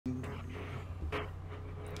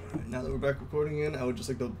Now that we're back recording in, I would just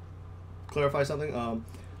like to clarify something.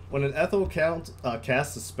 When an Ethel casts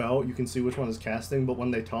a spell, you can see which one is casting, but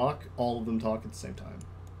when they talk, all of them talk at the same time.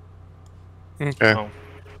 Okay. Oh.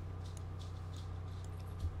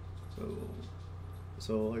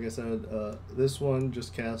 So like I said, this one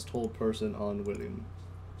just cast Hold Person on William.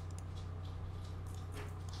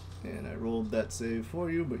 And I rolled that save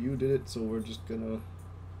for you, but you did it, so we're just gonna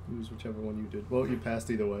use whichever one you did. Well, you passed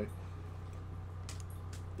either way.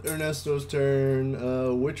 Ernesto's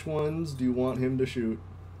turn. Which ones do you want him to shoot?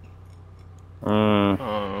 He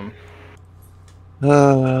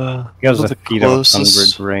has a the feet of 100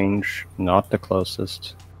 closest. range, not the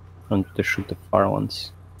closest. And to shoot the far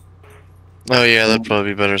ones. Oh yeah, that'd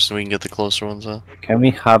probably be better so we can get the closer ones out. Can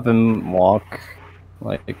we have him walk,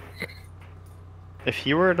 like... If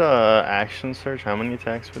he were to action search, how many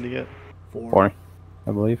attacks would he get? 4,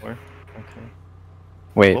 I believe. 4? Okay.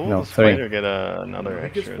 Wait, What will no, the 3. spider get another No, he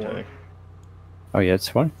gets extra 4. attack? Oh yeah, it's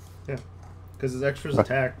 4? Yeah, because his extras What?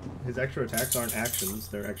 attack. His extra attacks aren't actions;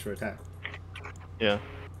 they're extra attack. Yeah.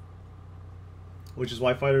 Which is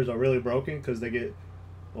why fighters are really broken, because they get.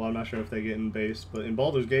 Well, I'm not sure if they get in base, but in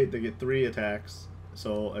Baldur's Gate they get 3 attacks.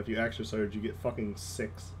 So if you extra surge, you get fucking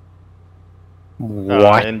 6.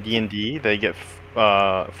 What? In D&D, they get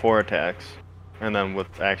 4 attacks, and then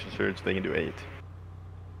with action surge, they can do 8.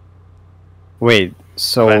 Wait,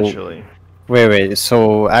 so... Eventually. Wait,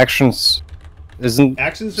 so actions... Isn't...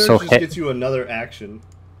 Action surge So just ha- gets you another action.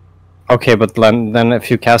 Okay, but then if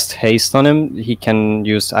you cast haste on him, he can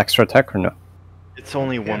use extra attack or no? It's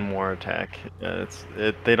only Yeah. one more attack.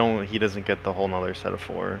 They don't. He doesn't get the whole nother set of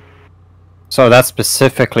 4. So that's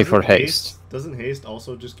specifically for Doesn't haste. Doesn't haste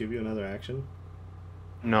also just give you another action?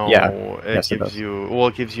 No, Yeah. it Yes, it gives does. you. Well,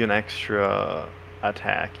 it gives you an extra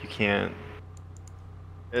attack. You can't.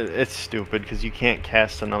 It's stupid because you can't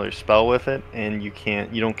cast another spell with it, and you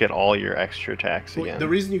can't. You don't get all your extra attacks Well, again. the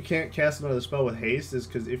reason you can't cast another spell with haste is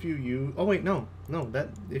because if you use... Oh wait, no. That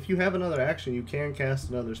if you have another action, you can cast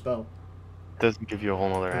another spell. doesn't give you a whole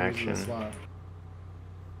nother It is in the action. slot.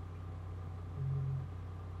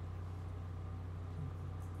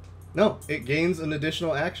 No, it gains an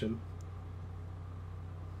additional action.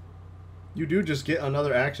 You do just get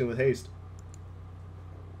another action with haste.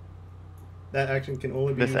 That action can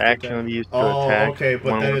only be This used to action attack. will be used to Oh, attack. okay,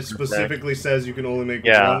 but one then it weapon attack. specifically says you can only make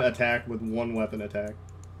Yeah. one attack with one weapon attack.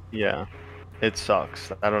 Yeah, it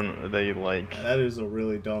sucks. I don't. They like. That is a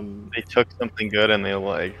really dumb... They took something good and they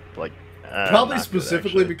like. Probably not good, specifically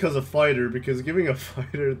actually. because of fighter, because giving a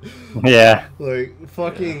fighter Yeah. like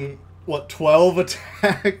fucking what 12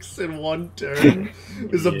 attacks in one turn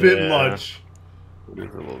is a bit Yeah. much. It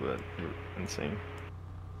is a little bit insane.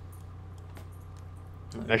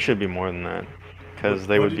 That should be more than that, because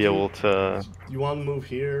they What would did be you- able to. You want to move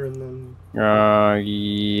here and then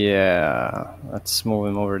Yeah. Let's move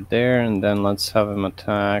him over there, and then let's have him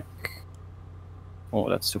attack... Oh,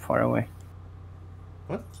 that's too far away.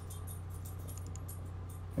 what?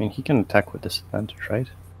 I mean, he can attack with disadvantage, right?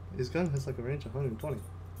 His gun has like a range of 120.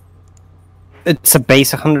 It's a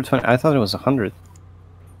base 120. I thought it was 100.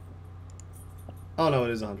 Oh no, it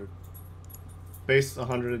is 100. Base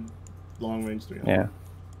 100, long range 300. Yeah.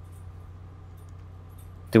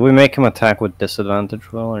 Did we make him attack with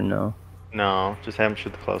disadvantage, well, or no? No, just have them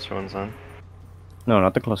shoot the closer ones then. No,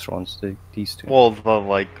 not the closer ones. These two. Well,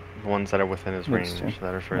 the ones that are within his These range, two.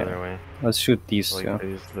 that are further Yeah. away. Let's shoot these Like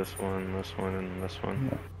two. this one, and this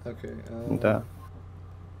one. Okay. And that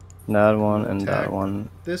one, and attack that one.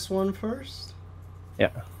 This one first.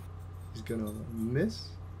 Yeah. He's gonna miss.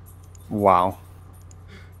 Wow.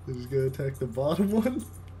 He's gonna attack the bottom one.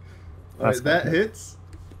 That's Alright, that good. hits.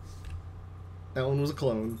 That one was a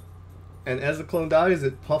clone. And as the clone dies,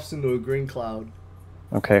 it puffs into a green cloud.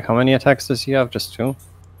 Okay, how many attacks does he have? Just 2?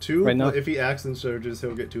 2, Right now? but if he action surges,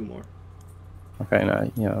 he'll get 2 more. Okay,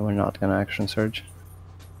 no, yeah, we're not gonna action surge.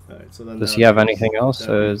 Alright, so then Does that he have means- anything else?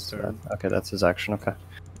 that Or means is turn. okay, that's his action. Okay.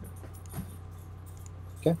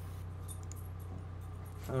 Okay.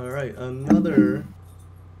 Alright, another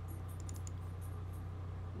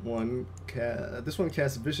one. This one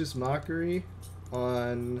casts Vicious Mockery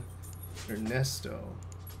on Ernesto.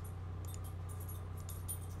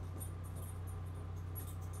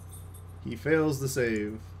 He fails the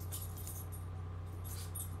save.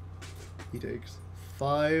 He takes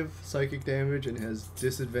 5 psychic damage and has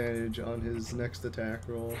disadvantage on his next attack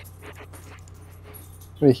roll.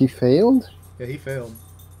 Wait, he failed? Yeah, he failed.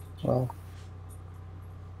 Well,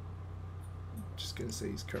 Just gonna say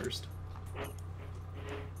he's cursed.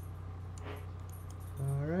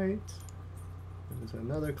 Alright. There's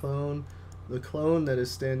another clone. The clone that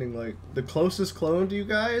is standing like... The closest clone to you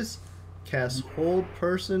guys cast Hold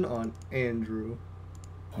Person on Andrew.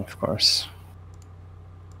 Of course.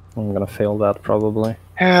 I'm gonna fail that probably.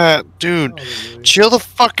 Yeah, dude, Probably. chill the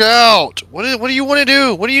fuck out. What do you want to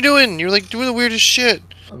do? What are you doing? You're like doing the weirdest shit.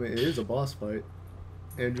 I mean, it is a boss fight.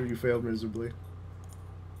 Andrew, you failed miserably.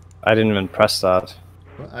 I didn't even press that.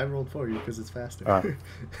 Well, I rolled for you because it's faster. Ah.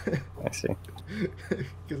 I see.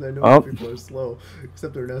 Because I know Oh. people are slow,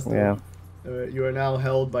 except Ernesto. Yeah. Alright, you are now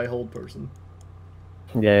held by Hold Person.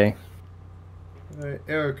 Yay. Alright,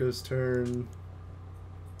 Erica's turn.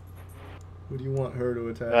 What do you want her to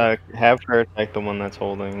attack? Have her attack the one that's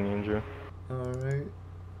holding Andrew. Alright,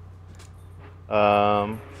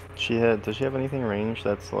 Does she have anything ranged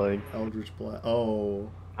that's like? Eldritch Blast. Oh,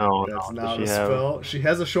 No, that's no. not a Does she have? spell. She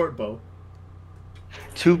has a short bow.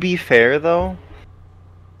 To be fair, though,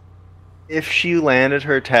 if she landed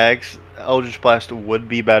her attacks, Eldritch Blast would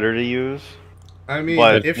be better to use. I mean,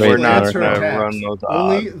 But if she we're lands not her gonna attacks, run those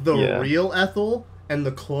only odds, the yeah. real Ethel and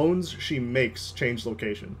the clones she makes change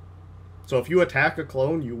location. So if you attack a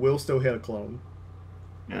clone, you will still hit a clone.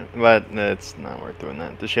 Yeah, but it's not worth doing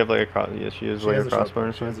that. Does she have like a cross? Yeah, she has She like has a a short crossbow bow.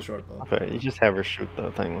 or She has something. a short bow. Okay, you just have her shoot the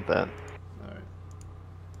thing with that. Alright.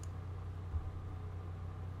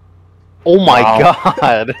 Oh my Wow.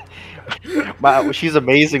 god! Wow, she's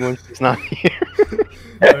amazing when she's not here.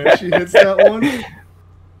 Alright, she hits that one.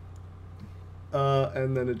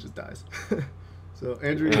 And then it just dies. So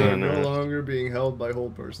Andrew, you are no nice. longer being held by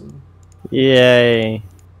Hold Person. Yay.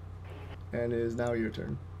 And it is now your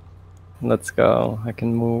turn. Let's go. I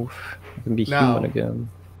can move. I can be Now. human again.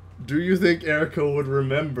 Do you think Erica would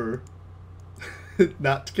remember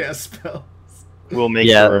not to cast spells? We'll make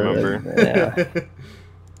Yeah, her remember. Yeah.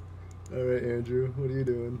 Alright, Andrew, what are you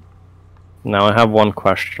doing? Now I have one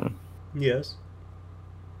question. Yes.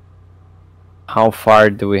 How far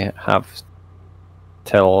do we have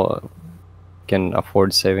till can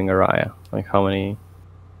afford saving Araya? Like how many?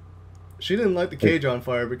 She didn't light the cage on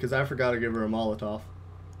fire because I forgot to give her a Molotov.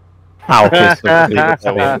 Ah, okay,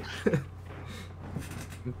 so we-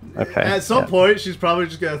 okay. At some yeah, point, she's probably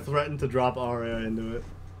just gonna threaten to drop Aria into it.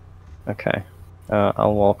 Okay.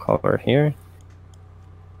 I'll walk over here.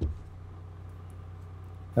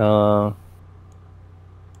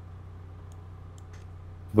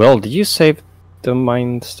 Will, did you save the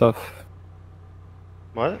mine stuff?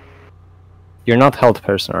 What? You're not health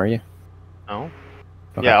person, are you? No.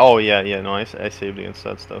 Okay. Yeah. Oh yeah. Yeah. No, I saved against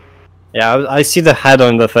that stuff. Yeah, I see the head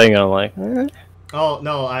on the thing, and I'm like, eh. Oh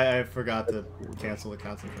no, I forgot to cancel the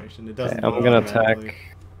concentration. It doesn't. Okay, do I'm it gonna automatically.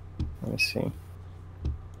 attack. Let me see.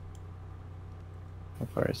 How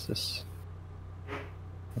far is this?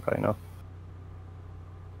 Okay, no.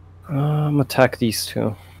 Attack these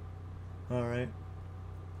two. All right.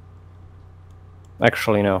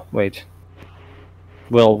 Actually, no. Wait.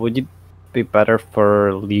 Will, would it be better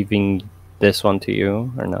for leaving this one to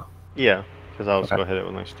you, or no? Yeah, because I'll just Okay. go hit it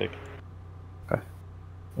with my stick.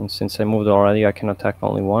 And since I moved already, I can attack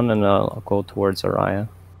only one, and I'll go towards Araya.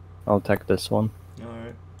 I'll attack this one. All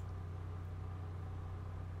right.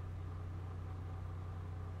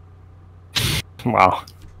 Wow.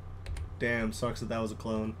 Damn, sucks that was a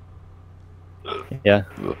clone. Yeah.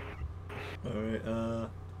 All right.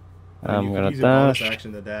 I'm you gonna could use your bonus dash.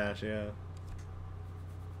 action to dash. Yeah.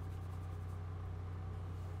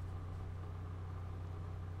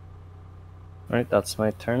 Alright, that's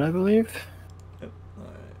my turn, I believe. Yep. All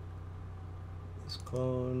right. This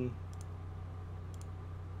clone.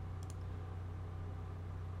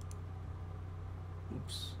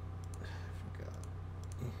 Oops. I forgot.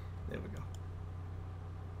 There we go.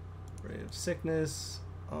 Ray of Sickness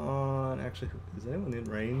on. Actually, is anyone in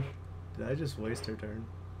range? Did I just waste her turn?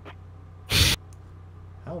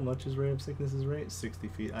 How much is Ray of Sickness's range? 60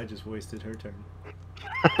 feet. I just wasted her turn.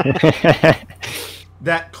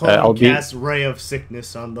 That clone I'll be- casts Ray of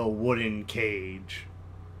Sickness on the wooden cage.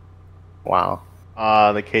 Wow.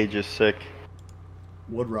 The cage is sick.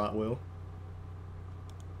 Wood rot will.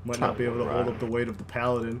 Might Not not be able to wood hold rot. up the weight of the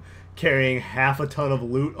paladin carrying half a ton of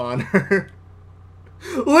loot on her.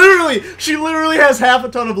 Literally! She literally has half a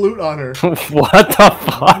ton of loot on her. What the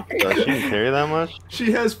fuck? She didn't carry that much.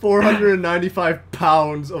 She has 495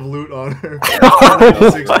 pounds of loot on her. Oh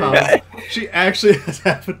 6 my pounds. God. She actually has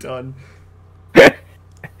half a ton.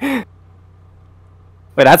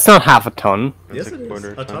 Wait, that's not half a ton. That's Yes, a it is.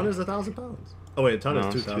 quarter A ton is 1,000 pounds. Oh wait, a ton No,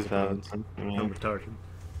 is it's 2,000 pounds. 2,000. I'm Yeah. retarded.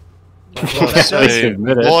 Well, that, say, does,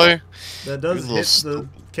 admit it. boy, that does You're a hit little the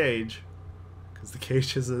cage. Because the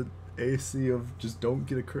cage has a AC of just don't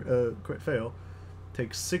get a crit fail.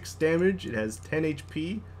 Takes 6 damage. It has 10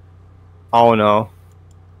 HP. Oh no.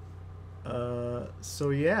 So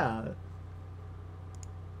yeah.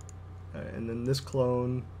 And then this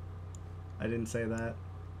clone I didn't say that.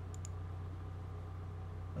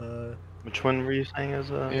 Which one were you saying is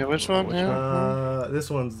Yeah, which one? Yeah. This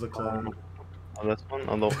one's the clone. Oh, this one?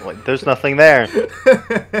 Oh, wait, there's nothing there.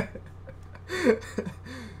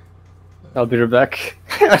 I'll be right back.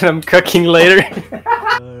 And I'm cooking later.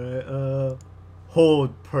 Alright,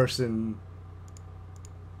 hold person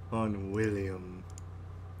on William.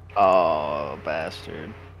 Oh,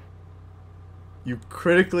 bastard. You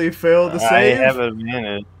critically failed the I save? have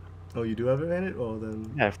advantage. Oh, you do have advantage? Oh,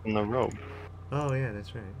 then... Yeah, from the rope. Oh, yeah,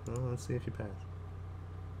 that's right. Well, let's see if you pass.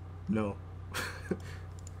 No.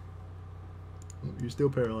 You're still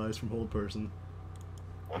paralyzed from hold person.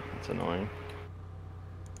 Oh, that's annoying.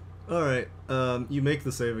 Alright, you make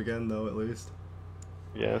the save again, though, at least.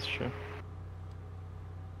 Yeah, that's true.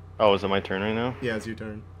 Oh, is it my turn right now? Yeah, it's your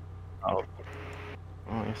turn. Oh.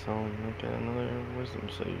 Oh, I guess I'll make another wisdom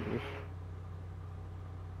save.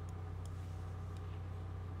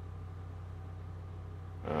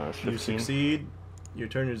 It's 15. You succeed. Your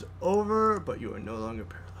turn is over, but you are no longer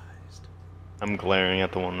paralyzed. I'm glaring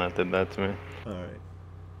at the one that did that to me. Alright.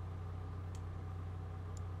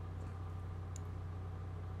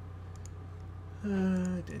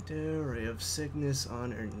 Ray of sickness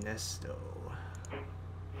on Ernesto.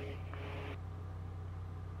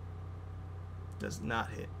 Does not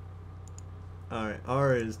hit. Alright,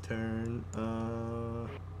 Ara's turn.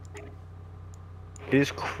 It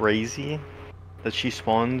is crazy that she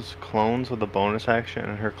spawns clones with a bonus action,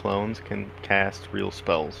 and her clones can cast real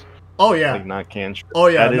spells. Oh yeah. Like not cantrips. Oh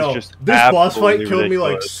yeah, That is no. just This boss fight absolutely killed me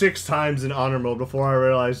like ridiculous. 6 times in honor mode before I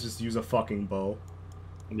realized just use a fucking bow.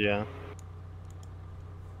 Yeah.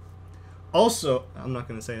 Also, I'm not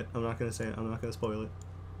gonna say it. I'm not gonna say it. I'm not gonna spoil it.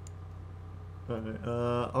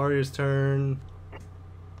 Alright, Arya's turn.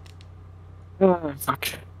 Fuck.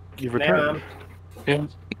 You've returned. Yeah.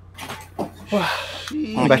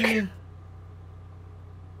 She, I'm back.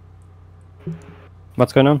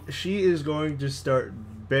 What's going on? She is going to start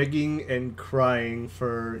begging and crying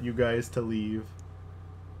for you guys to leave.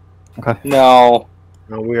 Okay. No.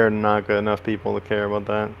 No, we are not good enough people to care about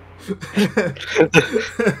that.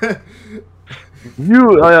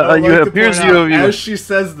 You, you appears as she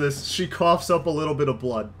says this, she coughs up a little bit of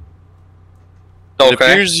blood. It Okay.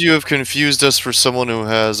 appears you have confused us for someone who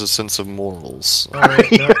has a sense of morals.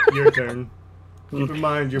 Alright, no, your turn. Keep in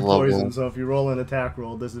mind you're Level. poisoned, so if you roll an attack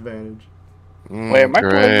roll, disadvantage. Wait, am I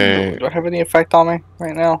poisoned? Great. Do I have any effect on me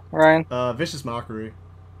right now, Ryan? Vicious Mockery.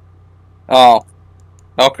 Oh.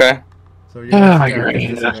 Okay. So your next attack is great.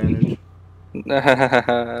 disadvantage.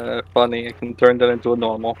 Funny, I can turn that into a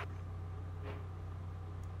normal.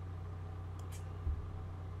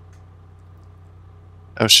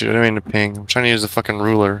 Oh shoot, I didn't mean to ping. I'm trying to use the fucking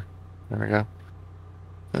ruler. There we go.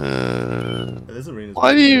 This arena's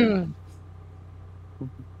Why do pretty you... big.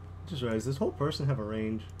 Just realized, does this whole person have a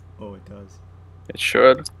range? Oh, it does. It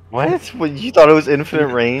should. What? Well, you thought it was infinite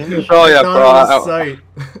range? Oh yeah, I bro. thought it was sight.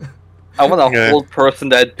 I want a Okay. whole person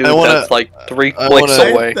that dude I wanna- that's like 3 I clicks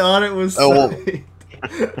wanna- away. I thought it was I will- sight. I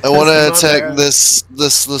want to That's not attack bad. this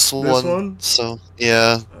one. one? So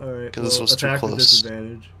yeah. Alright, 'Cause this was too attack with close.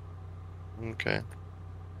 disadvantage. Okay.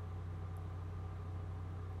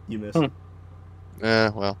 You missed. Yeah.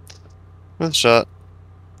 Well. With a shot.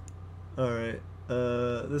 Alright,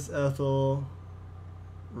 this Ethel...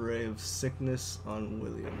 Ray of sickness on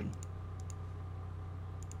William.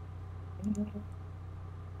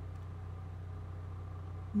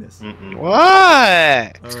 Miss. What?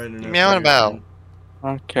 Alright, You meowing about?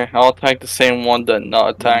 Okay, I'll attack the same one that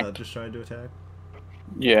not attacked. Just tried to attack.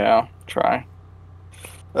 Yeah, try.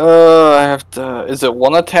 I have to. Is it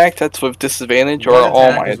one attack that's with disadvantage or One all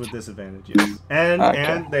attack my? is with disadvantage, yes. And Okay.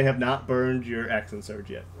 and they have not burned your accent surge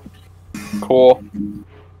yet. Cool.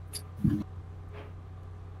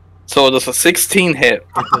 So does a 16 hit?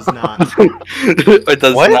 It does not. It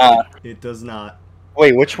does What? not. It does not.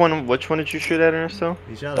 Wait, which one did you shoot at, Ernesto?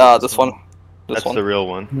 He shot at This one. This That's one. the real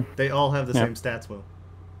one. They all have the Yeah. same stats, Will.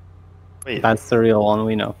 Wait, That's the real one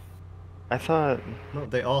we know. I thought... No,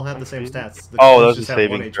 they all have the same stats. The Oh, clones that was a just have 1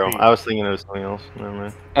 saving throw. HP. I was thinking it was something else. Never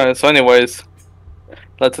mind. So anyways,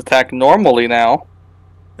 let's attack normally now.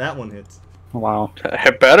 That one hits. Wow.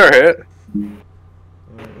 It better hit.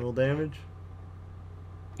 Alright, roll damage.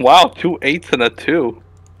 Wow, 2 8s and a 2.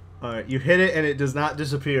 Alright, you hit it and it does not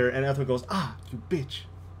disappear, and Ethel goes, "Ah, you bitch."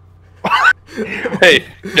 Hey,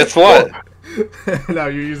 guess what? Now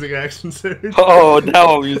you're using action surge. Oh,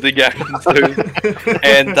 now I'm using action surge.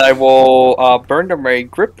 And I will burn the my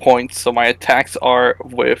grip points so my attacks are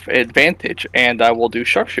with advantage, and I will do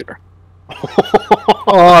sharpshooter.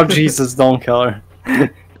 Oh Jesus! Don't kill her.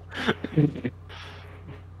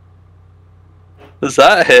 Does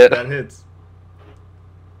that hit? That hits.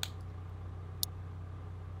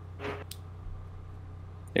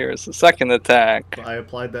 Here's the second attack. I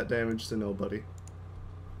applied that damage to nobody.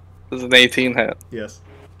 This is an 18 hit. Yes.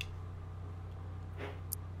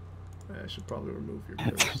 I should probably remove your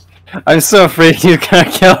curse. I'm so afraid you're gonna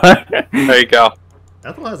kill her. There you go.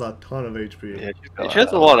 Ethel has a ton of HP. Yeah, She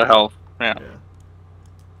has a lot of health. Yeah. Yeah.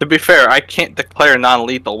 To be fair, I can't declare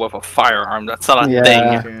non-lethal with a firearm. That's not a Yeah.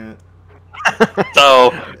 thing. Can't. So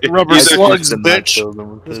Rubber either- slugs,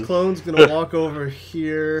 bitch. This clone's gonna walk over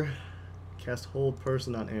here, cast hold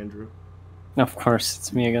person on Andrew. Of course,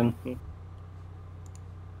 it's me again.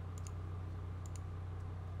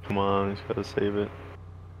 Come on, he's gotta save it.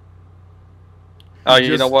 Oh, He you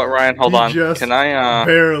just- know what, Ryan? Hold he on. just Can I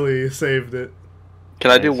barely saved it.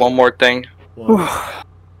 do one more thing? What?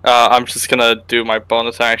 I'm just gonna do my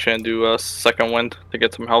bonus action and do a second wind to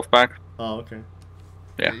get some health back. Oh, okay.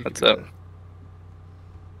 Yeah, you that's can it. do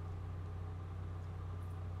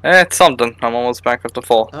It's something. I'm almost back up to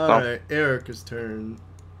full. that. So. Alright, Erica's turn.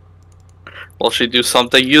 Will she do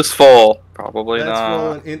something useful? Probably Let's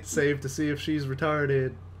roll not. an int save to see if she's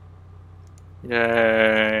retarded.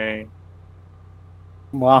 Yay.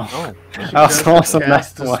 Wow. Oh, She I was just close on that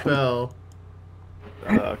cast a one. spell.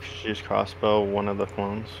 she's crossbow one of the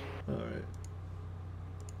clones. Alright.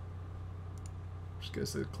 Just gonna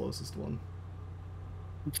say the closest one.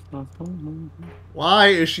 Why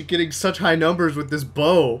is she getting such high numbers with this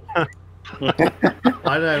bow? Why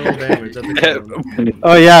did I roll damage? I think I don't-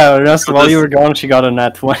 Oh yeah, just while you were gone, she got a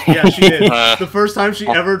nat 20. Yeah, she did. Uh. The first time she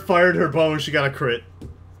ever fired her bow and she got a crit.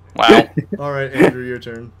 Wow. Alright, Andrew, your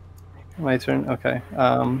turn. My turn. Okay.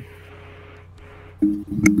 I'm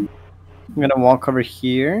gonna walk over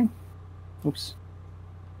here. Oops.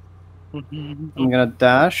 I'm gonna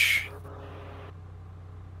dash.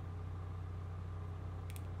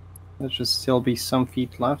 There should still be some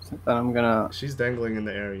feet left. Then I'm gonna. She's dangling in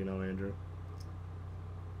the air, you know, Andrew.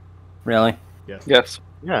 Really? Yes. Yes.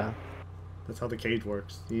 Yeah. That's how the cage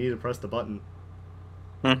works. You need to press the button.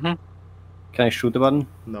 Mm-hmm. Can I shoot the button?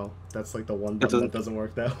 No, that's like the one It button doesn't- that doesn't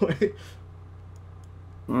work that way.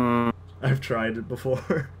 Mm, I've tried it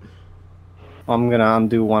before. I'm gonna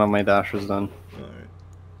undo one of my dashes then.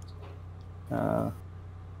 Alright.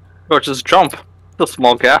 Or just jump. It's a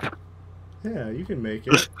small gap. Yeah, you can make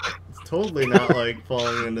it. It's totally not like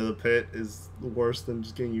falling into the pit is worse than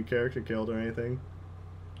just getting your character killed or anything.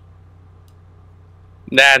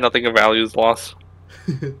 Nah, nothing of value is lost.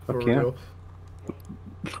 For Okay. real.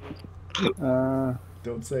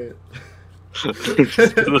 Don't say it.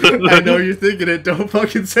 I know you're thinking it, don't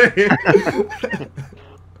fucking say it.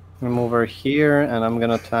 I'm over here and I'm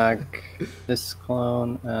gonna attack this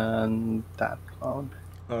clone and that clone.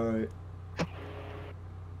 Alright.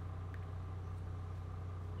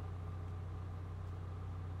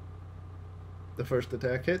 The first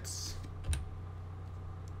attack hits.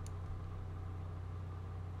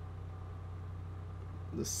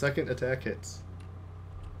 The second attack hits.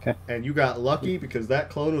 Okay. And you got lucky because that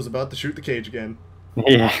clone was about to shoot the cage again.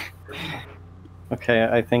 Yeah. Okay,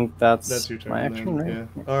 I think that's That's your turn. my then, action, right?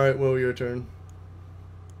 Yeah. Alright, Will, your turn.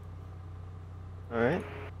 Alright.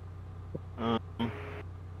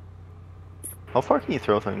 How far can you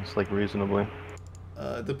throw things, like, reasonably?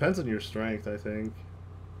 It depends on your strength, I think.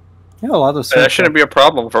 Yeah, a lot of That shouldn't be a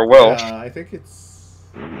problem for Will. Yeah, I think it's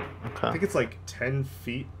Okay. like 10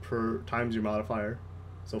 feet per times your modifier.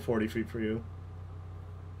 So 40 feet for you.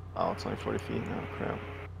 Oh, it's only 40 feet. Oh, crap.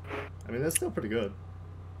 I mean, that's still pretty good.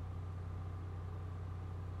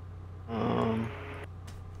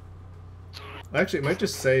 Actually, it might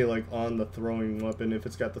just say, like, on the throwing weapon if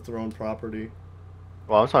it's got the thrown property.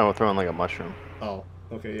 Well, I was talking about throwing, like, a mushroom. Oh,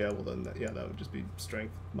 okay, yeah, well then, that would just be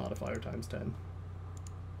strength modifier times 10.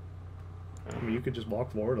 I mean, you could just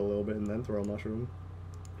walk forward a little bit and then throw a mushroom.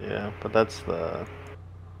 Yeah, but that's the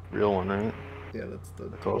real one, right? Yeah, that's the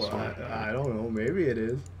close one. I don't know, maybe it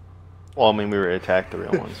is. Well, I mean, we were attacked the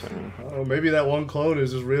real ones. I mean, I don't know, maybe that one clone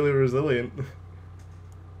is just really resilient.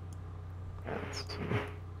 yeah, it's,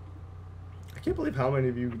 I can't believe how many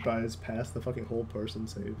of you guys passed the fucking whole person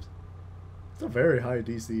saves. It's a very high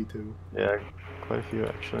DC, too. yeah, quite a few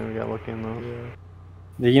actually. We got lucky in those. Yeah.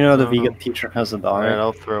 Did you know the I don't vegan know. teacher has a dog? Alright,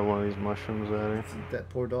 I'll throw one of these mushrooms at her. It's that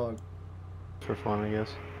poor dog. For fun, I guess.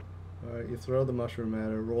 Alright, you throw the mushroom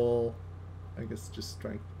at her, roll, I guess, just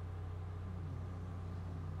strength.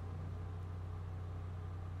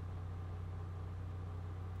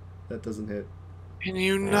 That doesn't hit. Can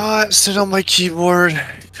you not sit on my keyboard?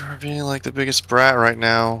 You're being like the biggest brat right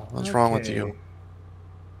now. What's wrong with you? Okay.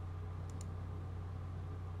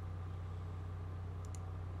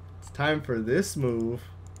 It's time for this move.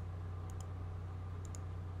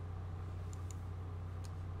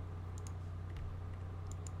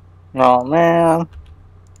 Oh man.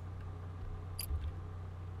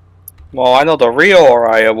 Well, I know the real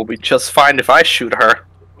Araya will be just fine if I shoot her.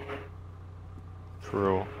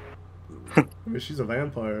 True. I mean, she's a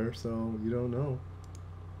vampire, so you don't know.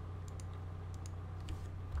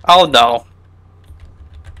 Oh no.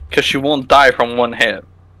 Because she won't die from one hit.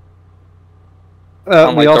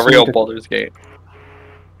 Unlike the real Baldur's Gate.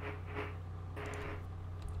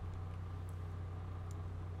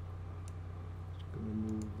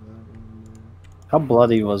 How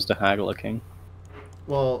bloody was the hag looking?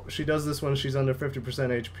 Well, she does this when she's under 50%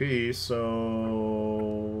 HP,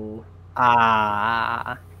 so...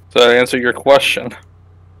 Ah. So to answer your question.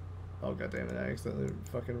 Oh, goddammit, I accidentally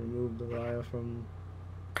fucking removed the Raya from...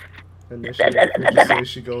 Initiative. Would you say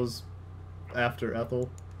she goes after Ethel?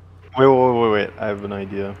 Wait. I have an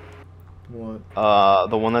idea. What?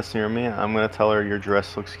 The one that's near me, I'm gonna tell her your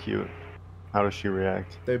dress looks cute. How does she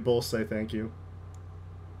react? They both say thank you.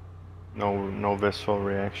 No visceral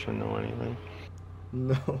reaction, no anything.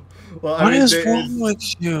 No. Well, I What mean, is wrong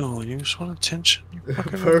with you? You just want attention. You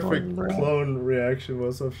fucking perfect annoying, bro. clone reaction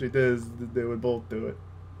was, so if she did, they would both do it.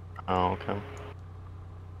 Oh, okay.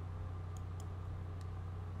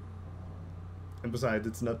 And besides,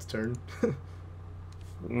 it's Nut's turn. I'm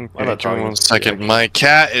Okay, not give me talking 1 second. reaction. My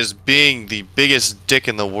cat is being the biggest dick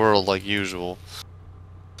in the world, like usual.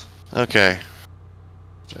 Okay.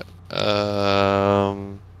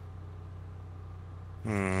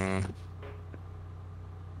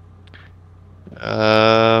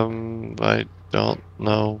 I don't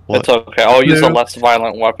know what. It's okay. I'll use a less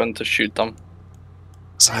violent weapon to shoot them.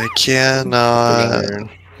 I cannot.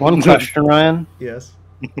 One question, Ryan. Yes.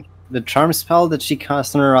 The charm spell that she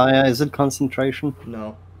cast on Araya, is it concentration?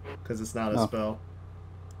 No. Because it's not a Oh. spell.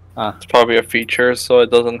 Ah. It's probably a feature, so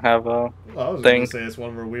it doesn't have a... Well, I was Thing. going to say it's one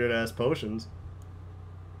of her weird-ass potions.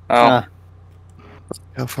 Oh. Ah.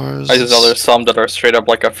 How far is I just know this? there's some that are straight up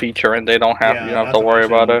like a feature and they don't have... Yeah, you don't have not to worry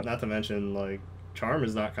about mention- it. Not to mention, like, charm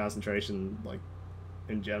is not concentration, like,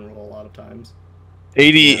 in general, a lot of times.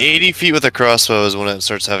 80 feet with a crossbow is when it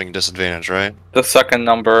starts having disadvantage, right? The second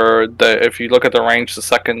number, if you look at the range, the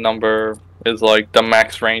second number is like the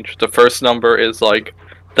max range. The first number is like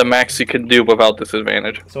the max you can do without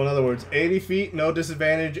disadvantage. So in other words, 80 feet, no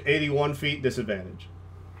disadvantage, 81 feet, disadvantage.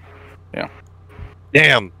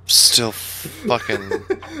 Damn, still fucking.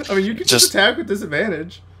 I mean, you can just Just- attack with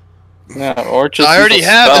disadvantage. Yeah, or just I use already a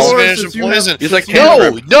have spell. disadvantage Since of you have- poison. Use like No,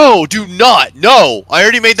 cantrip. no, do not. No, I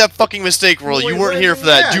already made that fucking mistake, Roll. You Wait, weren't wait, here for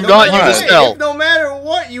that. yeah, Do no not matter use a what, spell. if no matter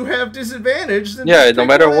what, you have disadvantage. Then Yeah, just no pick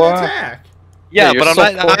matter one and what. Attack. Yeah, you're but I'm so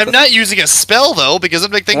not. close I'm to- not using a spell though because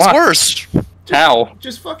it'd make things Why? worse. How?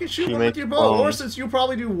 Just fucking shoot She one with makes your bow. Or clones. since you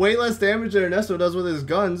probably do way less damage than Ernesto does with his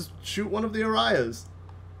guns, shoot one of the Arayas.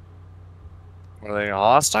 Are they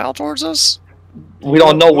hostile towards us? We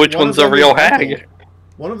don't know which One of one's the them real is Ethel. hag.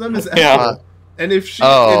 One of them is Yeah. Ethel. And if she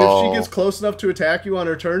gets close enough to attack you on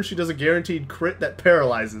her turn, she does a guaranteed crit that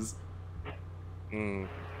paralyzes.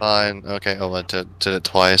 Fine. Okay. Oh, I did it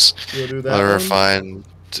twice. You'll do that Whatever. one? Fine.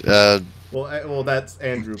 Well, that's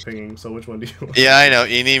Andrew pinging. So which one do you want? Yeah, I know.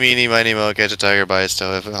 Eeny, meeny, miny, mo, catch a tiger by its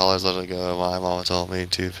toe. If it hollers, let it go. My mama told me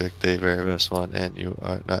to pick the very best one, and you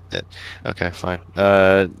are not it. Okay, fine.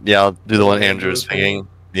 Yeah, I'll do the one Andrew's pinging.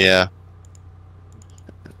 Yeah.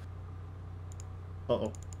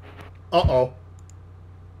 Uh-oh. Uh-oh.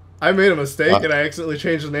 I made a mistake What? and I accidentally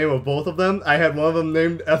changed the name of both of them. I had one of them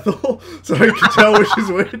named Ethel, so I could tell which is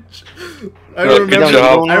which. I Good remember,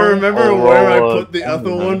 job. I remember Oh, where I roll put the a-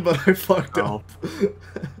 Ethel one, but I fucked Oh.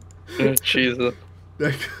 up. Jesus.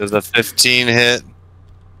 Does the 15 hit?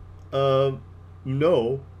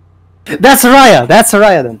 No. That's Araya! That's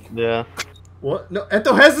Araya then! Yeah. What? No,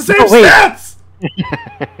 Ethel has the same Oh, wait. stats!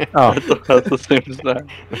 Oh. That's the same as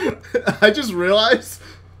that. I just realized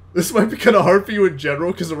this might be kind of hard for you in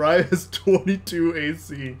general because Araya has 22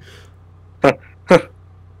 AC.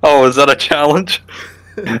 Oh, is that a challenge?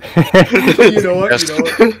 You know what? You know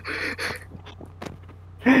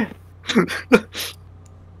what?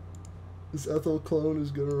 This Ethel clone is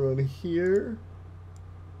gonna run here.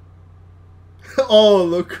 Oh,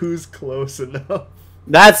 look who's close enough.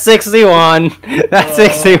 That's 61! That's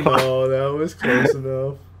 61! Oh, that was close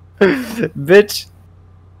enough. Bitch!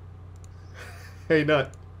 Hey,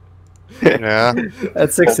 Nut. Yeah.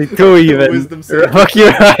 That's 62 even. Wisdom save. Fuck you,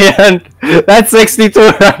 Ryan! That's 62,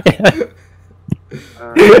 Ryan!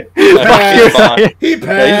 Fuck you, He's fine. Ryan! He Yeah, he's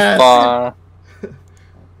passed! fine.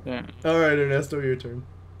 Alright, Ernesto, your turn.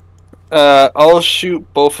 I'll shoot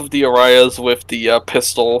both of the Arayas with the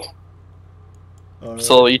pistol. All right.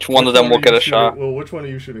 So each one of them are will you get a shooting- shot. Well, which one are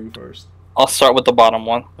you shooting first? I'll start with the bottom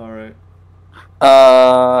one. Alright.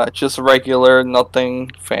 Just regular,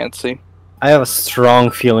 nothing fancy. I have a strong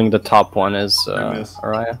feeling the top one is miss.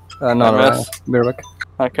 Araya. Not I Araya. miss. Mirvik.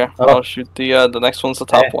 Okay, Oh. I'll shoot the next one's the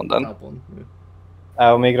top one then. Top one. Yeah.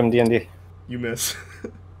 I'll make them D&D. You miss.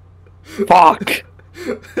 Fuck!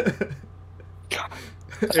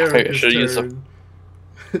 Erica's should've used a- turn.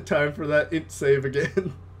 Time for that int save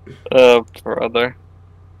again. Brother.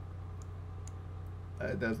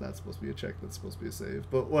 That's not supposed to be a check, that's supposed to be a save.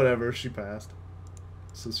 But whatever, she passed.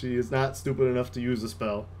 So she is not stupid enough to use a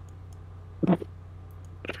spell.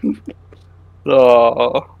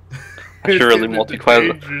 Oh. I should It's really getting into multi-class.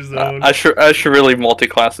 danger zone. I should really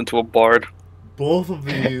multi-class into a bard. Both of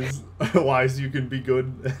these are wise you can be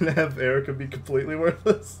good and have Erica be completely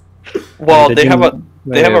worthless. Well, Did they you- have a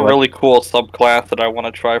Wait, really cool subclass that I want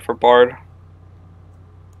to try for bard.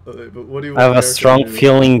 But what do you I want have a Erica strong to do?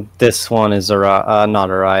 feeling this one is not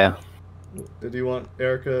Araya. Do you want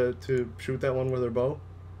Erica to shoot that one with her bow?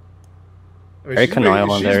 I mean, Erica she's Niall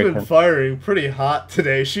been, and she's Erica. been firing pretty hot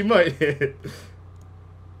today. She might hit.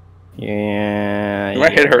 I Yeah.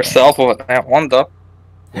 might hit herself with that one though.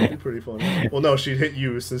 That'd be pretty funny. Well, no, she'd hit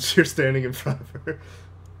you since you're standing in front of her.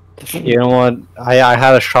 You know what? I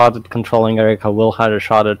had a shot at controlling Erica. Will had a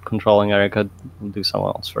shot at controlling Erica. We'll do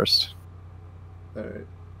someone else first. Alright.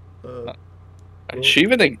 Has she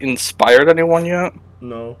even inspired anyone yet?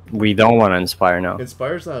 No. We don't want to inspire now.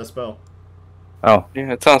 Inspire's not a spell. Oh,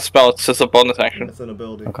 Yeah, it's not a spell. It's just a bonus action. It's an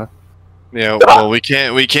ability. Okay. Yeah, well, we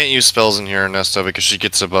can't use spells in here, Ernesto, because she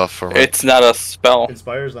gets a buff for it. It's not a spell.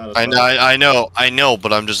 Inspire's not a spell. I know,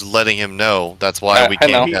 but I'm just letting him know. That's why we I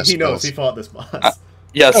can't know. cast He knows. spells. He fought this boss.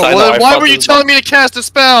 Yes, Oh, I know. well, I then why fought were you this- telling me to cast a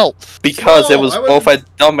spell? Because No, it was I both wasn't-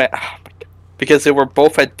 at because they were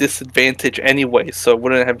both at disadvantage anyway, so it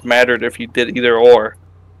wouldn't have mattered if you did either or.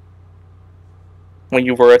 When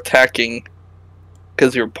you were attacking,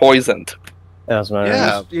 because you're poisoned. it doesn't matter.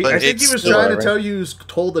 Yeah. But I think he it's was still trying to right. tell you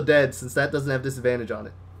Toll the Dead, since that doesn't have disadvantage on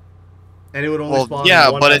it. And it would only Well, spawn yeah,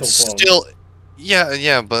 one but Ethel it's clone. still,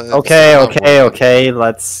 yeah, but it's Okay, not working. okay.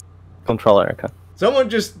 Let's control Erica.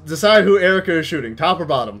 Someone just decide who Erica is shooting, top or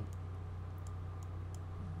bottom.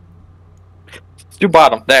 Let's do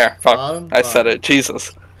bottom. There. Fuck. Bottom? I said Bottom. it.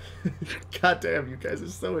 Jesus. God damn, you guys are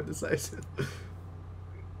so indecisive.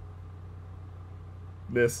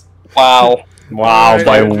 Miss. Wow. Wow, Alright,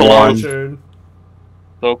 by Erica, your one. turn.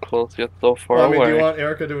 So close yet so far Well, I mean, away. do you want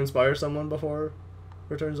Erica to inspire someone before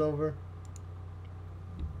her turn's over?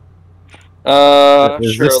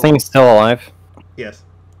 Is sure. this thing still alive? Yes.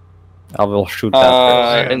 I will shoot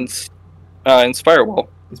that first. Inspire will.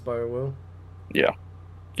 Inspire will.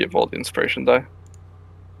 Give all the inspiration die.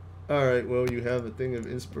 Alright, well, you have a thing of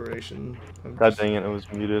inspiration. God dang it, I was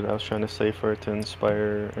muted. I was trying to say for it to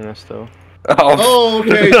inspire Ernesto. Oh,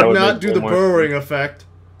 okay, That do would not make do one the more burrowing effect.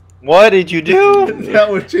 What did you do? That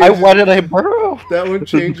one changes. Why did I burrow? That one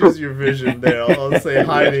changes your vision there. I'll say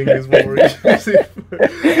hiding is what we're using.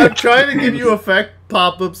 I'm trying to give you effect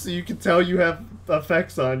pop-ups so you can tell you have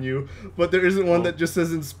effects on you, but there isn't one that just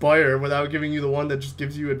says inspire without giving you the one that just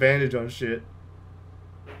gives you advantage on shit.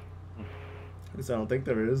 At least I don't think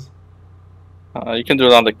there is. You can do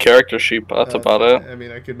it on the character sheet, but that's about it. I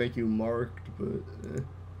mean, I could make you marked, but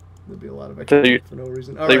there'd be a lot of So extra you- for no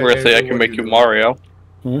reason. They were gonna say I can make you Mario.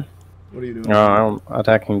 What are you doing? No, I'm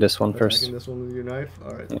attacking this one Attacking first. this one with your knife?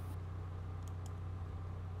 Alright. Yeah.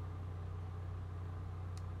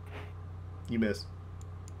 You miss.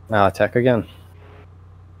 I'll attack again.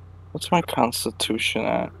 What's my constitution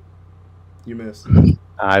at? You miss.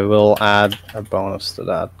 I will add a bonus to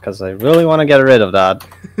that because I really want to get rid of that.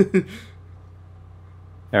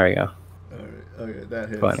 There we go. Alright, okay, that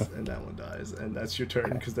hits, 20. and that one dies, and that's your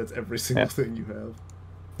turn, because that's every single Yeah. thing you have.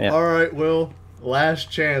 Yeah. Alright, Will, last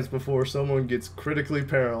chance before someone gets critically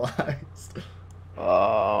paralyzed.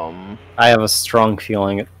 Um, I have a strong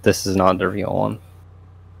feeling this is not the real one.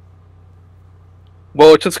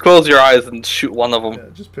 Well, just close your eyes and shoot one of them. Yeah,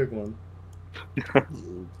 just pick one. Flip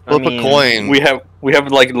a coin. We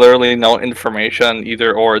have like literally no information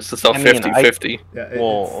either or. It's just a I mean, 50-50. Yeah,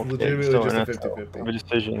 well, it's okay, legitimately still just a Ernesto, 50-50. I have a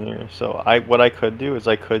decision here. So what I could do is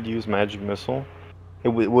I could use magic missile. It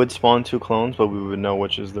would spawn 2 clones, but we would know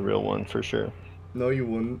which is the real one for sure. No, you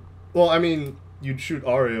wouldn't. Well, I mean, you'd shoot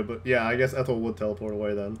Arya, but yeah, I guess Ethel would teleport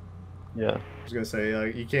away then. Yeah. I was gonna say,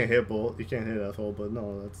 you can't hit you can't hit Ethel, but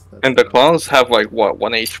no, that's And the clones have like what,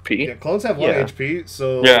 1 HP? Yeah, clones have 1 Yeah. HP,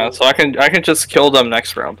 so... Yeah, so I can just kill them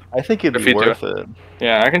next round. I think it'd If be you do worth it.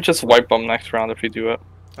 Yeah, I can just wipe them next round if you do it.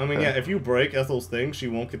 I mean, Okay. yeah, if you break Ethel's thing, she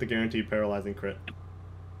won't get the guaranteed paralyzing crit.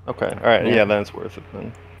 Okay, alright, Yeah. yeah, then it's worth it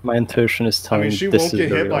then. My intuition is I telling mean, me she this won't is get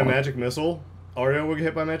the hit real by one. magic missile. Arya will get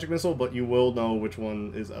hit by magic missile, but you will know which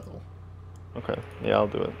one is Ethel. Okay, yeah, I'll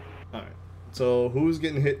do it. Alright. So who's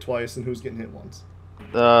getting hit twice and who's getting hit once?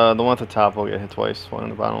 The one at the top will get hit twice. One at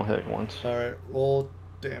the bottom will hit once. All right, roll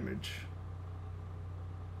damage.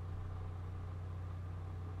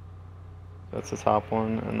 That's the top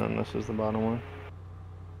one, and then this is the bottom one.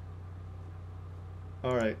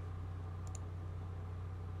 All right.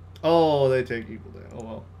 Oh, they take equal damage. Oh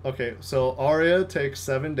well. Okay, so Arya takes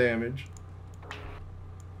 7 damage.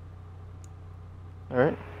 All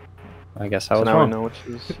right. I guess I So was now wrong. we know which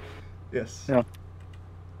is. Yes. Yeah.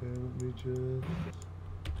 And let me just.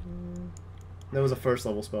 That was a first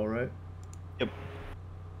level spell, right? Yep.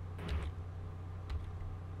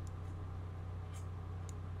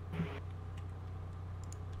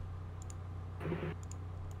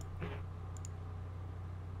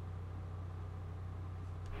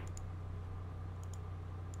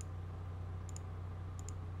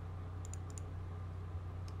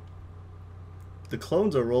 The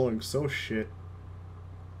clones are rolling so shit.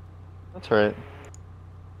 That's right.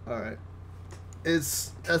 Alright.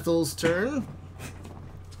 It's Ethel's turn.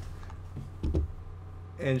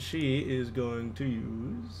 And she is going to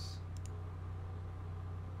use...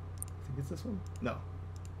 I think it's this one? No.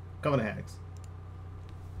 Covenant Hags.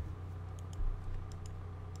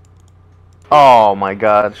 Oh my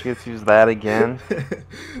god, she gets to use that again.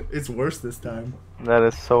 It's worse this time. That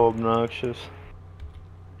is so obnoxious.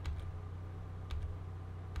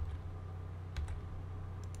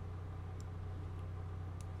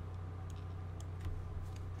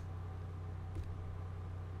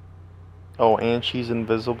 Oh, and she's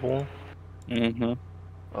invisible. Mm-hmm.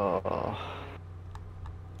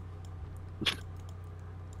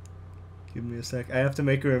 Give me a sec. I have to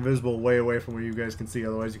make her invisible way away from where you guys can see,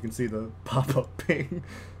 otherwise you can see the pop-up ping.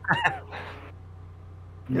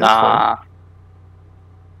 Nah.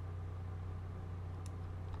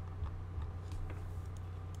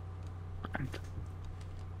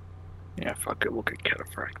 Yeah, fuck it. We'll get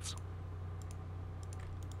cataphracts.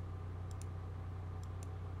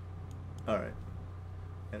 Alright.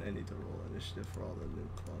 And I need to roll initiative for all the new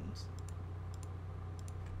clones.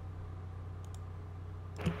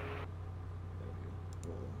 There we go.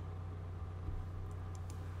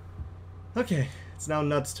 Roll. Okay, it's now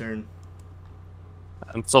Nut's turn.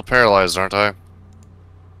 I'm still paralyzed, aren't I?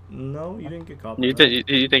 No, you didn't get caught. You think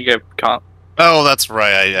you get caught? Oh, that's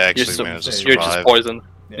right. I actually You're, managed to you're just survive. poisoned.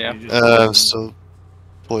 Yeah. you just I'm still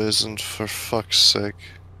poisoned, for fuck's sake.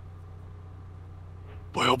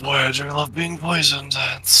 Boy, oh boy, I do love being poisoned.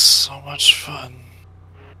 It's so much fun.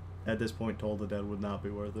 At this point, Toll the Dead would not be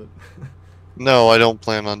worth it. No, I don't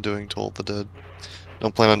plan on doing Toll the Dead.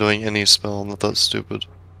 Don't plan on doing any spell, I'm not that stupid.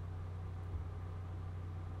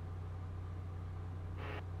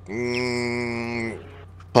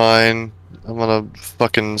 Fine. I'm gonna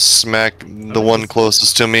fucking smack the one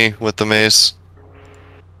closest to me with the mace.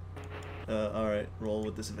 Alright, roll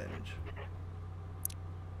with disadvantage.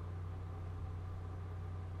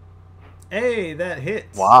 Hey, that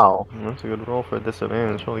hits! Wow, that's a good roll for a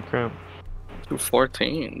disadvantage. Holy crap. 2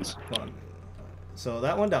 14s. Come on. So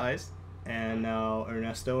that one dies, and now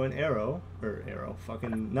Ernesto and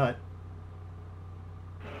fucking Nut.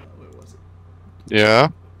 Where was it? Yeah?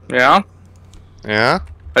 Yeah? Yeah?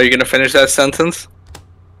 Are you gonna finish that sentence?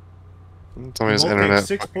 Tell me his Both take internet.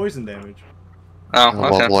 6 poison damage. Oh, Oh,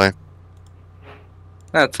 okay. lovely.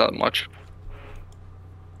 That's not much.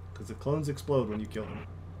 Because the clones explode when you kill them.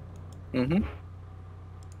 Mm-hmm.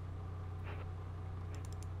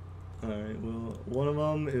 Alright, well, one of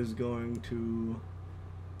them is going to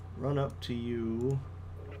run up to you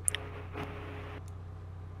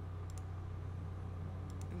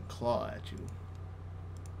and claw at you.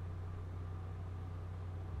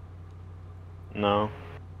 No.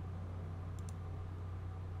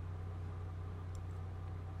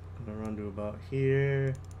 I'm gonna run to about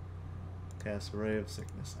here. Cast a Ray of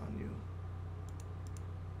Sickness on you.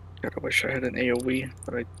 God, I wish I had an AoE,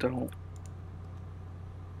 but I don't.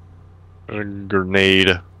 A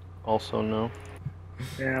grenade. Also no.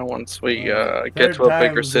 Yeah, once we Third get to a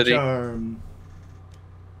bigger time's the city. charm.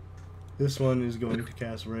 This one is going to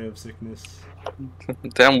cast Ray of Sickness.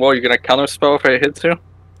 Damn well, you're gonna counterspell if it hits you?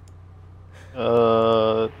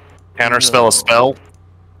 Counterspell a spell?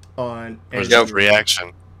 On Or is it Andrew. just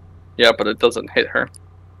reaction? Yeah, but it doesn't hit her.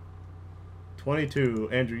 22.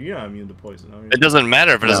 Andrew, you're not immune to poison, are you? It doesn't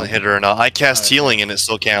matter if it doesn't No. hit her or not. I cast Alright. healing and it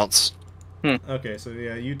still counts. Okay, so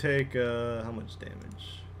yeah, you take how much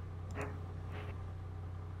damage?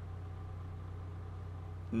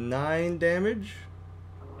 9 damage.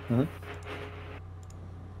 Mhm.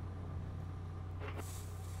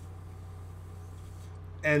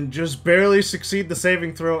 And just barely succeed the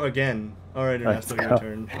saving throw again. Alright, Ernesto, Let's your go.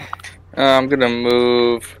 turn. I'm gonna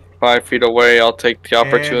move 5 feet away. I'll take the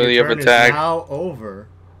opportunity and of your turn attack. is now over.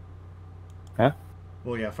 Huh?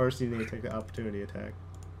 Well, yeah. First, you need to take the opportunity attack.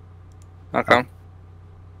 Okay.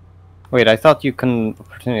 Wait, I thought you can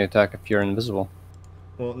opportunity attack if you're invisible.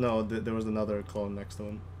 Well, no, there was another clone next to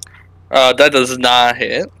him. That does not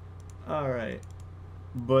hit. All right,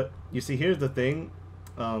 but you see, here's the thing.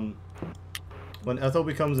 When Ethel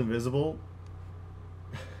becomes invisible,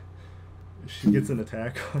 she gets an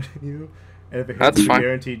attack on you, and if it hits, That's it's a fine.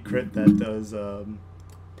 guaranteed crit that does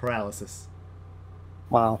paralysis.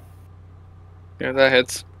 Wow. Yeah, that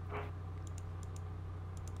hits.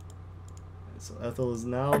 So Ethel is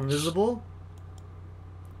now invisible.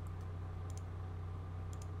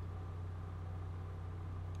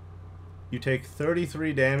 You take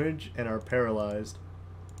 33 damage and are paralyzed.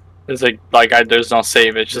 Is it like there's no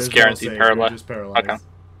save? It's just There's no guaranteed save, you're paralysis. just paralyzed. Okay.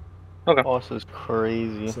 Okay. Boss is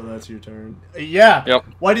crazy. So that's your turn. Yeah. Yep.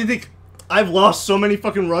 Why do you think I've lost so many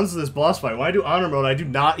fucking runs to this boss fight? When I do honor mode, I do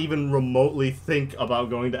not even remotely think about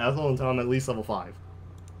going to Ethel until I'm at least level 5.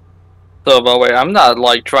 So, by the way, I'm not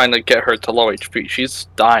like trying to get her to low HP. She's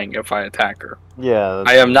dying if I attack her. Yeah.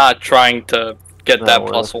 I am not trying to get Not that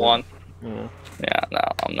worth plus it. 1. Yeah. Yeah, no,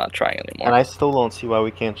 I'm not trying anymore. And I still don't see why we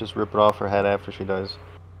can't just rip it off her head after she dies.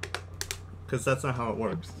 Because that's not how it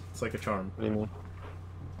works. It's like a charm. What do you mean?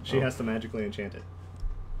 She has to magically enchant it.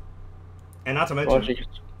 And not to mention,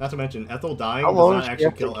 Well, Ethel dying How does long not does she actually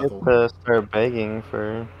have kill to Ethel. get to start begging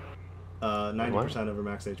for... 90% of her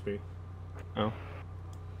max HP. Oh.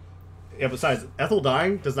 Yeah, besides, Ethel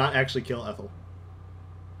dying does not actually kill Ethel.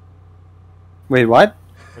 Wait, what?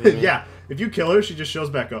 What do you mean? Yeah, if you kill her, she just shows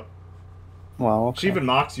back up. Wow. Okay. She even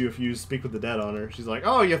mocks you if you speak with the dead on her. She's like,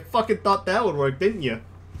 "Oh, you fucking thought that would work, didn't you?"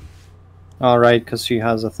 All right, because she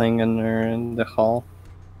has a thing in her in the hall.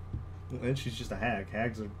 And she's just a hag.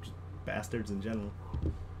 Hags are just bastards in general.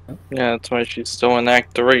 yeah, that's why she's still in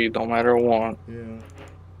Act 3, no matter what. Yeah.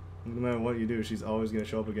 No matter what you do, she's always going to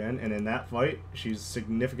show up again. And in that fight, she's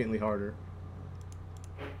significantly harder.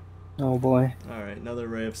 Oh boy. Alright, another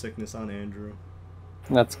ray of sickness on Andrew.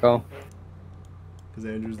 Let's go. Because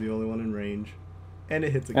Andrew's the only one in range. And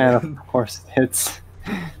it hits And again. of course it hits.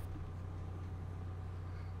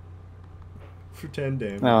 For 10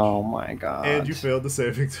 damage. Oh my god. And you failed the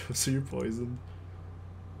saving throw, so you're poisoned.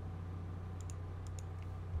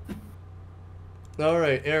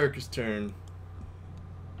 Alright, Erica's turn.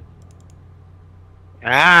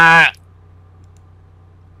 Ah!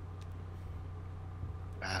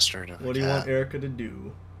 Bastard of a What do you want cat. Erica to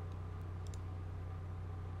do?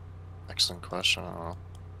 Excellent question. I don't know.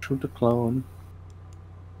 Shoot the clone.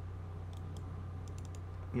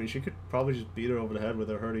 I mean, she could probably just beat her over the head with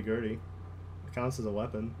her hurdy-gurdy. It counts as a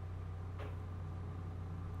weapon.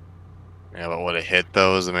 Yeah, but would it hit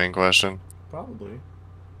though is the main question. Probably.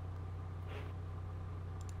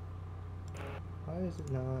 Why is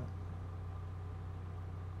it not...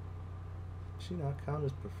 Does she not count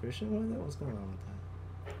as proficient with it? What's going on with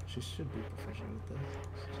that? She should be proficient with this.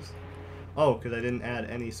 It's just... Oh, because I didn't add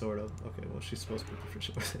any sort of... Okay, well, she's supposed to be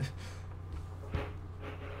proficient with it.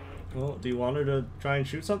 Well, do you want her to try and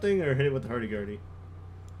shoot something, or hit it with the hurdy-gurdy?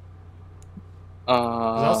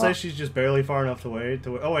 'Cause I'll say she's just barely far enough away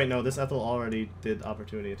to... Oh, wait, no, this Ethel already did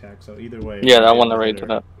opportunity attack, so either way... Yeah, that I'll one hit right her.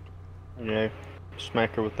 to that. Yeah,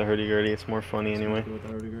 smack her with the hurdy-gurdy. It's more funny anyway. With the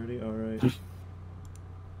hurdy-gurdy, alright.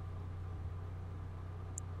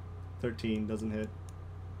 13 doesn't hit.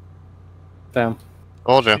 Damn.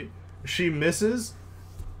 Told you. She misses,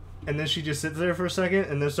 and then she just sits there for a second,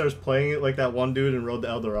 and then starts playing it like that one dude in Road to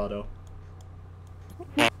El Dorado.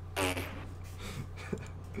 Alright,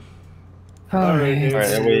 Alright. Alright,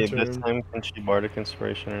 It's wait, your this turn. time can she Bardic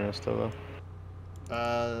Inspiration or still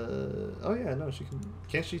though? Oh yeah, no, she can.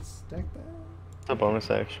 Can't she stack that? It's a bonus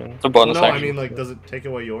action. It's a bonus No, I action. mean, like, does it take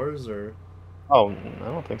away yours, or? Oh, I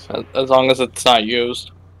don't think so. As long as it's not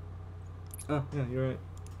used. Oh, yeah, you're right.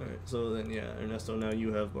 Alright, so then, yeah, Ernesto, now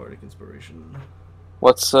you have Bardic Inspiration.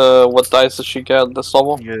 What's what dice does she get at this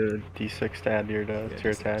level? You get a D6 to add to your, to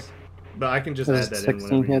your D6. attack. But I can just Does add that in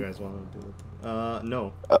 16 whenever you hit? guys want to do it.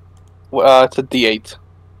 No. It's a D8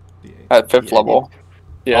 D8. at 5th D8. level.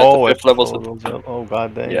 Yeah, Oh, the it 5th level's totals up. Oh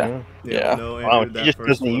god dang. Yeah. Yeah. Yeah. No, Wow, Andrew, he that just first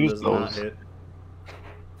doesn't one use does not those. hit.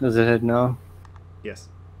 Does it hit now? Yes.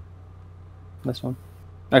 This one?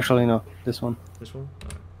 Actually, no. This one. This one?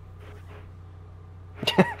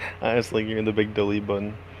 Honestly, you're the big delete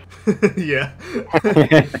button. Alright. Yeah.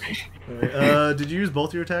 Alright, did you use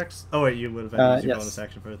both your attacks? Oh wait, you would have had to use your yes. bonus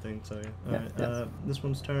action for a thing, so yeah. Yeah, Alright, yes. this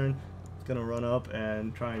one's turn. It's gonna run up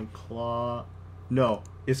and try and claw... No,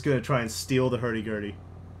 it's gonna try and steal the hurdy-gurdy.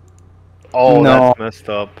 Oh, No. that's messed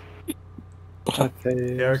up.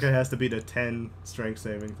 Okay. Erica has to beat a 10 strength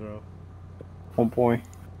saving throw. Oh boy.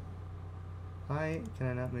 Why can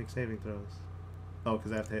I not make saving throws? Oh,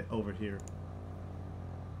 because I have to hit over here.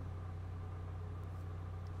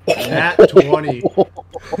 Nat 20.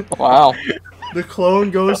 Wow. The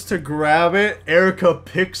clone goes to grab it. Erica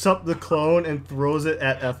picks up the clone and throws it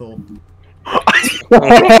at Ethel.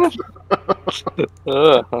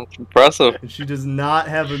 That's impressive. And she does not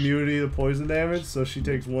have immunity to poison damage, so she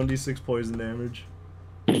takes 1d6 poison damage.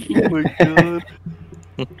 Oh my god.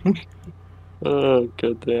 Oh,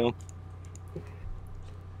 goddamn.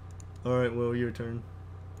 Alright, Will, your turn.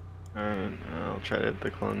 Alright, I'll try to hit the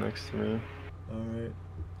clone next to me. Alright.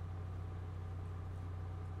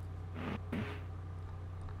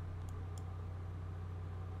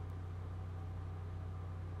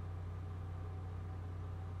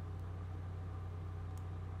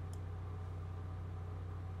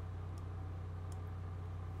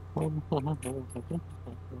 Oh,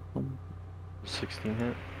 16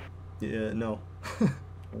 hit. Yeah, no.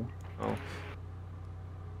 Oh,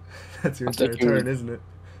 That's your I think turn, you- isn't it?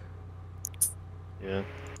 yeah.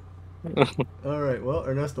 Alright, well,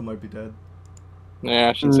 Ernesto might be dead.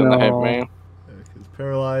 Yeah, she's gonna hit No. me. He's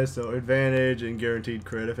paralyzed, so advantage and guaranteed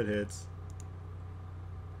crit if it hits.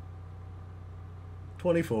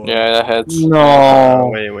 24. Yeah, that hits. No.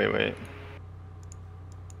 Wait.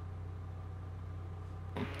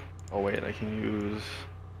 Oh wait, I can use.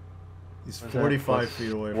 He's What's that? 45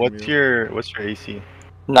 feet away from What's you. your AC?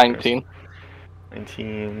 19.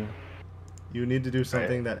 19. You need to do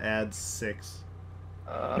something that adds 6.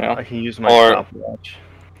 Yeah. I can use my Or- stopwatch.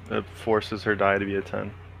 It forces her die to be a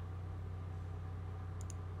 10.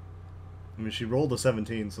 I mean, she rolled a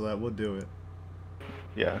 17, so that would do it.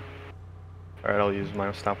 Yeah. Alright, I'll use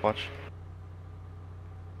my stopwatch.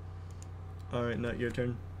 Alright, Nut, your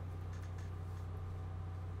turn.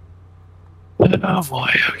 Oh boy,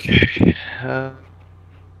 okay.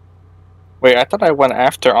 Wait, I thought I went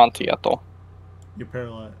after Auntie Ethel. You're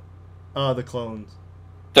paralyzed. The clones.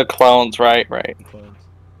 The clones, right. The clones.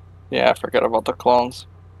 Yeah, I forgot about the clones.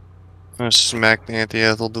 I smack the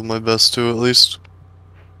anti-Ethel, do my best to at least.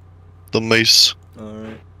 The mace.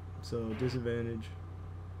 Alright, so disadvantage.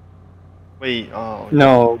 Wait, oh.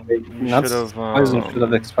 No, You not should have. poison should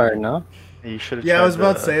have expired, no? You should have. Yeah, I was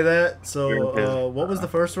about to say that. So, You're what was the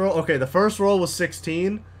first roll? Okay, the first roll was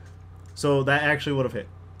 16, so that actually would have hit.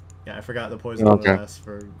 Yeah, I forgot the poison only Okay. lasts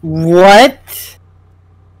for... What?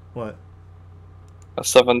 What? A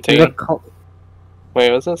 17.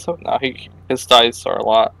 Wait, was that so? No, his dice are a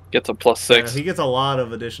lot. Gets a plus 6. Yeah, he gets a lot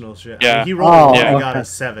of additional shit. I Yeah. mean, he rolled Oh, a 1 and yeah. got a okay.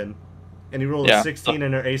 7. And he rolled Yeah. a 16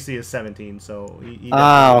 and her AC is 17, so he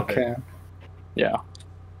Ah, definitely would've okay. Yeah.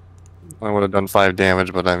 I would have done 5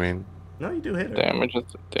 damage, but I mean. hit. No, you do hit her. Damage is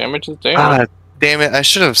damage. Ah, damn it! I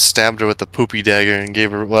should have stabbed her with the poopy dagger and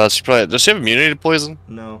gave her. Well, she probably does. She have immunity to poison?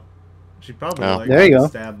 No. She probably No. like There you got go.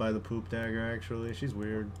 stabbed by the poop dagger, actually. She's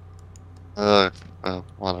weird.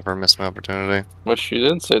 Whatever. Missed my opportunity. But she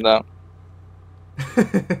didn't say that.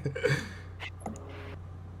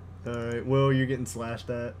 Alright, Will, you're getting slashed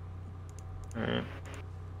at. Alright.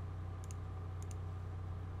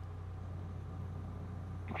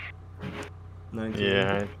 Nineteen.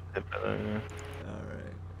 Yeah, I hit better, yeah.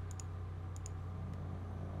 Alright.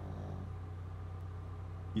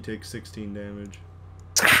 You take 16 damage.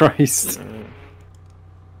 Christ. Alright.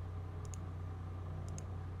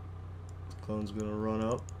 Clone's gonna run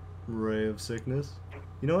up. Ray of Sickness.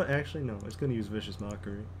 You know what? Actually, no. It's gonna use Vicious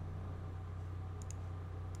Mockery.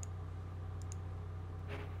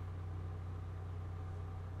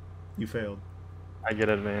 You failed. I get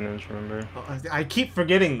advantage, remember? Oh, I keep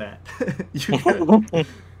forgetting that. You get... Alright,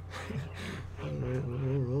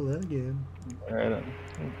 we'll roll that again. Alright.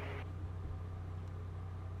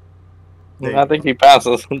 There I you think go. he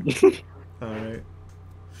passes. Alright.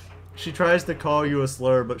 She tries to call you a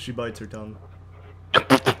slur, but she bites her tongue.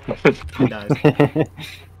 She dies. Clone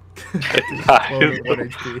at 1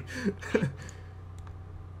 HP.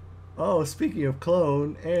 Oh, speaking of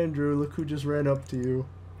clone, Andrew, look who just ran up to you.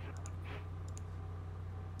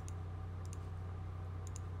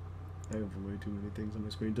 I have way too many things on my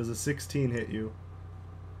screen. Does a 16 hit you?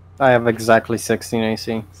 I have exactly 16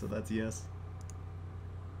 AC. So that's yes.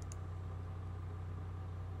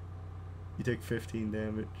 You take 15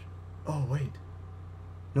 damage. Oh, wait.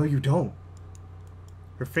 No, you don't.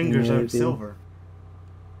 Her fingers Yeah, I aren't do. silver.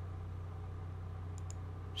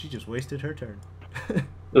 She just wasted her turn.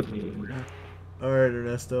 Alright,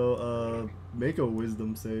 Ernesto, make a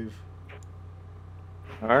wisdom save.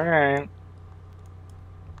 Alright.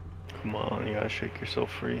 Come on, you gotta shake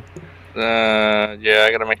yourself free. Yeah,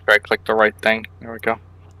 I gotta make sure I click the right thing. There we go.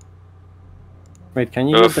 Wait, can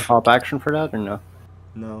you use the hop action for that or no?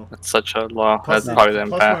 No. That's such a low. Plus, That's probably the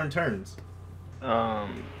plus impact. we're in turns. Huh?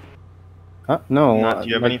 No. Do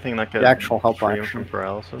you have like anything that the could actual help free him action? from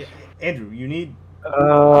paralysis? Yeah, Andrew, you need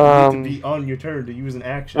to be on your turn to use an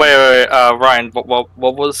action. Wait, Ryan, what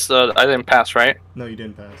was, I didn't pass, right? No, you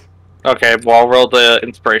didn't pass. Okay, well, I'll roll the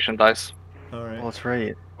inspiration dice. Alright. Oh, that's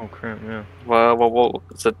right. Oh crap, yeah. Well,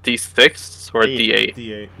 is it D6 or Eight. D8?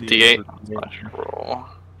 D8. D8. Slash roll.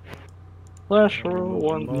 Slash roll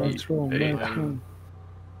 1D8. Next roll.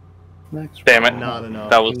 Next Damn it. Not enough.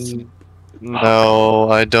 That was... No,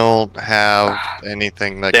 I don't have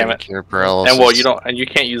anything that Damn can it. cure paralysis. And well, you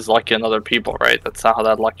can't use lucky on other people, right? That's not how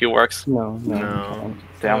that lucky works. No. No.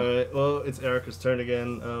 Damn. Alright, well, it's Erica's turn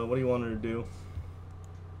again. What do you want her to do?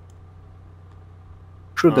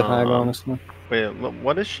 Shoot the hag, honestly. Wait,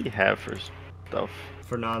 what does she have for stuff?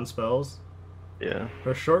 For non-spells? Yeah.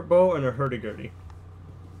 Her short bow and her hurdy-gurdy.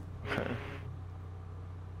 Okay.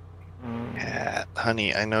 Yeah,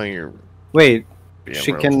 honey, I know you're. Wait, being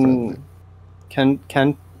she real can. friendly.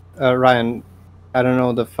 Can Ryan? I don't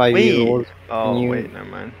know the 5-year-old. Oh, you- wait, never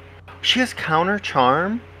mind. She has counter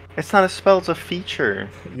charm? It's not a spell, it's a feature.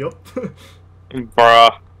 Yup.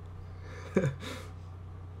 Bruh.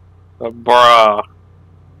 Bruh.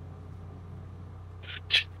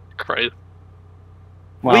 Christ.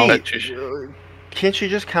 Wow. Wait, That you can't she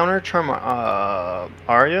just counter charm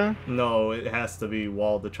Arya? No, it has to be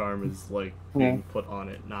while the charm is like being put on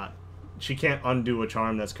it. Not, she can't undo a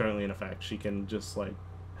charm that's currently in effect. She can just like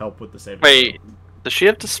help with the saving. Wait, does she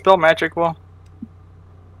have to spell magic well?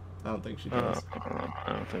 I don't think she does.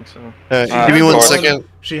 I don't think so. Give me of one course. second.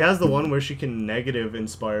 She has the one where she can negative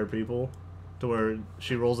inspire people, to where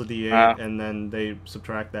she rolls a d8 and then they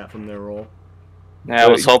subtract that from their roll. Yeah, I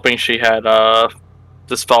was hoping she had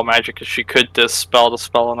dispel magic because she could dispel the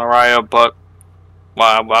spell on Araya, but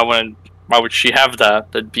why would she have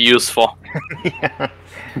that? That'd be useful. Yeah.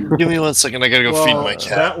 Give me 1 second. I gotta go feed my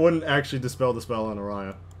cat. That wouldn't actually dispel the spell on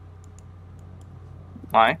Araya.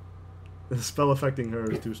 Why? The spell affecting her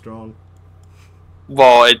is too strong.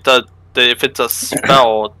 Well, it does. If it's a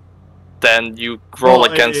spell, then you roll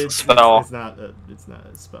against the spell. It's not a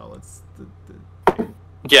spell. It's the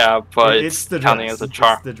Yeah, but it's the counting dress. as a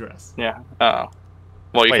charm. It's the dress. Yeah.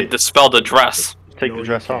 Well, you Wait. can dispel the dress. Take No, the you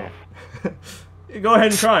dress off. can't. Go ahead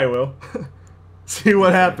and try, Will. See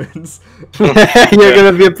what happens. You're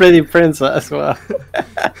gonna be a pretty princess. Well.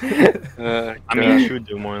 I mean, she would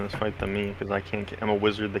do more in this fight than me because I'm a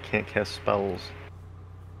wizard that can't cast spells.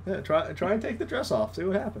 Yeah, try and take the dress off. See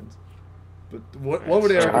what happens. But what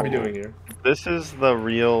would Erica be doing here? This is the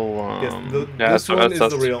real. Yes, yeah, this so one is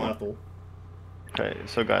that's the real Ethel. Okay,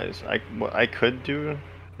 so guys, what I could do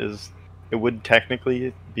is it would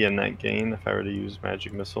technically be a net gain if I were to use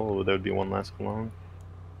magic missile. There would be one less cologne,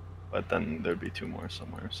 but then there'd be two more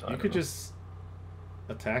somewhere. So You could just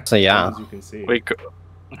attack. So, yeah. As you can see. We could,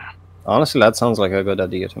 Honestly, that sounds like a good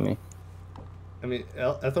idea to me. I mean,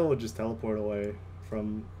 Ethel would just teleport away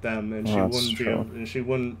from them, and That's she true. wouldn't be. And she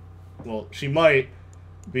wouldn't. Well, she might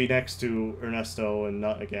be next to Ernesto and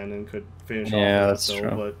not again, and could finish off that's Ernesto.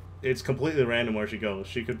 true. But it's completely random where she goes.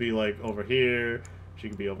 She could be like over here. She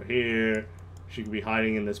could be over here. She could be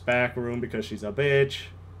hiding in this back room because she's a bitch.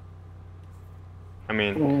 I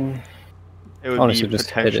mean, it would Honestly, be just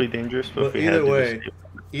hit potentially it. dangerous, but But if we had either to way, escape,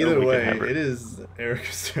 Either we could way, have her. it is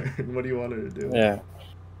Erica's turn. What do you want her to do? Yeah.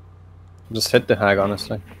 Just hit the hag,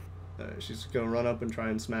 honestly. She's gonna run up and try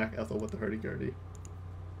and smack Ethel with the hurdy-gurdy.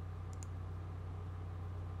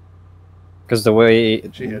 Because the way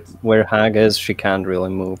She hits. where hag is, she can't really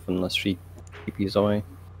move unless she TPs away.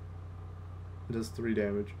 It does 3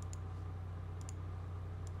 damage.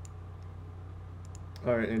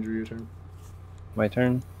 Alright, Andrew, your turn. My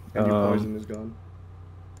turn. And your poison is gone.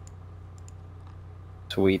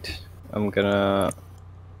 Sweet. I'm gonna.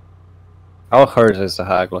 How hurt is the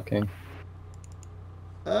hag looking?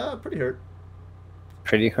 Pretty hurt.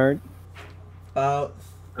 Pretty hurt.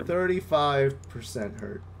 35%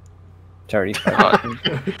 hurt. 35.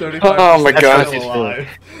 35%. Oh my God. Still alive.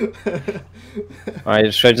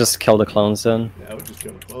 Alright, should I just kill the clones then? Yeah, I would just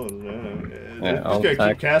kill the clothes, man. Yeah, Just I'll gonna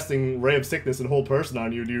attack. keep casting Ray of Sickness and Whole Person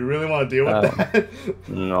on you. Do you really want to deal with that?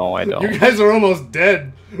 No, I don't. You guys are almost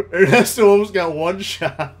dead. Ernesto almost got 1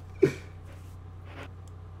 shot.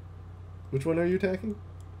 Which one are you attacking?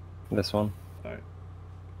 This one. Alright.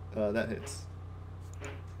 That hits.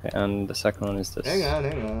 Okay, and the second one is this. Hang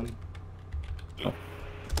on.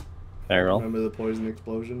 There you go. Remember the poison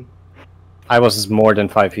explosion? I was more than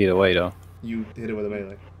 5 feet away though. You hit it with a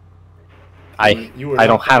melee. I You were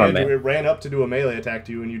don't have a Andrew, melee. It ran up to do a melee attack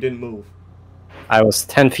to you and you didn't move. I was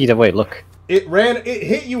 10 feet away. Look. It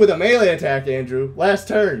hit you with a melee attack, Andrew. Last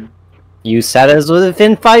turn. You said it was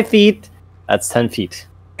within 5 feet. That's 10 feet.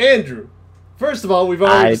 Andrew, first of all, we've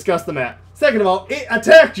already discussed the map. Second of all, it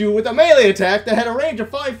attacked you with a melee attack that had a range of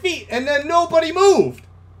 5 feet, and then nobody moved.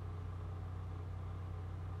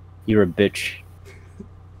 You're a bitch.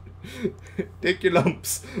 Take your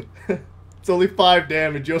lumps. It's only 5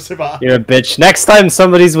 damage. You'll survive. You're a bitch. Next time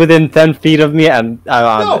somebody's within 10 feet of me, and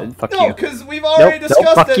fuck no, you. because we've already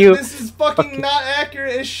discussed fuck that you. this is fucking not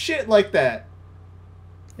accurate as shit like that.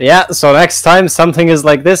 Yeah, so next time something is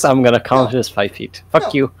like this, I'm gonna count it as 5 feet.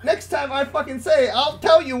 Fuck you. Next time I fucking say, I'll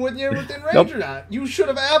tell you when you're within range or not. You should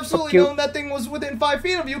have absolutely known that thing was within 5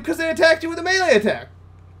 feet of you because they attacked you with a melee attack.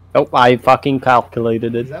 Nope, I fucking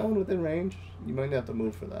calculated Is it. that one within range? You might have to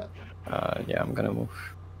move for that. Yeah, I'm gonna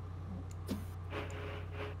move.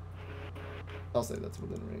 I'll say that's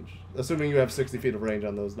within range. Assuming you have 60 feet of range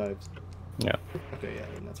on those knives. Yeah. Okay, yeah,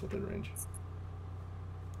 then that's within range.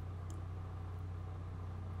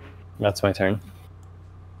 That's my turn.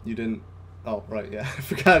 You didn't... Oh, right, yeah. I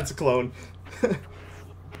forgot it's a clone.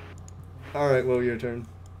 Alright, Will, your turn.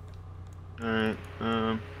 Alright,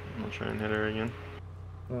 I'll try and hit her again.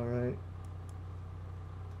 Alright.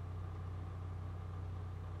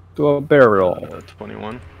 Do a barrel.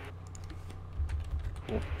 21.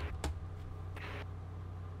 Cool.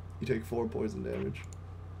 You take 4 poison damage.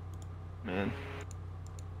 Man.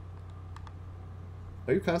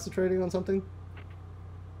 Are you concentrating on something?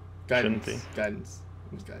 Guidance. Shouldn't be. Guidance.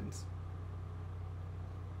 It was guidance.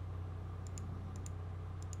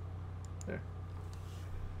 There.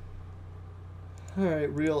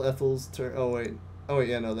 Alright, real Ethel's turn. Oh, wait. Oh, wait,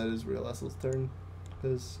 yeah, no, that is real Ethel's turn.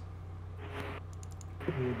 Because...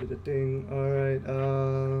 Who did a ding?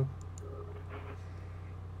 Alright,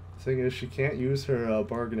 thing is, she can't use her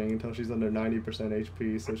bargaining until she's under 90%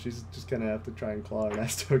 HP, so she's just gonna have to try and claw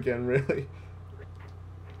Ernesto again, really.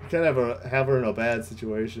 You can't have her in a bad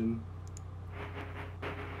situation.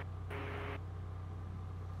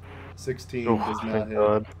 16 does not hit.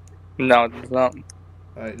 God. No, it does not.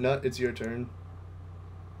 Alright, Nut, it's your turn.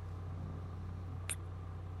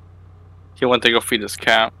 He went to go feed his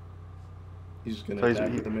cat. He's just gonna So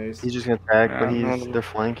attack with the mace. He's just gonna attack, but Yeah. they're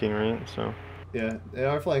flanking, right? So. Yeah, they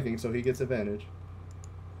are flanking, so he gets advantage.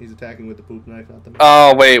 He's attacking with the poop knife, not the mace.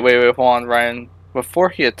 Oh, wait, hold on, Ryan. Before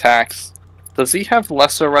he attacks, does he have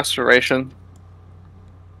lesser restoration?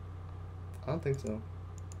 I don't think so.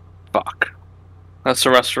 Fuck.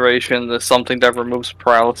 Lesser restoration is something that removes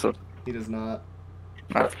paralysis. He does not.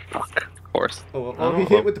 Ah, fuck. Of course. Oh, well, he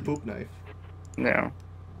hit with the poop knife. Yeah.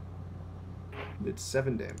 It's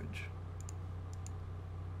 7 damage.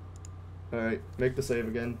 Alright, make the save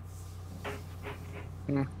again.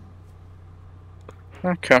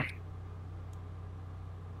 Okay.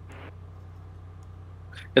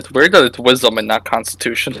 It's weird that it's wisdom and not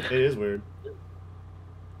constitution. It is weird.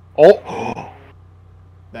 Oh!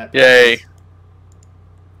 That Yay. passes.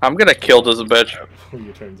 I'm gonna kill this bitch.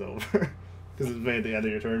 Your turn's over. Because it's made at the end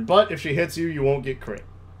of your turn. But if she hits you, you won't get crit.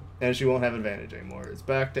 And she won't have advantage anymore. It's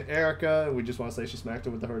back to Erica. We just want to say she smacked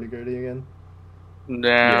her with the hurdy-gurdy again.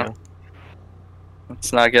 Yeah.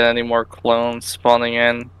 Let's not get any more clones spawning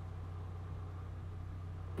in.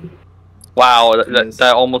 Wow,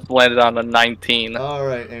 that almost landed on a 19.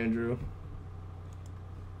 Alright, Andrew.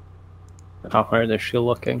 How hard is she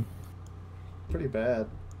looking? Pretty bad.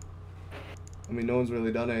 I mean, no one's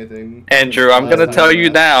really done anything. Andrew, I'm gonna Last tell time you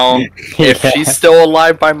that. now, if she's still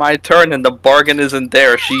alive by my turn and the bargain isn't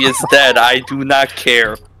there, she is dead. I do not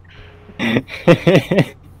care.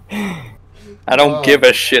 I don't give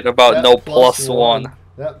a shit about That no plus one.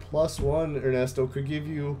 That +1, Ernesto, could give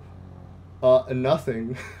you a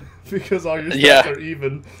nothing. Because all your stats are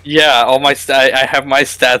even. Yeah, all my I have my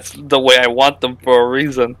stats the way I want them for a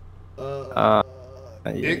reason.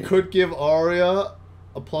 It could give Arya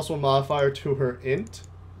a +1 modifier to her int.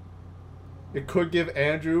 It could give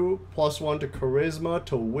Andrew +1 to charisma,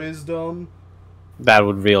 to wisdom. That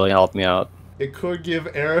would really help me out. It could give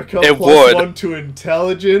Erica It +1 to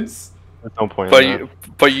intelligence. There's no point But in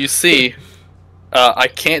that. but you see, I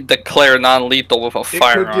can't declare non-lethal with a It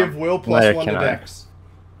firearm. could give Will Neither +1 to can I. Dex.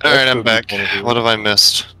 Alright, I'm back. What have I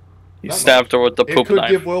missed? You Not stabbed her with the It poop could knife.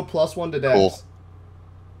 give Will +1 to Dex. Cool.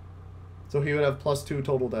 So he would have +2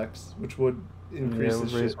 total Dex, which would increase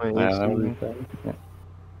his shit. Yeah.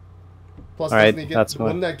 Plus, Alright, doesn't he get, that's fine.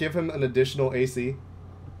 wouldn't that give him an additional AC?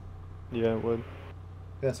 Yeah, it would.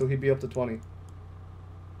 Yeah, so he'd be up to 20.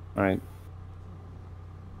 Alright.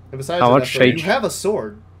 And besides How that, much though, you shade- have a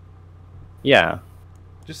sword. Yeah.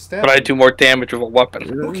 Just stab But I him. do more damage with a weapon.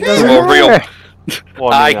 Who It's cares? more real.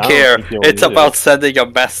 Well, I mean, care. don't think you'll It's need about it. sending a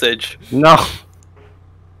message. No.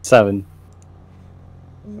 7.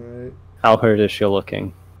 How hurt is she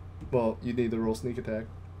looking? Well, you need to roll sneak attack.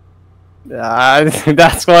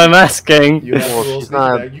 That's what I'm asking. You have to Well, roll she's sneak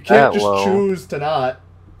not attack. You can't that just low. choose to not.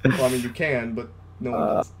 Well, I mean, you can, but no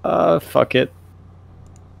one does. Fuck it.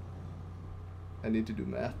 I need to do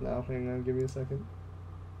math now. Hang on, give me a second.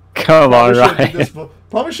 Come on, Probably should've did Ryan. this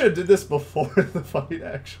probably should have did this before the fight,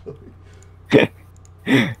 actually.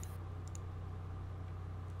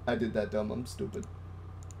 I did that dumb. I'm stupid.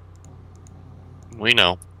 We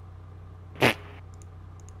know.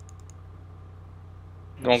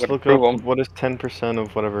 Don't Just gonna look prove up 'em. what is 10%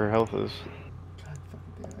 of whatever her health is. God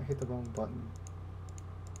fucking damn! I hit the wrong button.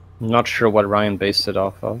 I'm not sure what Ryan based it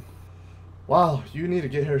off of. Wow, you need to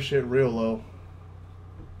get her shit real low.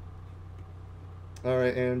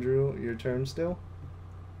 Alright, Andrew, your turn still?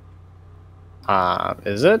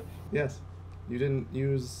 Is it? Yes. You didn't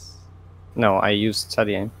use... No, I used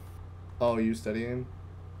steady aim. Oh, you steady aim?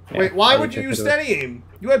 Yeah, Wait, why I would you took use it away. steady aim?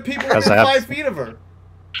 You had people within 'Cause I have 5 to. feet of her.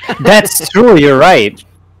 That's true, you're right.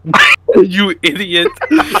 You idiot!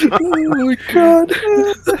 Oh my god!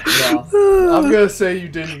 No, I'm gonna say you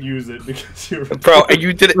didn't use it because you're... Bro, and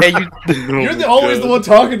you did it. And You're always the one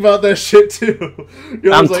talking about that shit too.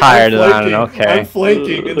 You're I'm always like, tired of that, flanking, okay. I'm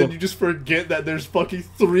flanking, and then you just forget that there's fucking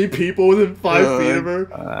 3 people within 5 feet of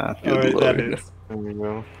her. Alright, that Lord. hits. There we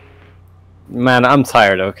go. Man, I'm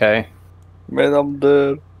tired, okay? Man, I'm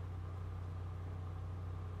dead.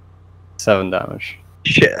 7 damage.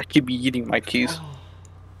 Shit, I keep eating my keys.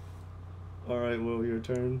 Alright, Will, your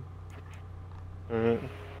turn. Alright.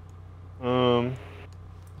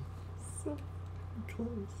 So close.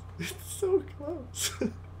 It's so close.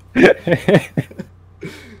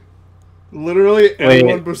 Literally,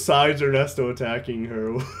 anyone besides Ernesto attacking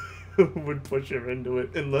her would push her into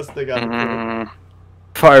it, unless they got a kill.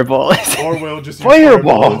 Fireball. Or Will just use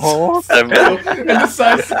Fireball! fireballs. And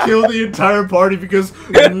decides to kill the entire party because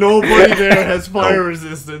nobody there has fire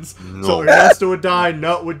resistance. So Ernesto would die,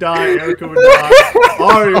 Nut would die, Erica would die,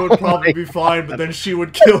 Aria would probably be fine, but then she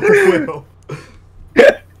would kill Will.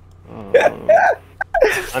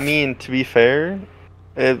 I mean, to be fair,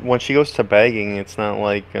 when she goes to begging, it's not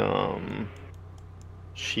like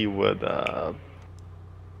she would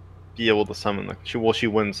be able to summon the. She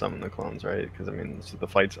wouldn't summon the clones, right? Because I mean, so the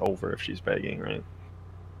fight's over if she's begging, right?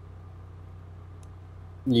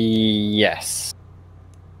 Yes.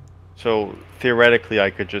 So theoretically, I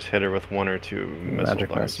could just hit her with 1 or 2 missile Magic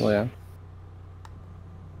darts. missile, yeah.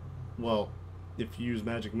 Well, if you use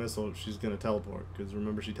Magic Missile, she's gonna teleport, because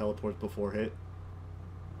remember she teleports before hit.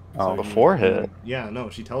 Oh, before hit? Yeah, no,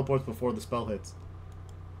 she teleports before the spell hits.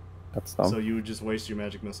 That's dumb. So you would just waste your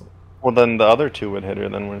Magic Missile. Well, then the other 2 would hit her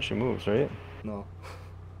then when she moves, right? No.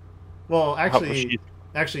 Well, actually,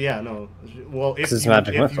 yeah, no. Well, if This is you,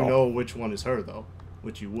 Magic if you Missile. know which one is her, though,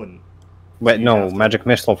 which you wouldn't. Wait, you no, have to- magic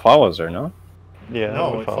missile follows her, no? Yeah. No,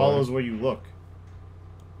 would it follow follows where you look.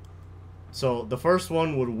 So the first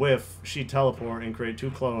one would whiff, she'd teleport and create 2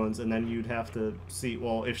 clones, and then you'd have to see,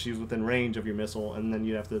 well, if she's within range of your missile, and then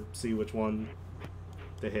you'd have to see which one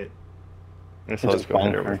to hit. her. So let's Just go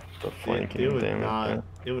hit her bonk her. with the flanking It would damage. not. yeah.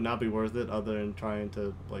 It would not be worth it, other than trying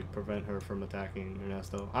to like prevent her from attacking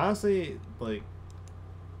Ernesto. Honestly, like,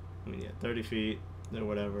 I mean, yeah, 30 feet or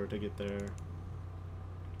whatever to get there.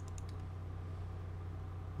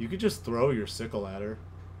 You could just throw your sickle at her.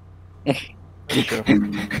 That's true.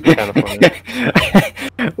 Kind of funny.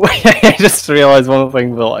 Wait, I just realized one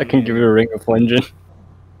thing, Bill. I can give you a Ring of Legend.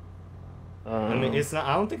 I mean, it's not.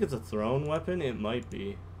 I don't think it's a thrown weapon. It might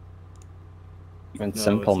be. And No,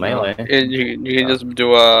 simple it's melee. You can just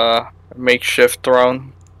do a makeshift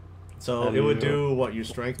throne. So it would do what, your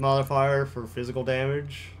strength modifier for physical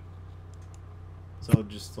damage. So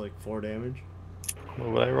just like 4 damage. What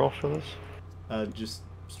would I roll for this? Just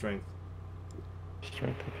strength.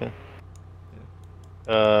 Strength, okay.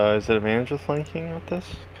 Is it advantage with flanking with this?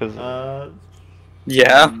 Because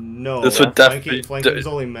Yeah. No. This would definitely flanking is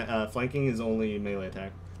only flanking is only melee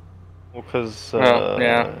attack. well, because Oh,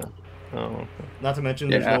 yeah. Oh, okay. Not to mention,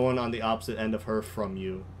 there's Yeah. no one on the opposite end of her from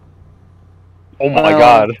you. Oh my Um,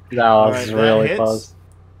 god! That Alright, was that really hits. close.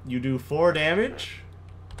 You do 4 damage.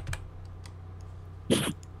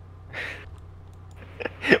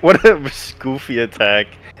 What a goofy attack!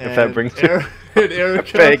 If that and brings and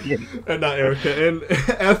Erica, Begging. and not Erica, and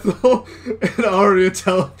Ethel and Aria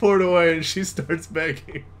teleport away, and she starts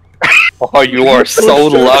begging. Oh, you are so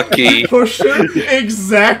Push her- lucky. Push her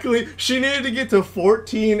exactly. She needed to get to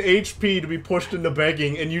 14 HP to be pushed into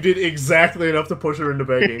begging, and you did exactly enough to push her into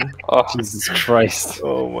begging. Oh, Jesus Christ.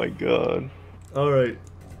 Oh my god! All right.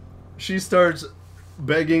 She starts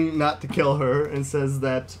begging not to kill her and says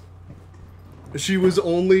that she was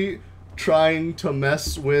only trying to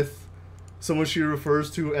mess with someone she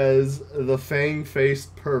refers to as the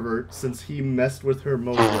fang-faced pervert since he messed with her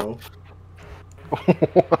mojo.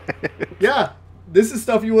 Yeah, this is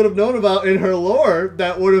stuff you would have known about in her lore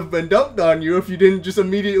that would have been dumped on you if you didn't just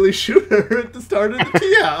immediately shoot her at the start of the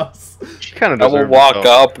tea house. She kind of I will walk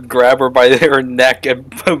up, grab her by her neck,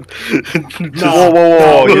 and No,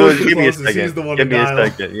 whoa! no, Give me a closest. He's the second. one Give to me a dial.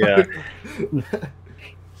 second. Yeah.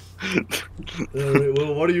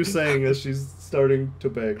 Well, what are you saying as she's starting to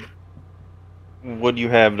beg? What do you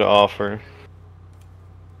have to offer?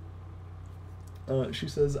 She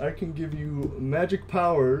says, I can give you magic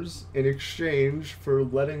powers in exchange for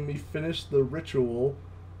letting me finish the ritual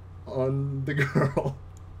on the girl.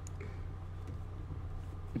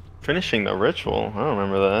 Finishing the ritual? I don't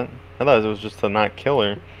remember that. I thought it was just to not kill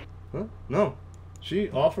her. Huh? No. She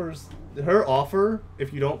offers... Her offer,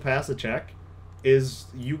 if you don't pass a check, is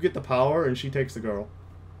you get the power and she takes the girl.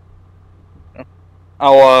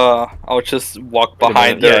 I'll just walk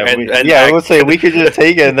behind her I would say we could just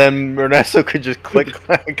take it and then Ernesto could just click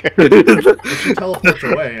clack. She teleports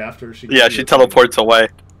away after she... Yeah, she teleports away.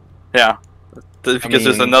 Yeah. Because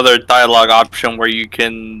there's another dialogue option where you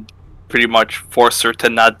can pretty much force her to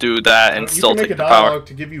not do that and still take the power. You can make a dialogue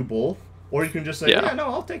to give you both, or you can just say, yeah, no,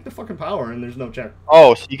 I'll take the fucking power, and there's no check.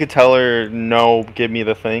 Oh, so you could tell her, no, give me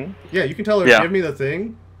the thing? Yeah, you can tell her, give me the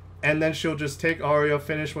thing, and then she'll just take Arya,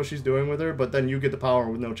 finish what she's doing with her, but then you get the power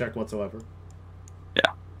with no check whatsoever.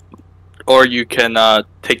 Yeah. Or you can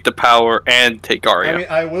take the power and take Arya. I mean,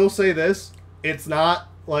 I will say this, it's not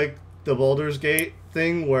like the Baldur's Gate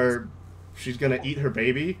thing where she's gonna eat her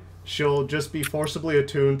baby. She'll just be forcibly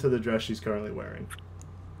attuned to the dress she's currently wearing.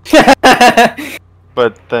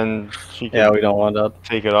 But then she can we don't want that.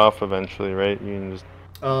 Take it off eventually, right? You can just...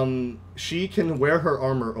 She can wear her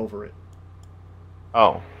armor over it.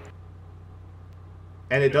 Oh.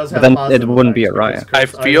 And it does have then positive it wouldn't be effects, a riot. I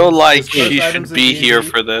feel like she should be here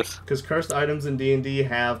for this. Because cursed items in D&D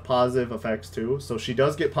have positive effects too. So she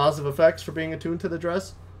does get positive effects for being attuned to the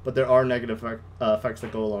dress, but there are negative effects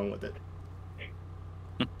that go along with it.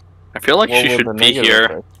 I feel like she should be here.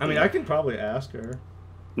 Effect? I mean, I can probably ask her.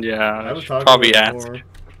 Yeah, I was talking probably to her ask. before.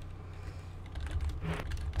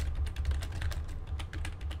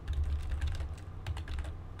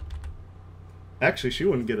 Actually, she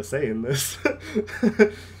wouldn't get a say in this.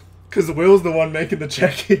 Because Will's the one making the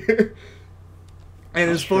check here. And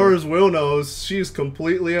as far as Will knows, she's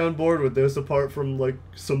completely on board with this, apart from, like,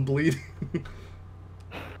 some bleeding.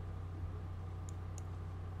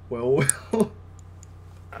 Well, Will...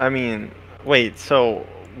 I mean, wait, so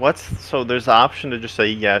there's the option to just say,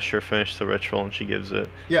 yeah, sure, finish the ritual, and she gives it.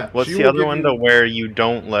 Yeah. What's the other one, though, where you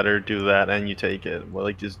don't let her do that and you take it? Well,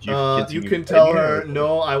 like, just you can tell her,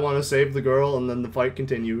 no, I want to save the girl, and then the fight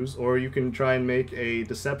continues. Or you can try and make a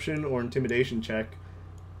deception or intimidation check,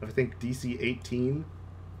 I think DC 18,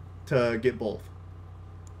 to get both.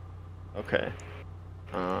 Okay.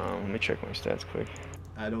 Let me check my stats quick.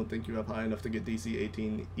 I don't think you have high enough to get DC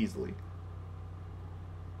 18 easily.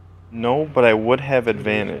 No, but I would have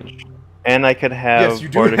advantage. And I could have... Yes, you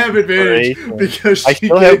do have advantage, because I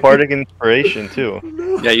still have Bardic Inspiration, too.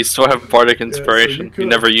 No. Yeah, you still have Bardic Inspiration. Yeah, so you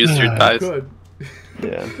never used your dice.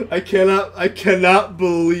 Yeah. I cannot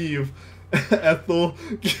believe Ethel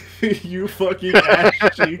giving you fucking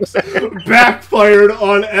ass cheeks backfired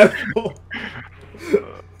on Ethel.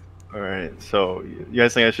 Alright, so you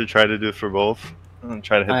guys think I should try to do it for both? I'm gonna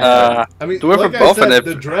try to hit I mean, do it like for both, I said, and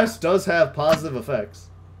the dress does have positive effects.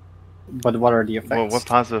 But what are the effects? Well, what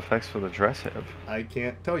positive effects will the dress have? I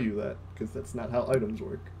can't tell you that, because that's not how items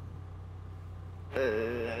work.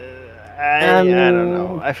 I don't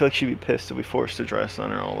know. I feel like she'd be pissed if we forced the dress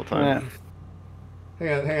on her all the time.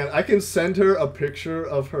 Yeah. Hang on. I can send her a picture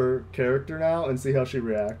of her character now and see how she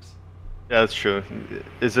reacts. Yeah, that's true.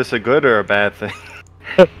 Is this a good or a bad thing?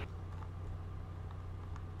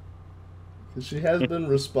 She has been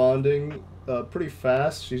responding pretty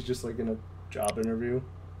fast. She's just like in a job interview.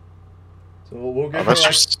 So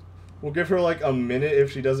we'll give her like a minute.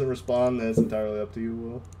 If she doesn't respond, then it's entirely up to you,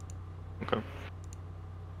 Will. Okay.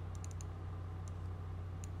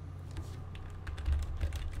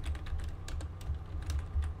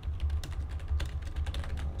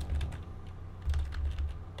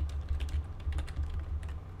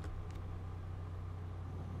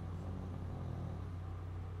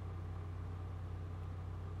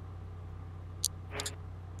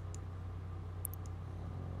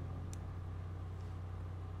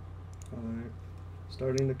 Alright.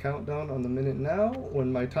 Starting the countdown on the minute now.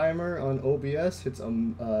 When my timer on OBS hits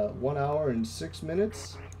 1 hour and 6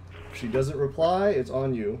 minutes, if she doesn't reply, it's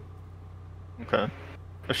on you. Okay.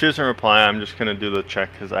 If she doesn't reply, I'm just gonna do the check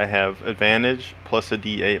because I have advantage plus a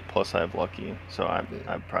D8 plus I have lucky, so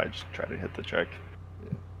I'd probably just try to hit the check.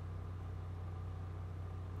 Yeah.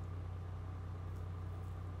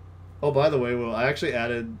 Oh, by the way, Will, I actually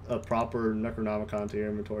added a proper Necronomicon to your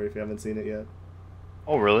inventory if you haven't seen it yet.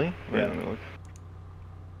 Oh really? Wait, Yeah. let me look.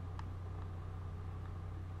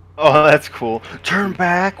 Oh, that's cool. Turn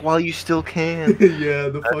back while you still can. Yeah,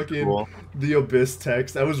 the That's fucking cool. the abyss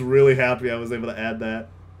text. I was really happy I was able to add that.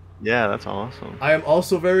 Yeah, that's awesome. I am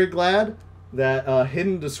also very glad that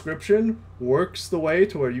hidden description works the way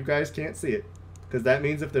to where you guys can't see it. Because that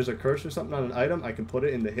means if there's a curse or something on an item, I can put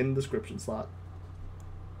it in the hidden description slot.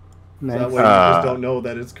 So that way you just don't know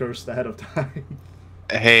that it's cursed ahead of time.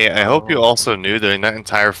 Hey, I hope you also knew during that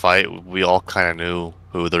entire fight, we all kind of knew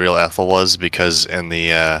who the real Ethel was because in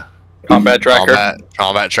the Combat tracker.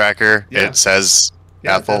 combat tracker, Yeah. it says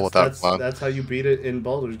Ethel without fun. that's how you beat it in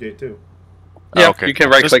Baldur's Gate too. Yeah, okay. you can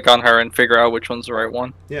right click on her and figure out which one's the right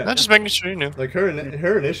one. Yeah, I'm just making sure you knew. like her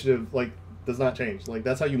initiative like does not change. Like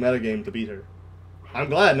that's how you metagame to beat her. I'm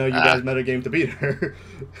glad now you guys metagame to beat her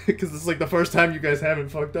because it's like the first time you guys haven't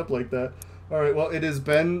fucked up like that. All right, well it has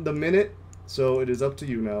been the minute, so it is up to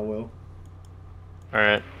you now, Will. All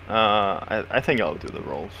right. I think I'll do the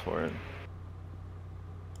rolls for it.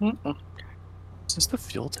 Is this the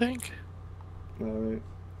fuel tank? All right.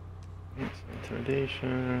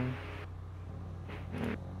 Intimidation.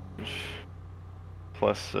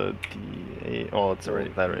 Plus a D8. Oh, it's already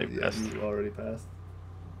that already Yeah, passed. you already passed.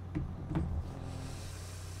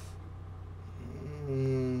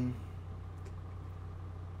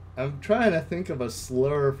 I'm trying to think of a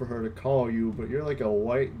slur for her to call you, but you're like a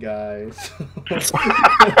white guy. So.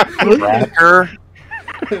 Cracker?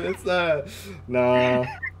 It's not. Nah.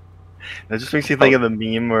 That just makes you think of the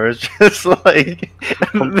meme where it's just like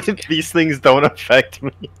these things don't affect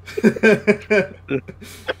me.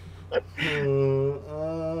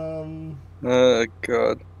 Oh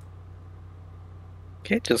god.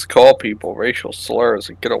 Can't just call people racial slurs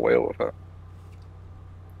and get away with it.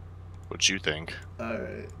 What you think?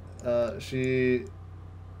 Alright. She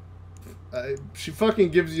fucking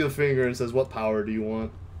gives you a finger and says, "What power do you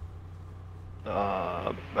want?"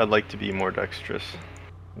 I'd like to be more dexterous.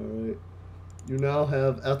 Alright. You now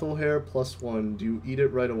have Ethel hair +1. Do you eat it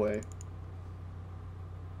right away?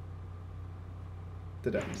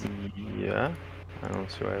 The dex. Yeah, I don't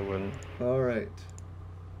see why I wouldn't. Alright.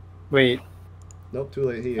 Wait. Nope, too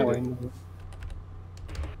late. He ate Oh, it.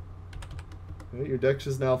 Alright, your dex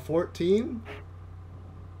is now 14.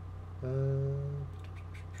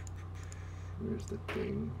 Where's the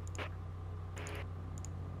thing?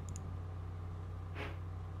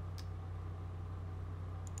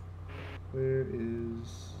 Where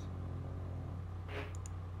is...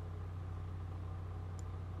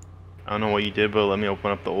 I don't know what you did, but let me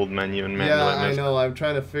open up the old menu and manually. Yeah, I know. I'm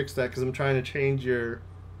trying to fix that because I'm trying to change your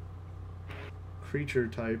creature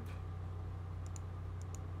type.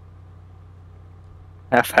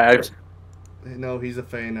 Half-hagged. No, he's a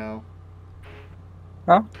Fae now,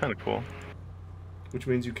 Kind of cool. which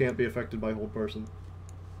means you can't be affected by hold person.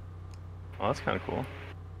 Oh, that's kind of cool.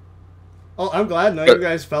 Oh, I'm glad none of you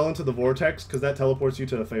guys fell into the vortex because that teleports you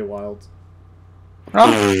to the Fey Wilds.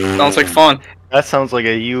 Oh, sounds like fun. That sounds like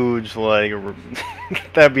a huge like.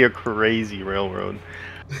 That'd be a crazy railroad.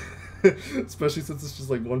 Especially since it's just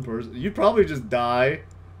like one person. You'd probably just die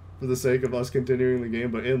for the sake of us continuing the game,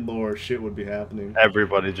 but in lore, shit would be happening.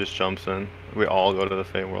 Everybody just jumps in. We all go to the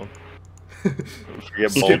Fey world.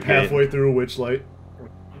 Forget Skip Baldur's Gate. halfway through a Witchlight.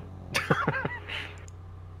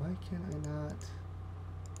 Why can I not?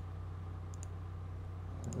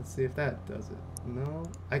 Let's see if that does it. No,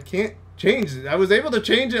 I can't change it. I was able to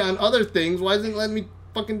change it on other things. Why isn't it letting me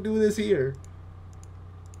fucking do this here?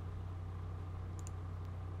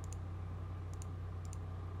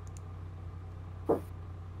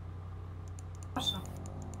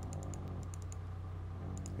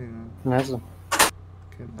 Hang on. Nice.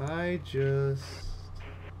 Can I just...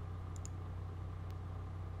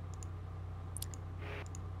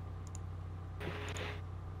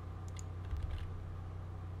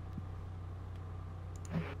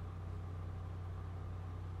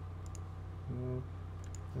 No,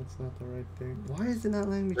 that's not the right thing. Why is it not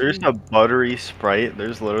letting me There's change a it? buttery sprite.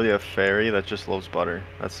 There's literally a fairy that just loves butter.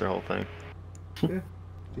 That's their whole thing.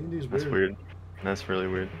 D&D's That's weird. That's really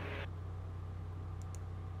weird.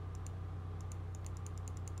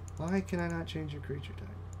 Why can I not change your creature type?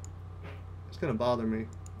 It's gonna bother me.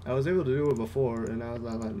 I was able to do it before, and now it's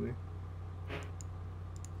not letting me.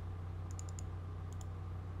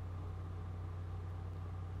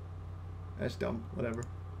 That's dumb. Whatever.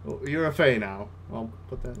 Well, you're a Fae now. I'll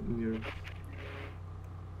put that in your...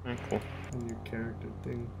 Alright, cool. On your character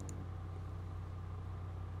thing.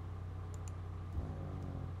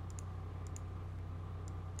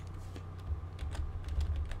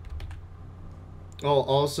 Oh,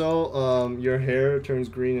 also, your hair turns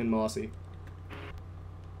green and mossy.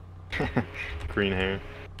 Green hair.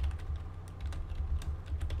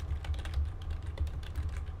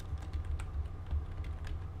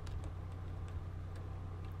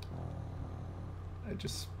 I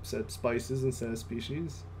just said spices instead of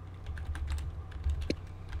species.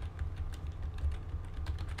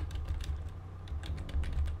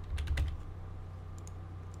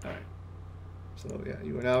 Alright. So, yeah,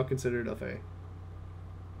 you are now considered a Fae.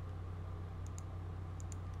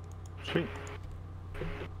 Sweet.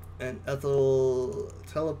 And Ethel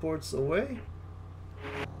teleports away.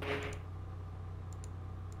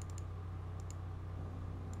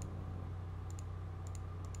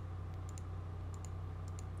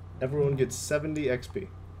 Everyone gets 70 XP.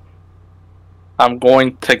 I'm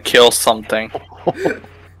going to kill something.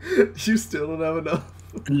 You still don't have enough.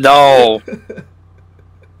 No.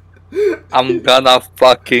 I'm gonna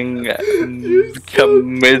fucking You're so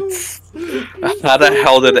commit. close. How the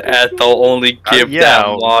hell did Ethel only give that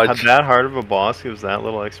much? that hard of a boss gives that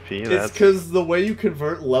little XP. It's That's because the way you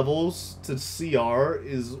convert levels to CR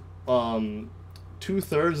is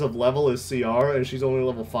 2/3 of level is CR, and she's only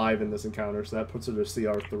level 5 in this encounter, so that puts her to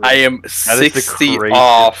CR 3. I am that is the 60 craziest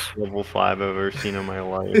off. level 5 I've ever seen in my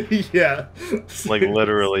life. Yeah. Like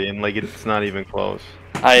literally, and like it's not even close.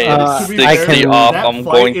 I am To be 60 fair, off. that I'm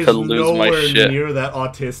fight going is to lose my nowhere shit. near that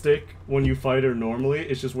autistic when you fight her normally.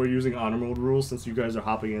 It's just we're using honor mode rules since you guys are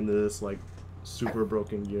hopping into this like super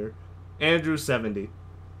broken gear. Andrew 70.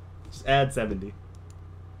 Just add 70.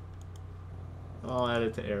 I'll add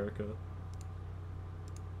it to Erica.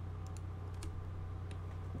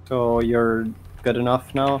 So you're good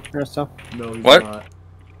enough now, Ernesto? No, he's What? not.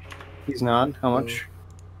 He's not? How much?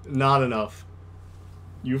 Not enough.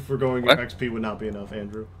 You foregoing your What? XP would not be enough,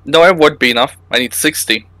 Andrew. No, it would be enough. I need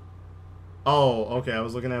 60. Oh, okay. I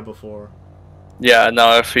was looking at before. Yeah,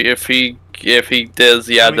 no. If he does,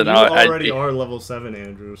 yeah, I mean, then you I'd already be. are level 7,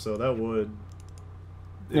 Andrew, so that would...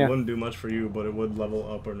 It Yeah. wouldn't do much for you, but it would level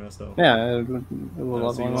up Ernesto. Yeah, it will So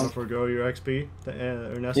level you want to up. forego your XP to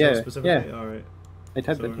Ernesto Yeah, specifically? yeah. Alright. I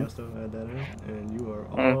typed So it. Yeah. Ernesto, add that in. And you are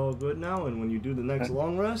Mm. all good now, and when you do the next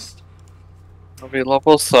long rest, I'll be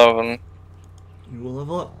level 7. you will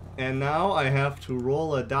level up. And now I have to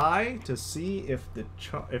roll a die to see if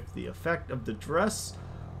the effect of the dress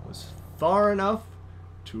was far enough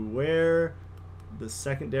to wear the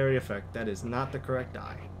secondary effect. That is not the correct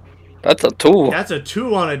die. That's a 2. That's a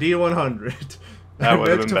 2 on a D100. That I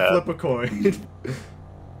would've meant to been bad. flip a coin.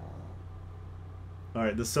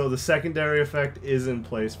 Alright, so the secondary effect is in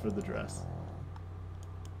place for the dress.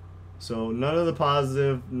 So none of the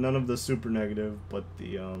positive, none of the super negative, but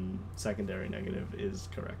the secondary negative is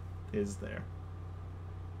correct, is there.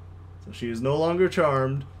 So she is no longer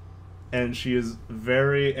charmed, and she is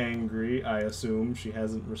very angry, I assume. She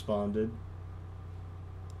hasn't responded.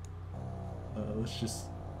 Let's just...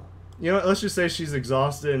 You know what, let's just say she's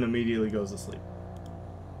exhausted and immediately goes to sleep.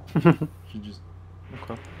 She just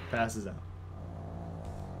Okay. passes out.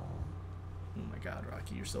 Oh my god,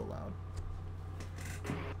 Rocky, you're so loud.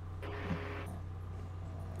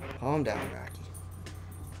 Calm down, Rocky.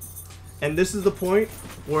 And this is the point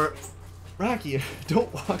where... Rocky,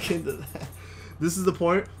 don't walk into that. This is the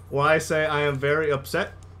point where I say I am very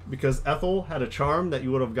upset because Ethel had a charm that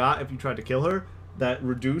you would have got if you tried to kill her that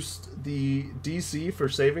reduced the DC for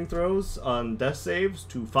saving throws on death saves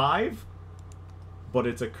to 5, but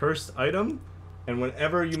it's a cursed item, and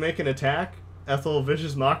whenever you make an attack, Ethel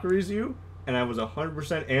vicious mockeries you, and I was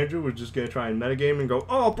 100% Andrew was just going to try and metagame and go,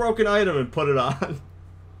 oh, broken item, and put it on.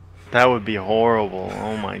 That would be horrible.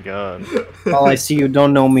 Oh my god. Well, I see you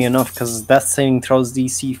don't know me enough because that thing throws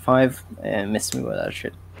DC 5 and miss me with that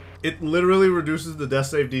shit. It literally reduces the death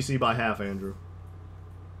save DC by half, Andrew.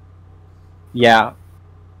 Yeah.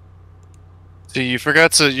 See, you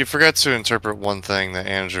forgot to interpret one thing, that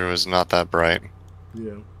Andrew is not that bright.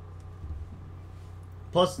 Yeah.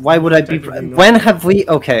 Plus, Why would I be? technically no- When have we?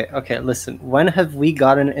 Okay, listen. When have we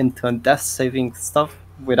gotten into death saving stuff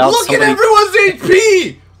without Look somebody? at everyone's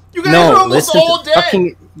HP! You guys are No, almost listen. all dead!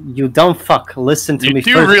 Fucking, you dumb fuck. Listen to You me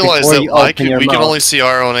do first realize before that you open your we mouth. can only see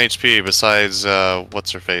our own HP besides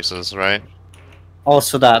what's her faces, right?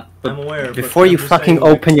 Also that, but I'm aware, but before I'm you just fucking saying,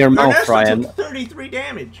 like, open your mouth, Ernesto Ryan. took 33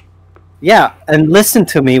 damage. Yeah, and listen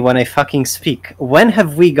to me when I fucking speak. When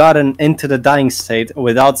have we gotten into the dying state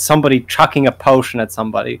without somebody chucking a potion at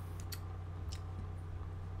somebody?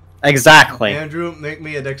 Exactly. Andrew, make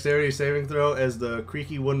me a dexterity saving throw as the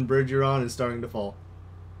creaky wooden bridge you're on is starting to fall.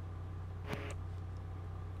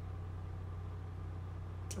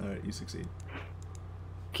 Alright, you succeed.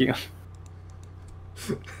 Cute.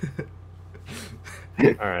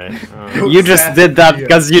 Alright. You just did that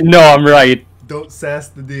because you know I'm right. Don't sass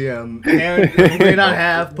the DM. And you may not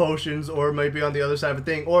have potions, or might be on the other side of a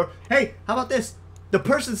thing. Or, hey, how about this? The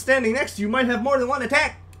person standing next to you might have more than one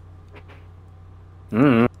attack.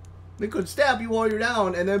 Mm. They could stab you while you're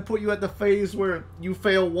down, and then put you at the phase where you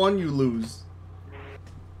fail one, you lose.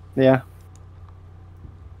 Yeah.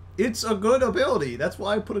 It's a good ability. That's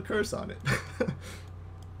why I put a curse on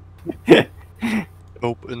it.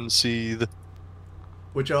 Open seethe.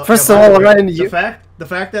 Which, First by of the all, way, Ryan, the you... fact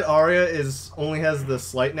that Arya only has the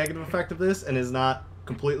slight negative effect of this and is not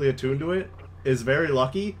completely attuned to it is very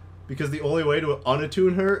lucky, because the only way to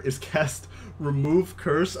unattune her is cast Remove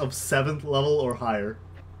Curse of 7th level or higher.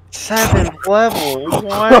 7th level?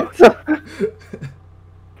 What?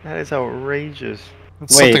 That is outrageous.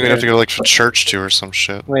 That's something we'd have to go like to church to or some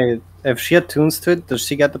shit. Wait, if she attunes to it, does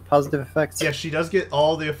she get the positive effects? Yeah, she does get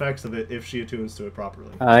all the effects of it if she attunes to it properly.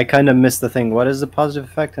 I kind of missed the thing. What is the positive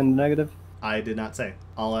effect and the negative? I did not say.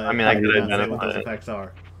 I mean, I could did not say what identify those it. effects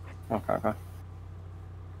are. Okay.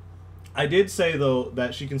 I did say, though,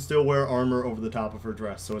 that she can still wear armor over the top of her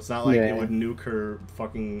dress, so it's not like it would nuke her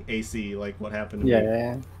fucking AC like what happened to me.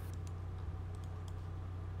 Yeah.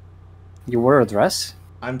 You wear a dress?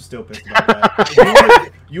 I'm still pissed about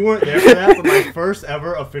that. You weren't there for that, but my first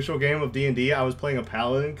ever official game of D&D, I was playing a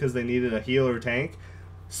paladin because they needed a healer tank.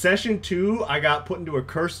 Session 2, I got put into a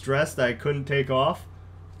cursed dress that I couldn't take off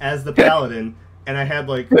as the paladin, and I had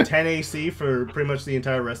like 10 AC for pretty much the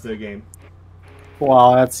entire rest of the game.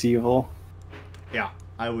 Wow, that's evil. Yeah,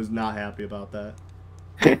 I was not happy about that.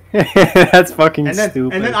 That's fucking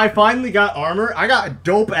stupid. And then I finally got armor. I got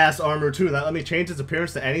dope-ass armor, too, that let me change its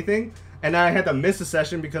appearance to anything. And then I had to miss a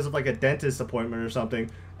session because of like a dentist appointment or something.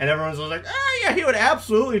 And everyone's like, yeah, he would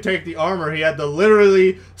absolutely take the armor. He had to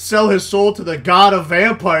literally sell his soul to the god of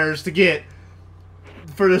vampires to get,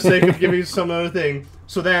 for the sake of giving some other thing.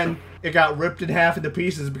 So then it got ripped in half into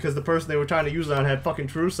pieces because the person they were trying to use it on had fucking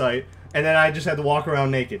true sight. And then I just had to walk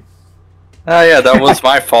around naked. Oh yeah, that was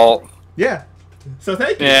my fault. Yeah. So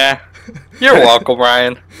thank you. Yeah. You're welcome,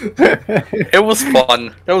 Ryan. It was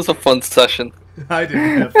fun. It was a fun session. I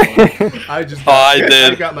didn't have fun. I just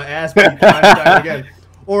I got my ass beat time and time again.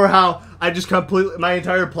 Or how I just completely, my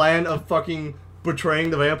entire plan of fucking betraying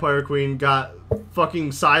the Vampire Queen got fucking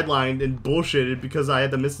sidelined and bullshitted because I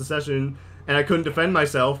had to miss the session and I couldn't defend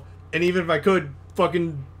myself. And even if I could,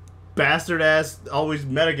 fucking bastard ass always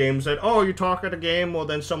metagame said, oh, you talk at a game, well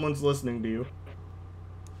then someone's listening to you.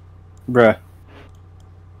 Bruh.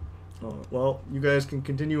 Oh, well, you guys can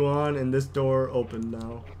continue on, and this door opened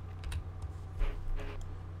now.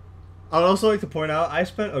 I'd also like to point out, I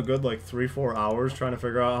spent a good, like, 3-4 hours trying to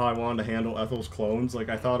figure out how I wanted to handle Ethel's clones. Like,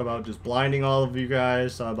 I thought about just blinding all of you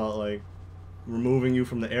guys, thought about, like, removing you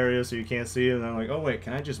from the area so you can't see it, and I'm like, oh, wait,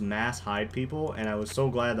 can I just mass hide people? And I was so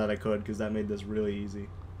glad that I could, because that made this really easy.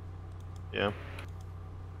 Yeah.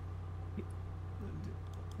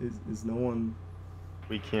 Is no one...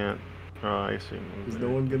 We can't... Oh, I see. Is no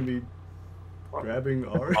one gonna be grabbing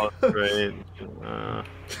Ari? Oh, right.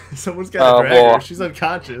 Someone's gotta drag well, her. She's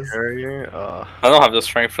unconscious. Carrier? I don't have the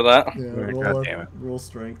strength for that. Yeah, God damn it. roll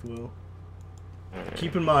strength, Will.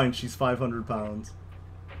 Keep in mind, she's 500 pounds.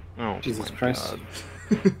 Oh, Jesus my Christ.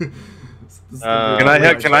 God. Can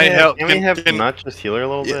I help? Can we have can- not just heal her a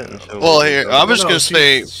little bit? And she'll- Well, here, I'm just gonna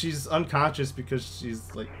say, she's unconscious because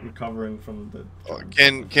she's like recovering from the.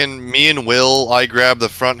 can me and Will, I grab the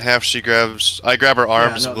front half, I grab her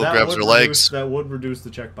arms, Yeah, no, Will that grabs would her legs. that would reduce the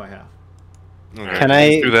check by half. Okay, Can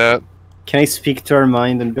I- do that? Can I speak to her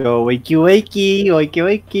mind and go, wakey wakey, wakey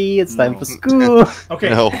wakey, it's time No. for school? Okay,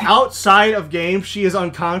 No. outside of game, she is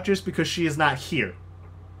unconscious because she is not here.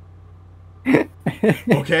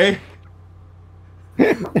 Okay?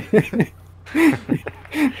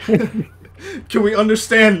 Can we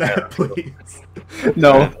understand that, please?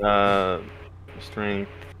 No. Strength.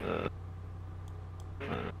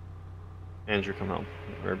 Andrew, come help.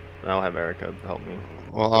 Or I'll have Erica help me.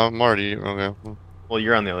 Well, I'm already okay. Well,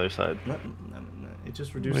 you're on the other side. No, it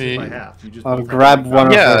just reduces it by half. You just I'll both have grab to- one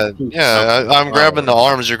of Yeah, her feet. yeah. I'm grabbing the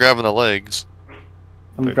arms. You're grabbing the legs.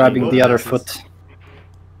 I'm Okay, grabbing both the other passes. foot.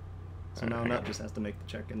 So now Nut just has to make the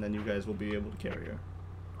check, and then you guys will be able to carry her.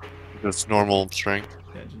 It's normal strength.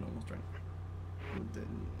 Yeah, just normal strength.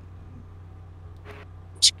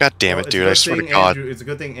 God damn Well, it, it's a dude! good I swear to thing God. it's a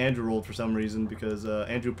good thing Andrew rolled for some reason, because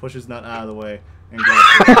Andrew pushes Nut out of the way and grabs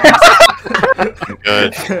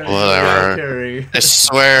Good. Whatever. Carry. I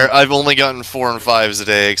swear, I've only gotten 4 and 5s a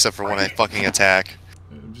day, except for when I fucking attack.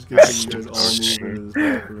 I'm just gonna you guys all move into this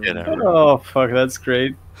back room. Whatever. Oh, fuck, that's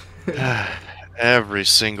great. Every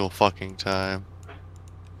single fucking time.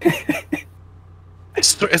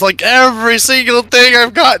 It's like every single thing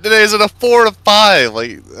I've got today is at a 4 to 5.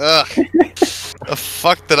 Like, ugh. The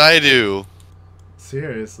fuck did I do?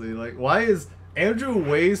 Seriously, like, why is Andrew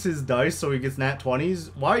weighs his dice so he gets nat 20s?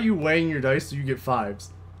 Why are you weighing your dice so you get 5s?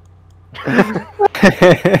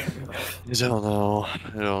 I don't know. I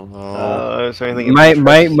don't know. Is there anything? my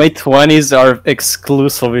 20s are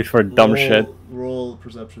exclusively for dumb shit. Roll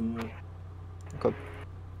perception.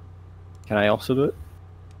 Can I also do it?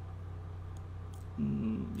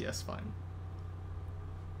 Yes, fine.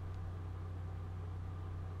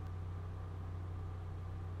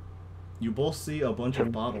 You both see a bunch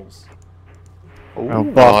of bottles. Oh,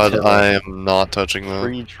 God, I am not touching them.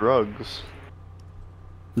 Free drugs.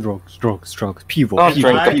 Drugs. Pivo. Don't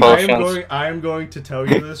drink the potions. I am going to tell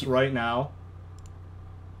you this right now.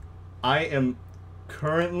 I am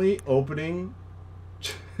currently opening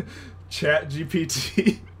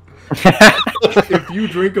ChatGPT. If you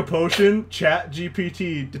drink a potion,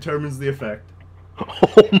 ChatGPT determines the effect.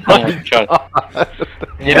 Oh my god!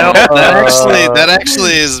 You know, that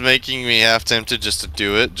actually is making me half tempted just to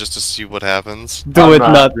do it, just to see what happens. Do it,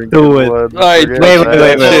 not do it. Wait,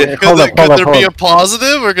 Wait. Hold up. Could there be a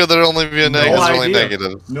positive, or could there only be a negative? No Only idea.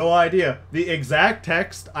 negative. No idea. The exact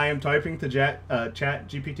text I am typing to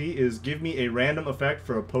ChatGPT is "Give me a random effect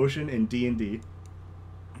for a potion in D&D."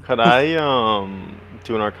 Could I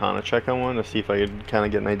do an Arcana check on one to see if I could kind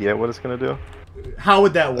of get an idea what it's gonna do? How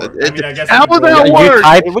would that work? I mean, I guess How you could would that roll- work?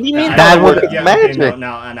 What do you mean I that know, would yeah, magic? okay,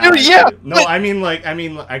 no, Dude, yeah, no, but- I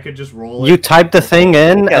mean, I could just roll it. You type the thing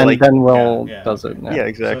in, Yeah, and like- then Will yeah, does it. Yeah,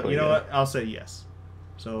 exactly. So, you know yeah. what? I'll say yes.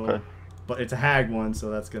 So, Okay. but it's a hag one, so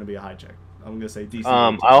that's gonna be a high check. I'm gonna say DC.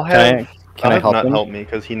 I'll Can I, have can I help Nut him? help me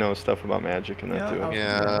because he knows stuff about magic and that Yeah, too. I'll-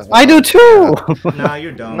 Yeah. I do too. Nah,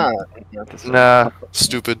 you're dumb. Not the same. Nah,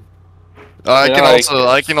 stupid. I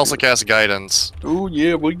can also cast guidance. Ooh,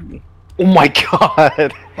 yeah, we. Oh my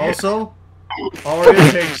god! Also,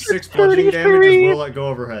 Aria takes 6 bludgeoning damage as Will let go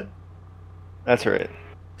of her head. That's right.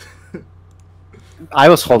 I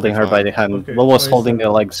was holding her by the hand. Okay, Will was 27. holding the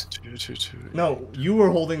legs. 2. No, you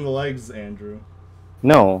were holding the legs, Andrew.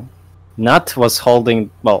 No, Nut was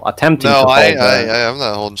holding. Well, attempting No, to hold her. I'm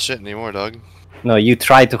not holding shit anymore, dog. No, you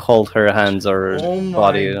tried to hold her hands or Oh my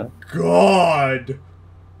body. god!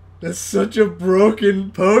 That's such a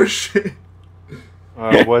broken potion.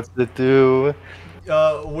 What's it do?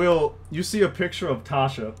 Will, you see a picture of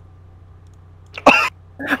Tasha.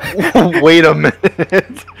 Wait a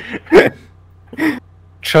minute.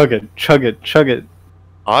 Chug it.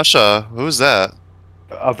 Asha, who's that?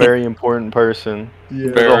 A very important person.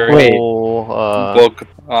 Yeah. There's a Wait. whole Book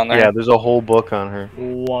on there. yeah, there's a whole book on her.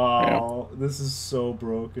 Wow, this is so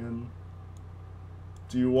broken.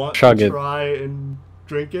 Do you want Chug to it. try and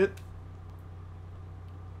drink it?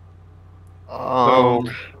 I'll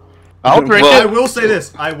drink I it. will say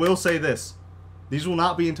this. These will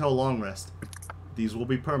not be until a long rest. These will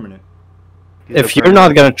be permanent. If you're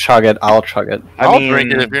not gonna chug it, I'll chug it. I'll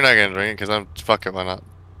drink it if you're not gonna drink it, because I'm fuck it, why not?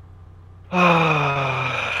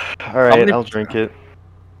 Alright, many- I'll drink it.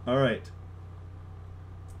 Alright.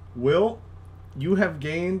 Will, you have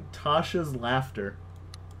gained Tasha's laughter.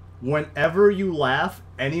 Whenever you laugh,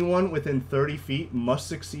 anyone within 30 feet must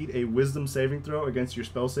succeed a wisdom saving throw against your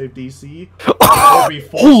spell save DC. Or be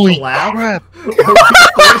forced Holy to laugh. crap! Or be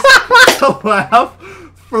forced to laugh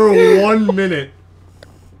for 1 minute.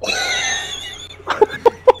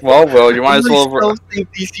 Well, you might as well.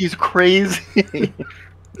 DC is crazy.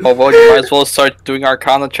 Well, you might as well start doing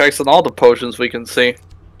Arcana checks on all the potions we can see,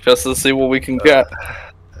 just to see what we can get.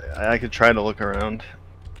 I could try to look around.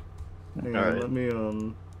 Hang on, Alright. let me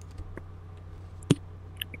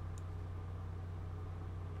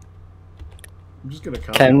I'm just gonna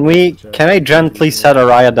copy Can the chat. I gently set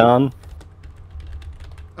Araya down?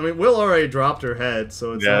 I mean, Will already dropped her head,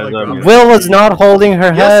 so it's Yeah, not like no, we're gonna- Will was not holding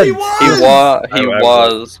her Yes, head. he was. He was. He I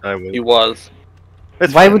was. I would. He was.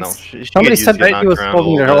 It's Why fine, would though. s- She somebody could said use the that he was knock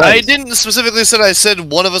holding around her a little legs? I didn't specifically say. I said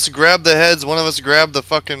one of us grabbed the heads, one of us grabbed the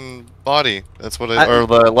fucking body. That's what or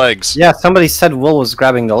the legs. Yeah, somebody said Will was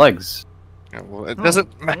grabbing the legs. Yeah, well, it Oh, doesn't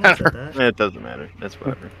no one said matter. that. bit. It doesn't matter. It's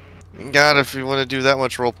whatever. God, if you want to do that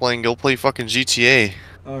much role playing, go play fucking GTA.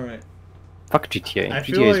 Alright. Fuck GTA. I GTA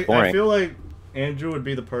feel is like boring. Andrew would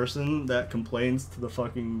be the person that complains to the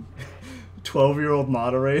fucking 12-year-old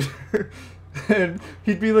moderator. And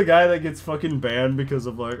he'd be the guy that gets fucking banned because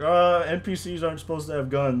of like, NPCs aren't supposed to have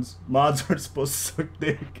guns. Mods aren't supposed to suck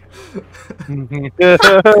dick.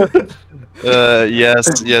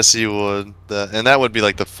 Yes, you would. And that would be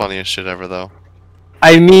like the funniest shit ever, though.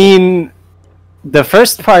 I mean, the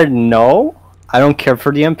first part, no. I don't care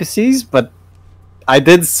for the NPCs, but I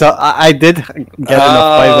did get in a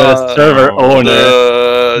fight with a server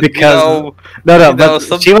owner because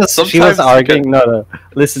she was arguing. No,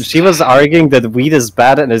 listen, she was arguing that weed is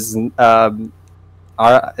bad and is it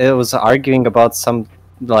was arguing about some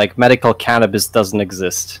like medical cannabis doesn't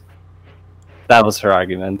exist. That was her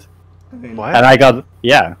argument. I mean, What? And I got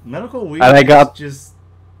medical weed And I got- is just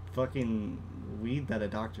fucking weed that a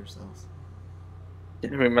doctor sells. I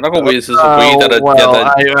mean, medical weed is just weed that,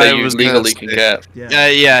 that you was gonna legally can say. get.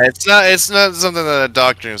 Yeah. It's not something that a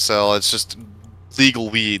doctor can sell. It's just legal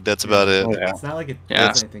weed. That's about it. Yeah. It's not like it Yeah.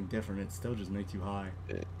 does anything different. It still just makes you high.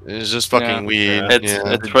 It's just fucking Yeah. weed.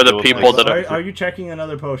 It's for the people that are you checking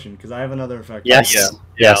another potion? Because I have another effect. yes, Yeah,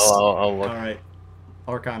 yes. I'll look. All right.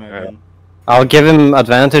 Arcana Alright. again. I'll give him I'm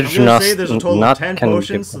advantage. gonna Not say there's a total not of 10 can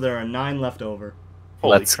potions, give- so there are 9 left over.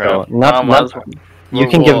 Holy Let's crap. go. Not you Well,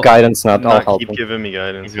 can give guidance. Not I'll Not help keep him. giving me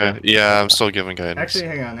guidance. Okay. Yeah, I'm still giving guidance. Actually,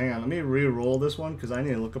 hang on. Let me re-roll this one because I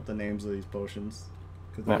need to look up the names of these potions.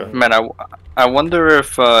 'Cause I don't- Man, I wonder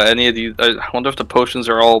if any of these. I wonder if the potions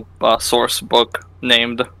are all source book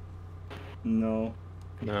named. No.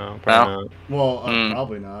 No, probably not. Well, Hmm.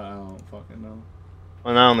 probably not. I don't fucking know.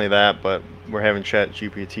 Well, not only that, but we're having Chat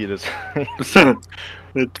GPT to.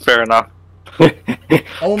 Fair enough. Oh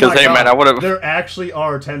 'Cause, my hey, god! man, I would've- There actually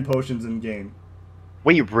are 10 potions in game.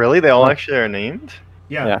 Wait, really? They all actually are named?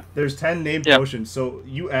 Yeah, Yeah. there's 10 named Yeah. potions. So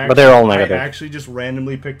you actually, But they're all negative. I actually just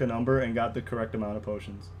randomly picked a number and got the correct amount of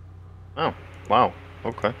potions. Oh, wow.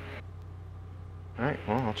 Okay. Alright,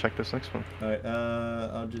 well, I'll check this next one. All right.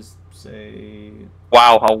 I'll just say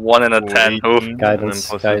Wow, a 1 and a 10. Oof. 18, Guidance, and then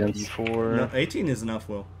plus guidance. a D4. no, 18 is enough.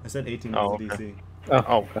 Will I said 18 Oh, was the okay.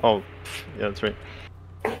 DC. Oh, yeah, that's right.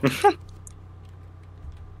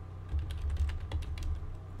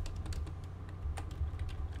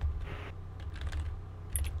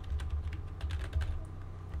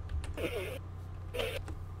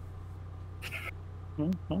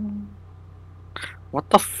 What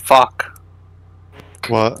the fuck?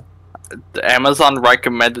 What? Amazon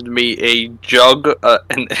recommended me a jug,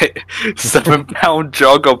 an 7-pound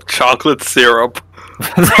jug of chocolate syrup. I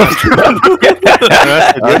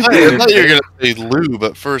thought you were gonna say lube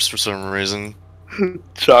at first for some reason.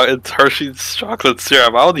 It's Hershey's chocolate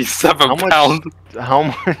syrup. I only 7 How much- pounds. How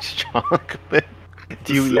much chocolate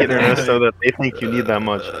do you eat, Ernesto, that they think you need that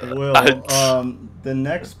much? Will, the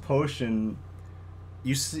next potion,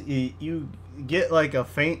 you see, you get like a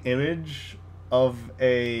faint image of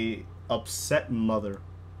a upset mother.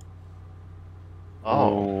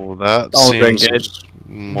 Oh. That Don't drink seems it.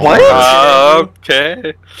 more- What?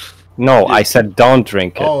 Okay. No, I said don't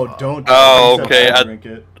drink it. Oh, don't. Oh, you said okay, don't drink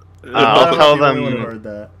it. I'll I'm tell not the only them- one who heard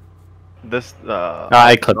that. This,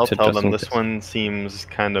 I clipped I'll it tell just them in this case. one seems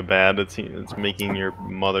kind of bad. It's making your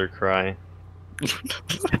mother cry. I'll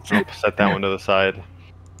set that one to the side.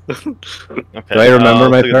 Okay. Do I remember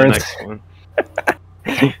my let's look at the parents? next one.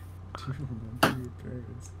 Do you remember your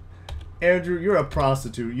parents? Andrew, you're a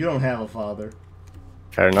prostitute. You don't have a father.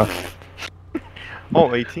 Fair enough.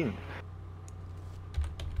 Oh, 18.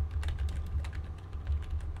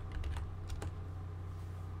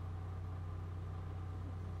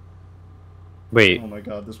 Wait, Oh my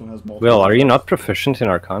god, this one has multiple. Will, are you not proficient in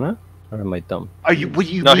Arcana? Or am I dumb? Are you? What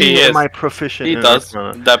do you No, mean? he is. Am I proficient? He in does.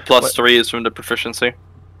 Arcana? That plus What? 3 is from the proficiency.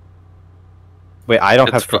 Wait, I don't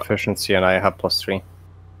It's have fu- proficiency and I have +3.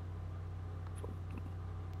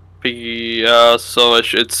 So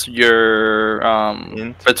it's your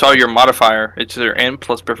Int? it's all your modifier. It's your int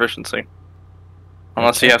plus proficiency.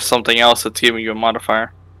 Unless you Okay. have something else that's giving you a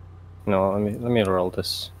modifier. No, let me roll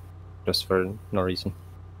this, just for no reason.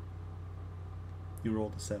 You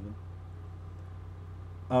rolled a 7.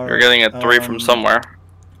 You're getting a 3 from somewhere.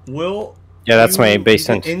 Will. Yeah, that's my you base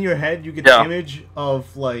get- int. In your head, you get Yeah. the image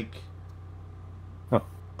of like Huh.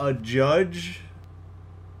 a judge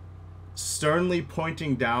sternly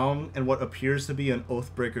pointing down and what appears to be an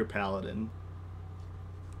Oathbreaker paladin.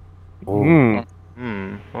 Hmm.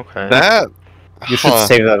 Okay. That You should huh.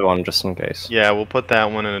 save that one just in case. Yeah, we'll put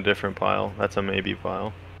that one in a different pile. That's a maybe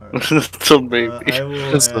pile. Alright. So maybe. I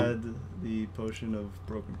will That's the- add the potion of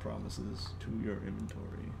broken promises to your inventory.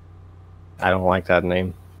 I don't like that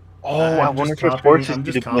name. Oh, I I'm wonder just if it copying- forces I'm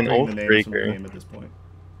you just to be an copying the names from the Oathbreaker. game at this point.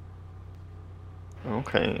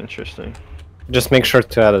 Okay, interesting. Just make sure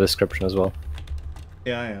to add a description as well.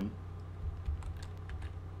 Yeah, I am.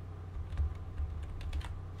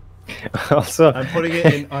 Also, I'm putting it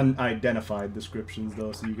in unidentified descriptions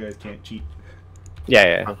though, so you guys can't cheat.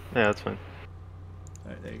 yeah, Oh, yeah, that's fine.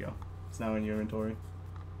 Alright, there you go. It's now in your inventory.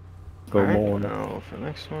 go Alright, more. now for the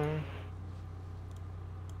next one.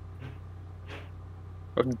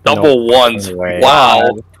 Double No ones. way.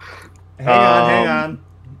 Wow. Hang on.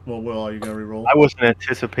 Well, Will, are you gonna reroll? I wasn't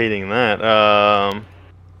anticipating that.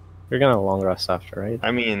 You're gonna long rest after, right?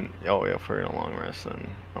 I mean, oh yeah, if we're in a long rest, then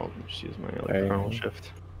I'll just use my There you kernel go.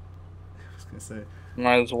 shift. I was gonna say.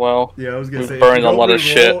 Might as well. Yeah, I was gonna We've say. burned if you a don't lot of reroll,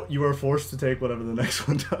 shit. You are forced to take whatever the next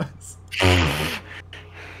one does.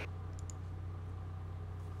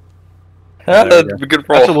 There you go. Good That's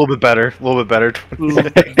a roll. little bit better. A little bit better.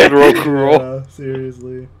 Good roll, good roll. Yeah,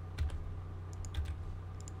 seriously.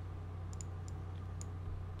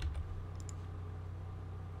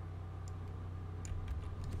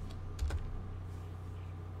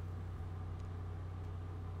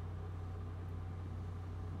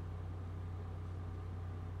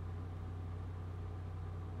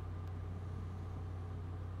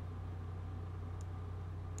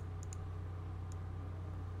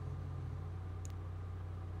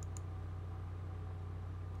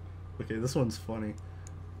 Okay, this one's funny.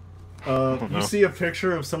 no. You see a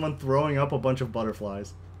picture of someone throwing up a bunch of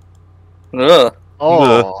butterflies. Ugh.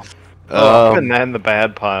 Oh, putting that in the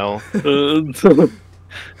bad pile. So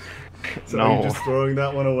No. are you just throwing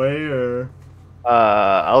that one away, or?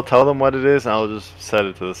 I'll tell them what it is, and I'll just set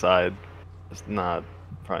it to the side. It's not,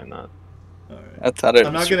 probably not. Alright. That's how it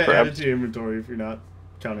I'm not gonna add it to your inventory if you're not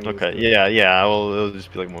counting. Okay, yeah, I will. It'll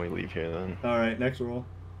just be like when we leave here then. Alright, next roll.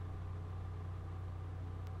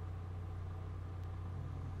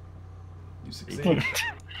 You succeed.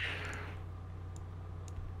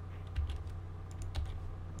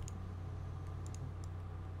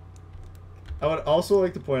 I would also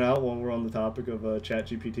like to point out, while we're on the topic of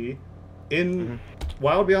ChatGPT, in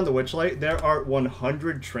Wild Beyond the Witchlight, there are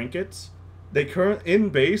 100 trinkets. In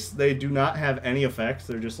base, they do not have any effects.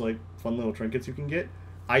 They're just like fun little trinkets you can get.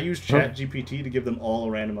 I use ChatGPT to give them all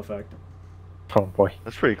a random effect. Oh boy.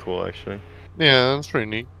 That's pretty cool, actually. Yeah, that's pretty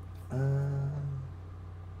neat.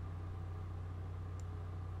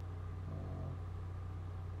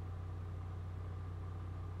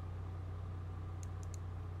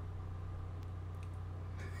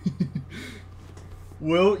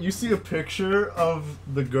 Will, you see a picture of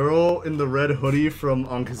the girl in the red hoodie from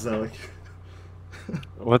Ankazelic.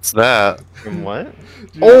 What's that? From what?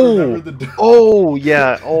 Do you remember the... Oh,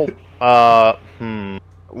 yeah. Oh,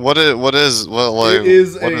 What is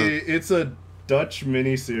It's a Dutch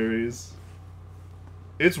miniseries.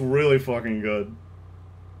 It's really fucking good.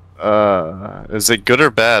 Is it good or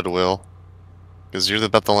bad, Will? Because you're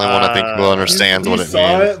about the only one I think who understands what it means. He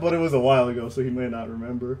saw it, but it was a while ago, so he may not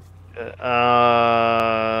remember.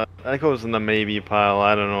 I think it was in the maybe pile.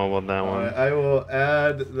 I don't know about that one. I will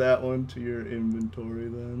add that one to your inventory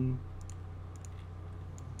then.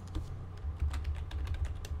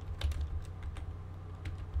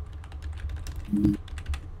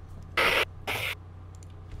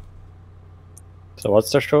 So what's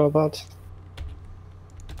the show about?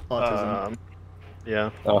 Autism.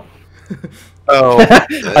 Yeah. Oh. Oh,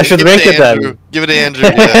 I should give drink to it then. Andrew. Give it to Andrew.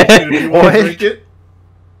 Yeah. Dude, do you want to drink it?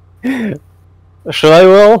 Should I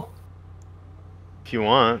roll? If you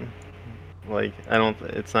want. Like, I don't.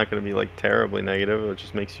 It's not gonna be like terribly negative. It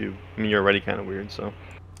just makes you. I mean, you're already kind of weird, so.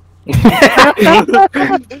 Do I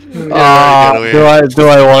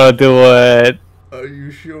want to do it? Are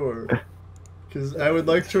you sure? Because I would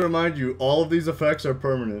like to remind you, all of these effects are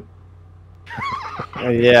permanent.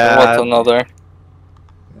 Yeah. What's another?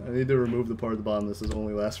 I need to remove the part at the bottom. This is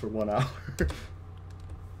only lasts for 1 hour.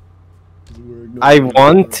 I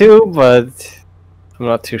want to, but I'm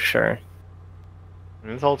not too sure.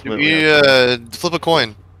 It's ultimately. Flip a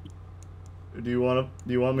coin. Do you want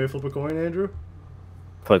me to flip a coin, Andrew?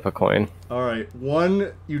 Flip a coin. All right.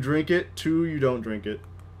 1, you drink it. 2, you don't drink it.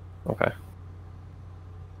 Okay.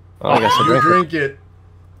 Well, I guess I You drink drink it.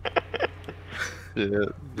 Yeah.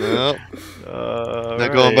 Nope.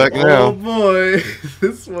 Not going back Oh now. boy,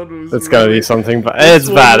 this one was. It's gotta be something bad. It's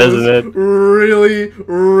this bad, one isn't was it? Really,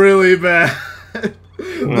 really bad.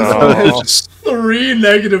 This one No. has 3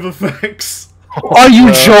 negative effects. Are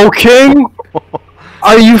you joking?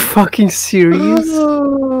 Are you fucking serious?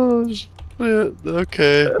 Oh, shit.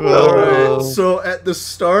 Okay. Alright, so at the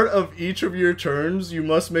start of each of your turns, you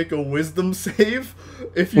must make a wisdom save.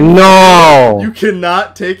 If you No! you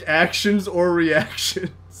cannot take actions or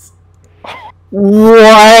reactions.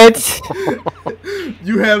 What?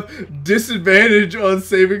 You have disadvantage on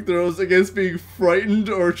saving throws against being frightened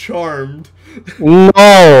or charmed.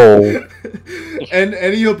 No! And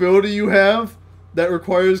any ability you have that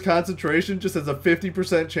requires concentration just has a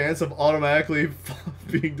 50% chance of automatically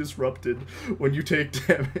being disrupted when you take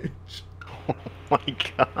damage. Oh my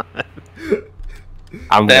god.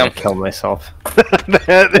 I'm Damn. gonna kill myself.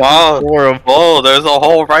 That is Wow. horrible. Whoa, there's a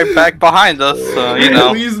hole right back behind us. You know.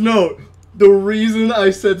 Please note, The reason I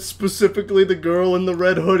said specifically the girl in the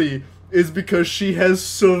red hoodie is because she has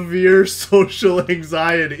severe social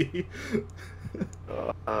anxiety.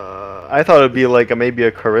 I thought it'd be like maybe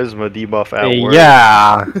a charisma debuff at work.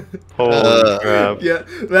 Yeah. Holy crap. Yeah,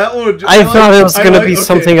 that one. I thought it was gonna be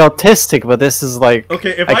something autistic, but this is like.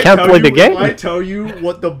 Okay, if I can't play the game. If I tell you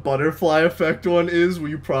what the butterfly effect one is, will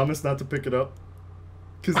you promise not to pick it up?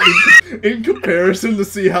 Because in comparison to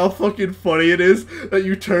see how fucking funny it is that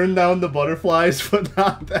you turn down the butterflies, but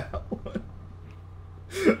not that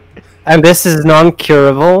one. And this is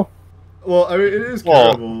non-curable. Well, I mean, it is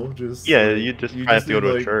curable. Just yeah, you just have to go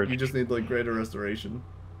to a church. You just need like greater restoration.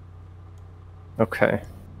 Okay.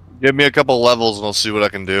 Give me a couple levels and I'll see what I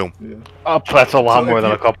can do. Yeah. Oh, that's a lot more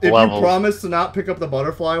than a couple levels. If you promise to not pick up the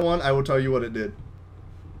butterfly one, I will tell you what it did.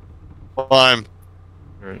 Fine.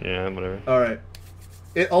 Yeah, whatever. All right.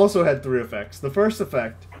 It also had 3 effects. The first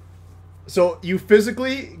effect, so you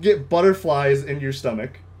physically get butterflies in your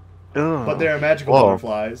stomach, but they are magical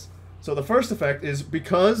butterflies. So the first effect is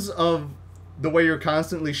because of the way you're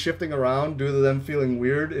constantly shifting around due to them feeling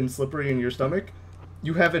weird and slippery in your stomach,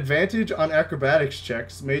 you have advantage on acrobatics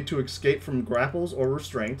checks made to escape from grapples or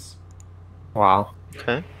restraints. Wow.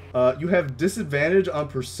 Okay. You have disadvantage on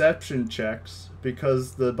perception checks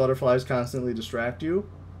because the butterflies constantly distract you.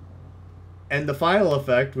 And the final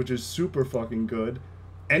effect, which is super fucking good,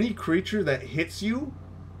 any creature that hits you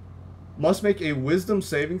must make a wisdom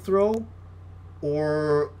saving throw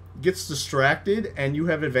or gets distracted, and you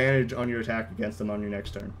have advantage on your attack against them on your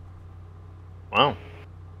next turn. Wow.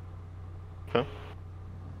 Okay.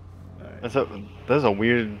 Right. That's a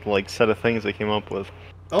weird like set of things they came up with.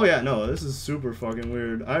 Oh yeah, no, this is super fucking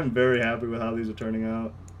weird. I'm very happy with how these are turning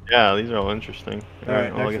out. Yeah, these are all interesting.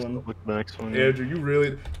 Alright, well, I next guess one. we'll look at the next one. Andrew, you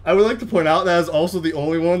really... I would like to point out that is also the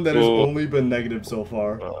only one that has only been negative so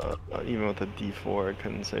far. Even with a D4, I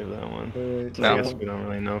couldn't save that one. Right, So I guess we don't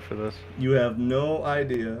really know for this. You have no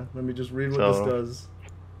idea. Let me just read what this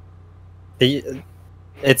does.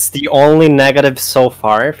 It's the only negative so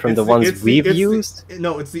far from the ones we've used?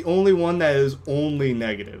 No, it's the only one that is only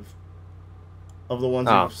negative of the ones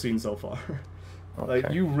we've seen so far. Okay.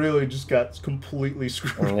 Like, you really just got completely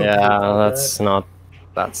screwed Yeah,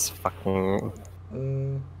 that's fucking...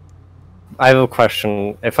 I have a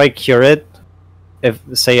question. If I cure it,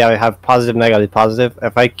 say I have positive, negative, positive,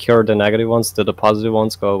 if I cure the negative ones, do the positive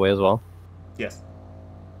ones go away as well? Yes.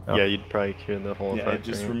 Oh. Yeah, you'd probably cure the whole effect. Yeah, it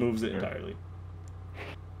just removes it entirely.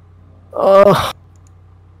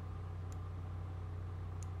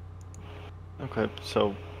 Okay,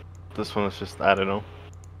 so this one is just, I don't know.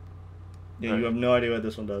 Yeah, you have no idea what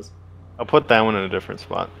this one does. I'll put that one in a different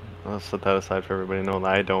spot. I'll set that aside for everybody to know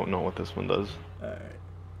that I don't know what this one does. Alright.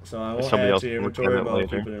 So I won't add to your inventory, but I'll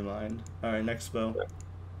keep it in mind. Alright, next spell.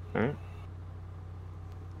 Alright.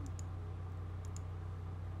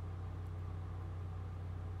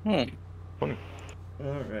 Funny.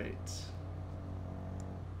 Alright.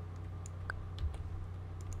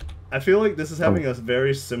 I feel like this is having a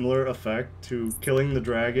very similar effect to killing the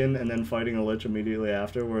dragon and then fighting a lich immediately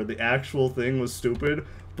after, where the actual thing was stupid,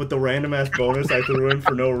 but the random ass bonus I threw in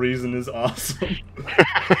for no reason is awesome.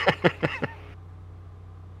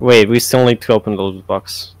 Wait, we still need to open the loot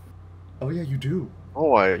box. Oh yeah, you do.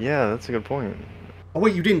 Oh, yeah, that's a good point. Oh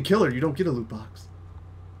wait, you didn't kill her. You don't get a loot box.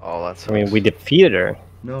 Oh, that's. I mean, we defeated her.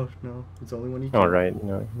 No, it's only when you kill her. Oh, right.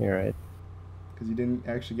 No, you're right. Because you didn't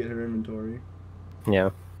actually get her inventory.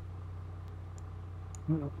 Yeah.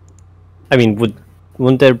 I mean,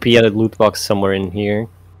 wouldn't there be a loot box somewhere in here?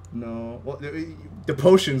 No. Well, the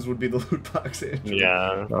potions would be the loot box, Andrew.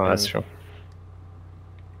 Yeah. Oh, that's true.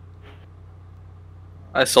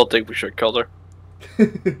 I still think we should kill her.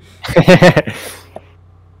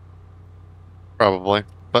 Probably.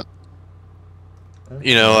 But,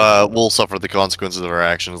 you know, we'll suffer the consequences of our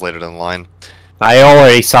actions later down the line. I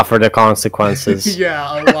already suffered the consequences.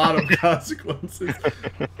 Yeah, a lot of consequences.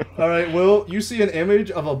 Alright, Will, you see an image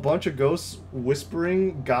of a bunch of ghosts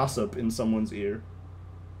whispering gossip in someone's ear.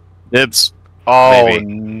 Dibs. Oh, maybe.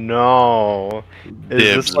 No.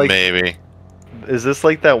 Dibs, like, maybe. Is this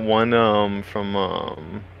like that one, from,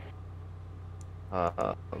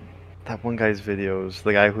 that one guy's videos?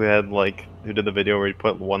 The guy who did the video where he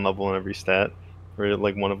put one level in every stat? Where,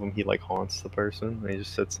 like, one of them, he, like, haunts the person, and he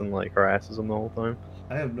just sits and, like, harasses them the whole time.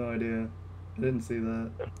 I have no idea. I didn't see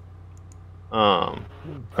that. Alright,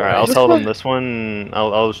 I'll tell them this one.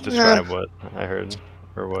 I'll just describe what I heard,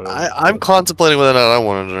 or what. I'm contemplating whether or not I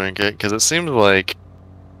want to drink it, because it seems like...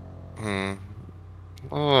 Oh.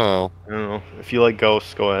 I don't know. If you like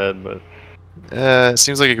ghosts, go ahead, but... it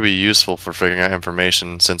seems like it could be useful for figuring out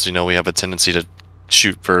information, since, you know, we have a tendency to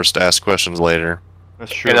shoot first, ask questions later.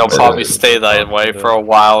 That's true. And it'll probably stay that way for a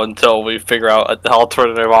while until we figure out the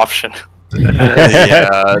alternative option.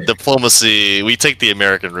 Yeah, diplomacy. We take the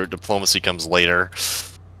American route. Diplomacy comes later.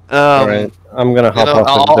 Alright, I'm gonna hop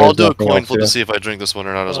off. I'll do a coin flip to see if I drink this one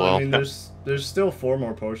or not as well. I mean, there's still 4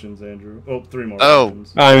 more potions, Andrew. Oh, 3 more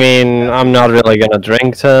potions. I mean, I'm not really gonna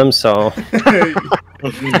drink them, so.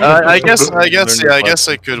 I guess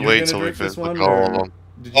I could wait till we finish all of them.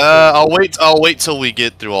 I'll wait till we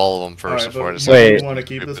get through all of them first before I decide. Wait, you want to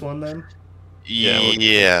keep this one then?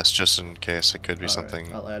 Yes, just in case it could be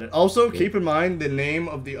something. I'll add it. Also, keep in mind the name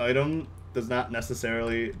of the item does not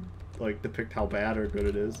necessarily depict how bad or good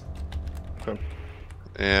it is.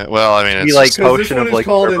 Yeah, well, I mean, it's like this potion one of is like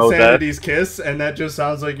called Turbo Insanity's Kiss, and that just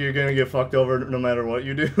sounds like you're gonna get fucked over no matter what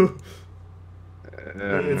you do.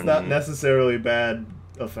 It's not necessarily bad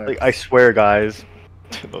effect. Like, I swear, guys,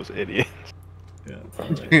 those idiots. Yeah.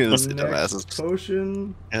 Those Next dumbasses.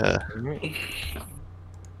 potion. Yeah.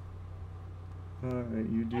 Alright,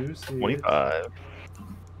 you do see 25.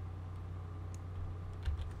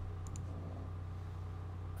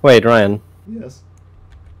 Wait, Ryan. Yes.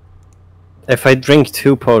 If I drink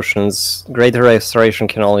 2 potions, Greater Restoration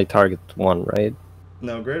can only target 1, right?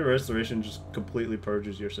 No, Greater Restoration just completely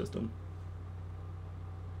purges your system.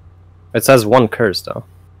 It says 1 curse, though.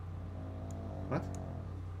 What?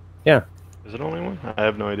 Yeah. Is it only 1? I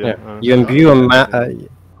have no idea. Yeah. You imbue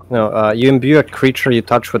you imbue a creature you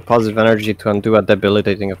touch with positive energy to undo a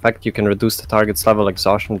debilitating effect. You can reduce the target's level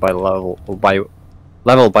exhaustion by level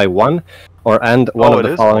by 1, or end one of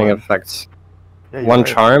the following effects. Yeah, 1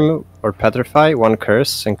 charm or petrify, 1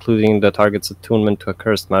 curse, including the target's attunement to a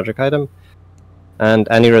cursed magic item, and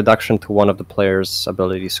any reduction to one of the player's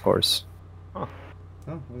ability scores. Oh,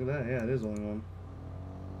 look at that. Yeah, it is only 1.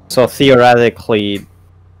 So theoretically,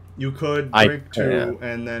 you could drink 2,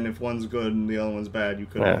 and then if one's good and the other one's bad, you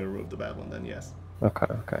could only remove the bad one, then yes. Okay.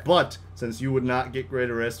 But, since you would not get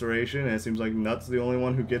Greater Restoration, and it seems like Nut's the only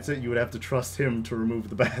one who gets it, you would have to trust him to remove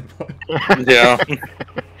the bad one. Yeah.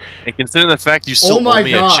 And considering the fact you still owe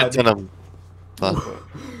me a shit ton of...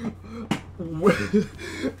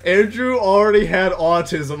 Andrew already had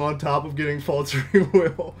autism on top of getting faltering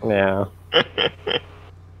will. Yeah.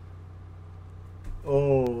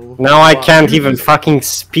 Oh. Now I can't even fucking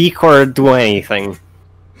speak or do anything.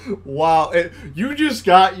 Wow, you just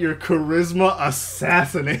got your charisma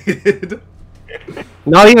assassinated.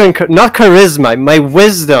 Not charisma, my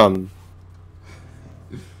wisdom.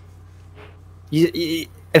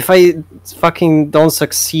 If I fucking don't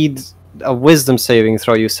succeed a wisdom saving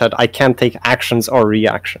throw, you said I can't take actions or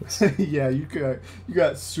reactions. Yeah, you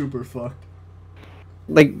got super fucked.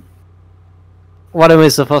 Like, what am I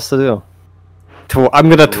supposed to do? I'm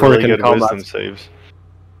gonna twerk in combat. Wisdom saves.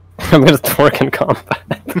 I'm gonna twerk in combat.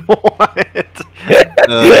 What?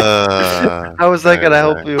 How is that gonna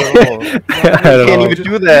help you at all? You can't even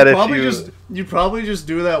do that if you probably just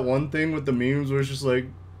do that one thing with the memes where it's just like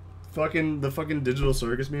the fucking digital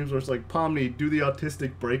circus memes where it's like, Pomni, do the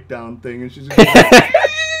autistic breakdown thing, and she's just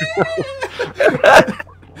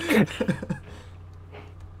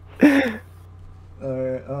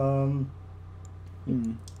alright,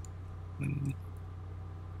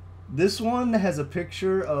 this one has a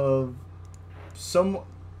picture of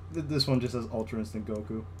this one just says Ultra Instinct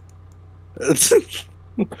Goku.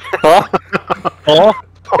 Huh? Oh?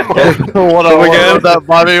 What again? That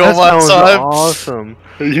Bobby one more time. Awesome.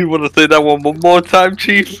 You want to say that one more time,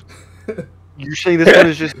 Chief? You're saying this one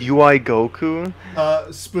is just UI Goku?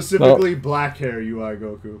 Specifically black hair UI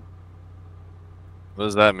Goku. What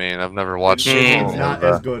does that mean? I've never watched it. It's not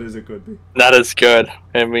as good as it could be. Not as good.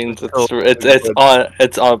 It means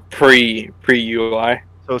it's on pre UI.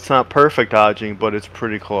 So it's not perfect dodging, but it's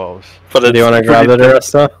pretty close. But do you want to grab it,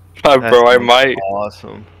 Arista? Bro, I might.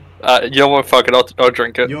 Awesome. You know what? Fuck it. I'll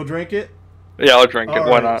drink it. You'll drink it? Yeah, I'll drink it.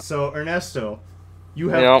 Why not? So Ernesto, you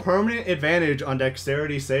have permanent advantage on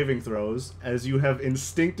dexterity saving throws, as you have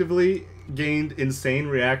instinctively gained insane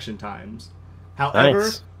reaction times. However,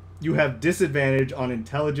 you have disadvantage on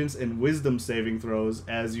intelligence and wisdom saving throws,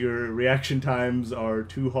 as your reaction times are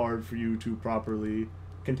too hard for you to properly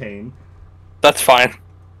contain. That's fine.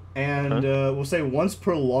 And we'll say once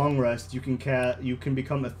per long rest, you can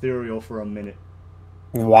become ethereal for a minute.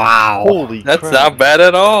 Wow. Holy That's crap. not bad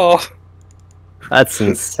at all. That's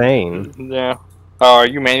insane. Yeah. Are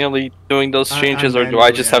you manually doing those changes, or do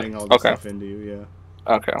I just have? All this stuff into you, yeah.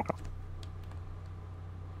 Okay.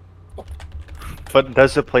 But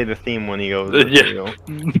does it play the theme when he goes? Yeah.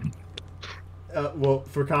 Well,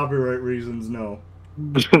 for copyright reasons, no.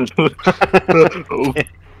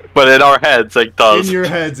 But in our heads, it does. In your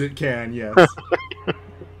heads, it can, yes.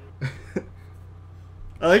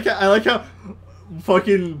 I like how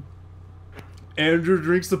fucking Andrew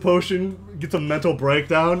drinks the potion, gets a mental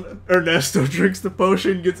breakdown. Ernesto drinks the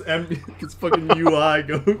potion, gets fucking UI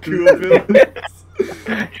Goku abilities.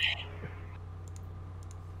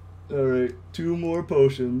 Alright, 2 more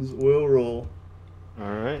potions. We'll roll.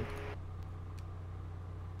 Alright.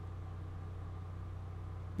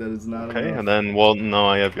 That is not Okay, enough. and then, well, no,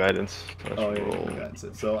 I have guidance. So Oh, yeah, roll. that's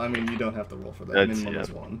it. So, I mean, you don't have to roll for that. That's- Minimum yeah.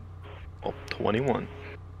 is 1. Well, 21.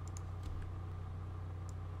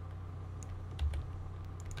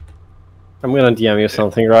 I'm gonna DM you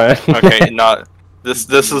something, Ryan. Okay, not this.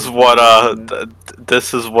 This is what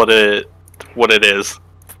this is what it is.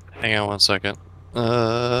 Hang on 1 second.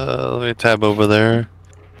 Let me tab over there.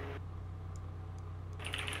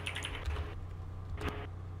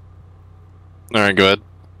 Alright, go ahead.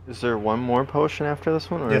 Is there one more potion after this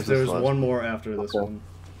one? Or Yes, is this there's the last one more after this Okay. one.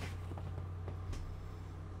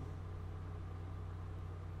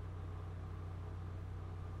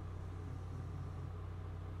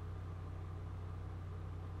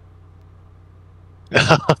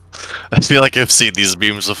 I feel like I've seen these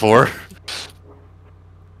beams before.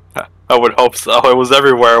 I would hope so. It was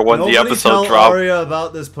everywhere when Nobody the episode tell dropped. Arya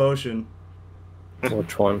about this potion.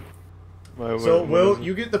 Which one? So, Will,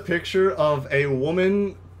 you get the picture of a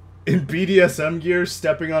woman in BDSM gear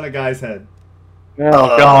stepping on a guy's head.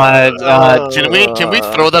 Oh God! Can we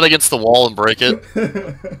throw that against the wall and break it?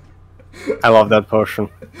 I love that potion.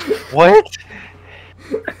 What?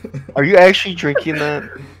 Are you actually drinking that?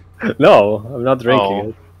 No, I'm not drinking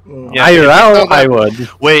it. Yeah, I would.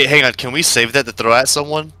 Wait, hang on. Can we save that to throw at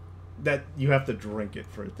someone? That you have to drink it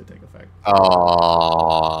for it to take effect.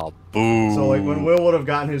 Oh, boo. So, like, when Will would have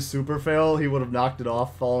gotten his super fail, he would have knocked it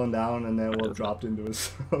off, fallen down, and then would have dropped into his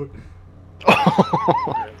throat.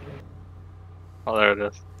 Oh, there it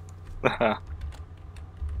is.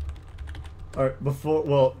 Alright, before,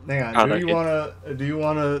 well, hang on. Oh, Do you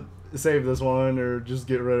wanna save this one, or just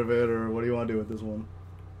get rid of it, or what do you want to do with this one?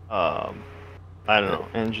 I don't know.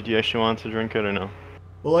 Andrew, do you actually want to drink it or no?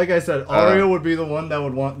 Well, like I said, Arya would be the one that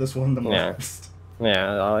would want this one the Yeah. most.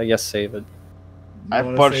 Yeah, I guess save it.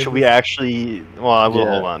 But should we actually? Well, I will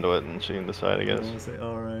Yeah. hold on to it and so you can decide, I guess. Say,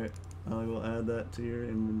 alright, I will add that to your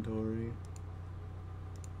inventory.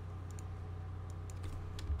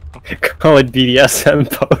 Call it BDSM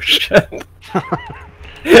potion.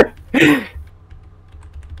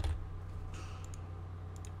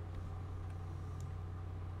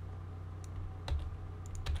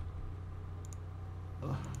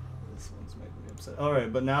 This one's making me upset.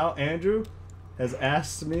 Alright, but now Andrew has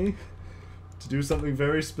asked me to do something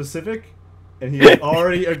very specific, and he has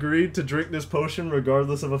already agreed to drink this potion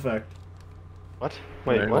regardless of effect. What?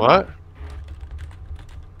 Wait, What?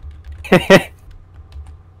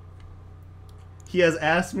 He has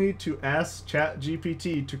asked me to ask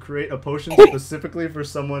ChatGPT to create a potion specifically for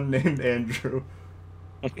someone named Andrew.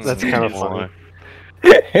 That's kind of funny.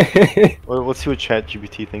 Well, let's see what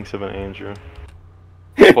ChatGPT thinks of an Andrew.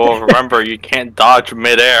 Well, remember, you can't dodge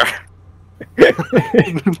midair.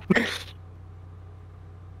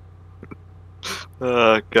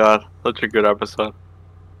 Oh god, such a good episode.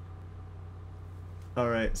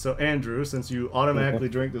 Alright, so Andrew, since you automatically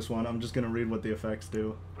drink this one, I'm just going to read what the effects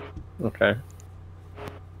do. Okay.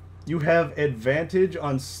 You have advantage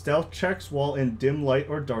on stealth checks while in dim light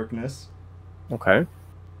or darkness. Okay.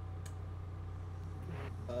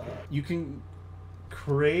 You can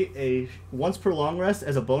create a... Once per long rest,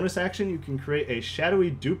 as a bonus action, you can create a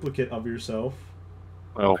shadowy duplicate of yourself.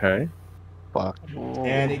 Okay. Fuck.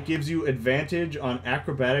 And it gives you advantage on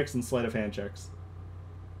acrobatics and sleight of hand checks.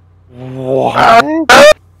 What?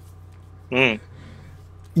 Hmm.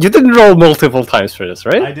 You didn't roll multiple times for this,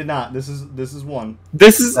 right? I did not. This is one.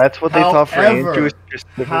 This is... That's what they thought for Andrew.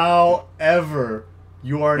 However,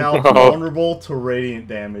 you are now vulnerable to radiant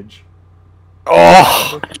damage.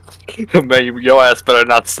 Oh! Man, your ass better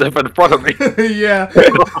not step in front of me. Yeah.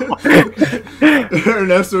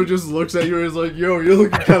 Ernesto just looks at you and is like, yo, you're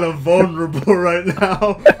looking kind of vulnerable right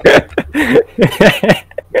now.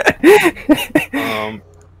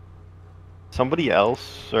 Somebody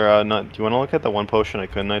else, or not? Do you want to look at the one potion I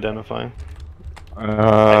couldn't identify?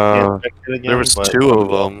 There was 2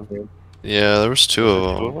 of them. Yeah, there was 2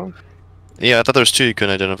 of them. Yeah, I thought there was 2 you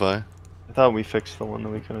couldn't identify. I thought we fixed the one that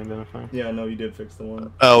we couldn't identify. Yeah, no, you did fix the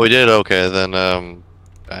one. Oh, we did? Okay, then,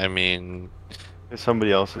 I mean...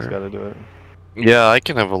 Somebody else has got to do it. Yeah, I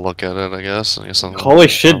can have a look at it, I guess. Holy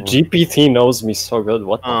shit, GPT knows me so good.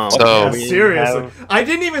 What the fuck? So- Yeah, seriously. I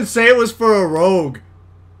didn't even say it was for a rogue.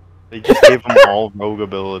 They just gave them all rogue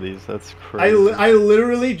abilities. That's crazy. I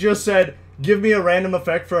literally just said, give me a random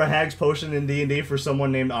effect for a hag's potion in D&D for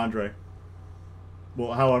someone named Andre.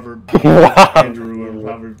 Well, however, Wow. Andrew or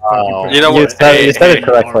however. You know You what? said it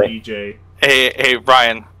correctly. R-E-J. Hey,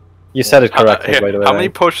 Ryan. You said it correctly, Here, by the way. how many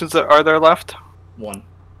potions are there left? One.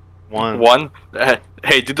 One?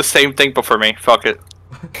 Hey, do the same thing but for me. Fuck it.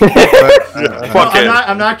 No, Fuck it.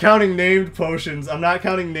 I'm not counting named potions. I'm not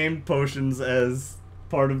counting named potions as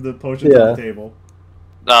part of the potions on the table.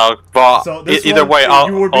 No, but So this either one, way,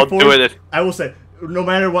 I'll I'll do it. I will say, no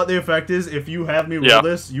matter what the effect is, if you have me roll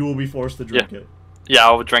this, you will be forced to drink it. Yeah,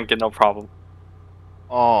 I'll drink it, no problem.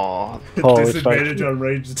 Oh, Disadvantage on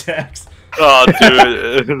ranged attacks. Oh,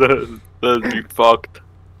 dude, that'd be fucked.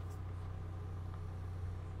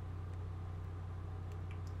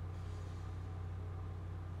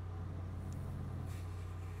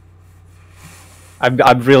 I'm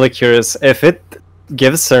really curious if it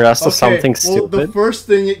gives the rest of something well, stupid. the first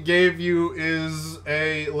thing it gave you is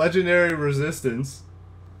a legendary resistance.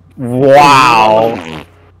 Wow.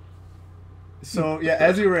 So yeah,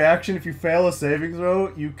 as your reaction, if you fail a saving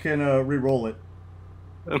throw, you can re-roll it.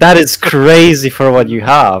 That is crazy for what you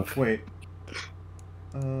have. Wait.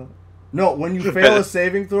 No, when you fail a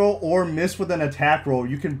saving throw or miss with an attack roll,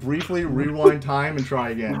 you can briefly rewind time and try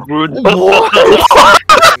again.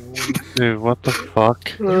 Dude, what the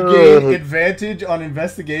fuck? You gain advantage on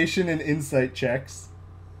investigation and insight checks.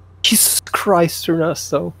 Jesus Christ,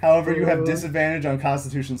 Ernesto. However, you have disadvantage on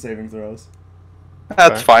Constitution saving throws,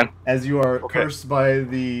 That's fine. as you are cursed by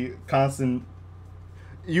the constant.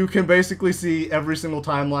 You can basically see every single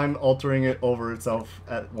timeline altering it over itself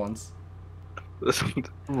at once.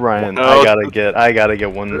 Ryan, Oh. I gotta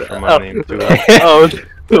get one for my name too.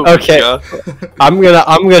 Okay, I'm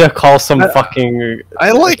gonna call some fucking. I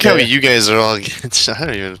like how you guys are all. I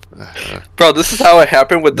don't even. Bro, this is how it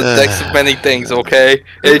happened with the decks of many things, okay?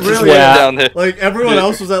 It just Really, went yeah. down here. Like everyone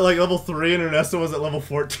else was at like level 3 and Ernesto was at level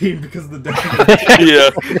 14 because of the deck.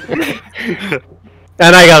 Yeah.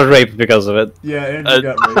 And I got raped because of it. Yeah, and you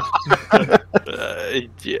got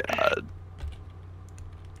raped. Yeah.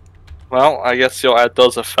 Well, I guess you'll add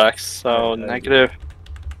those effects. So negative.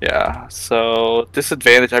 Yeah. So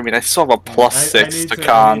disadvantage. I mean, I still have a +6 to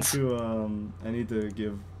cons. I need to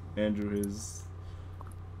give Andrew his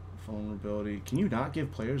vulnerability. Can you not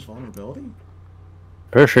give players vulnerability?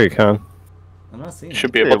 Pretty sure you can. I'm not seeing Should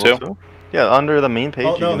it. be able to. Yeah, under the main page.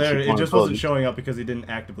 Oh you no, can there. see It just wasn't vulnerabilities. showing up because he didn't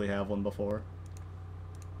actively have one before.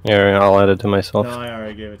 Yeah, I'll add it to myself. No, I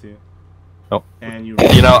already gave it to you. Oh. And you.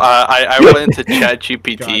 You know, I went into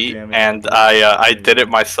ChatGPT God damn it. and I did it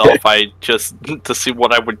myself. I just to see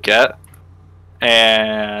what I would get,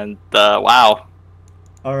 and wow.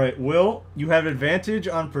 All right, Will, you have advantage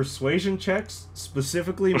on persuasion checks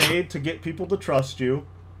specifically made to get people to trust you.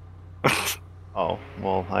 Oh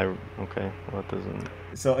well, okay. Well, that doesn't.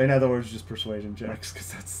 So, in other words, just persuasion checks,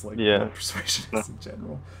 because that's like what persuasion is in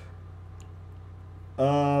general.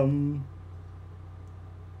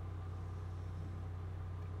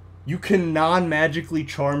 You can non-magically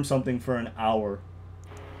charm something for an hour.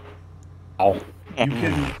 Ow. You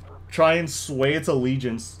can try and sway its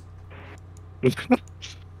allegiance,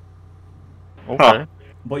 Okay.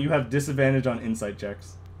 but you have disadvantage on insight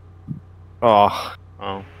checks. Oh.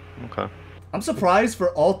 Oh. Okay. I'm surprised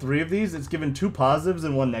for all three of these, it's given 2 positives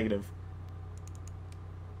and 1 negative.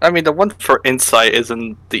 I mean, the one for insight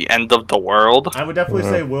isn't the end of the world. I would definitely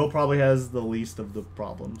say Will probably has the least of the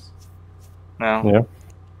problems. No. Yeah.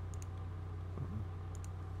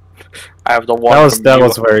 I have the one. That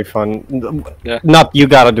was very fun. Yeah. Not you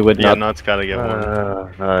gotta do it. Yeah, Not. Nuts gotta get one.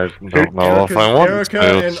 I don't know if I want Erica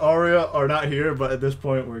to. and Aria are not here, but at this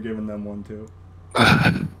point we're giving them one too.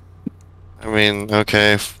 I mean,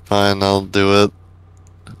 okay, fine, I'll do it.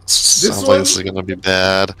 Sounds like this is gonna be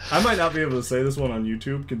bad. I might not be able to say this one on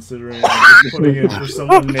YouTube, considering I'm just putting it for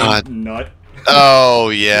someone named Nut. Oh,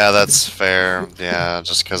 yeah, that's fair. Yeah,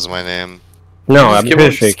 just because of my name. No, I'm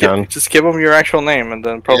pretty sure you can. Just give them your actual name and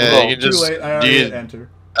then probably. Yeah, you can Too just. late, I already hit enter.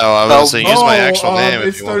 Oh, I was gonna say, use my actual name It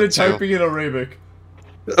if you started want to. typing in Arabic.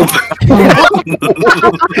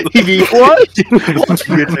 What?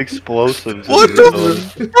 It's explosives. What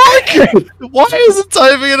the fuck? Why is it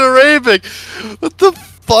typing in Arabic? What the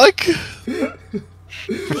fuck?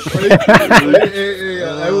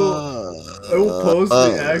 I will post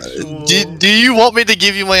the actual. Do you want me to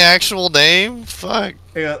give you my actual name? Fuck.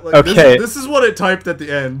 Yeah, like, Okay. This is what it typed at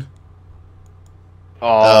the end.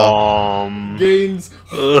 Gains.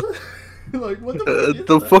 Like what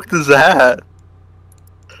the fuck is that?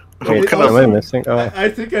 Wait, It am I also- missing? Oh. I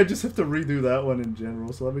think I just have to redo that one in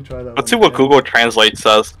general. So let me try that. Let's see one what again. Google Translate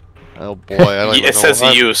says. Oh boy, I don't even It know says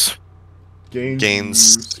what- use. Gains.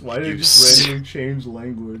 Gains Use. Why did it use. just randomly change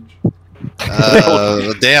language?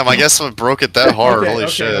 Damn, I guess I broke it that hard. Holy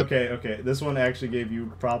shit. Okay. This one actually gave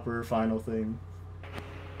you proper final thing.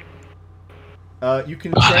 You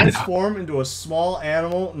can transform into a small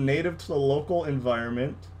animal native to the local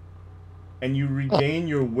environment, and you regain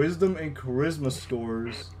your wisdom and charisma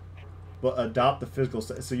scores, but adopt the physical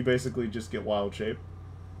state. So you basically just get wild shape,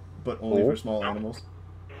 but only for small animals.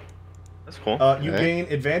 That's cool. You gain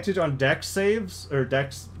advantage on dex saves, or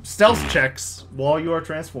stealth checks while you are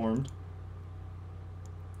transformed.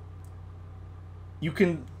 You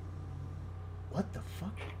can... What the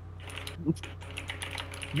fuck?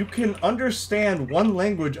 You can understand one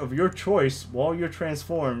language of your choice while you're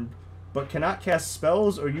transformed, but cannot cast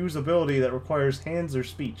spells or use ability that requires hands or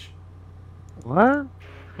speech. What?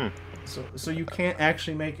 So you can't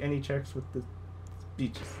actually make any checks with the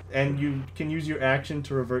speeches. And you can use your action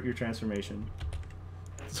to revert your transformation.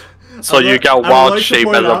 So you got wild shape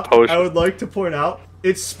as a potion. I would like to point out,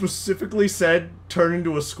 it specifically said turn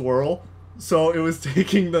into a squirrel, so it was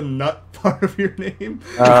taking the nut part of your name.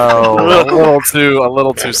 Oh, a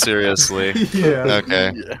little too seriously. Yeah.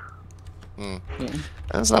 Okay. Yeah.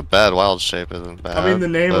 That's not bad. Wild shape isn't bad. I mean, the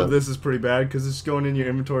name of this is pretty bad because it's going in your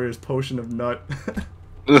inventory as potion of nut.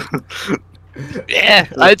 Yeah.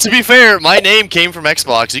 To be fair, my name came from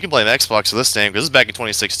Xbox. You can blame Xbox for this name because this is back in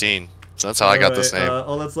 2016. So that's how I got this name.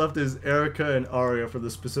 All that's left is Erica and Aria for the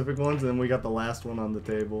specific ones, and then we got the last one on the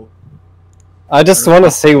table. I just want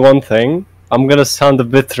to say one thing. I'm gonna sound a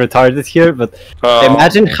bit retarded here, but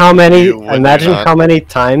imagine how many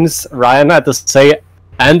times Ryan had to say,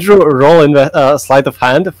 "Andrew, roll in the sleight of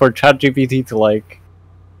hand" for ChatGPT to like.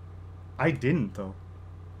 I didn't though.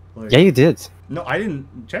 Yeah, you did. No, I didn't.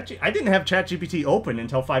 I didn't have ChatGPT open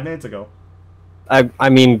until 5 minutes ago. I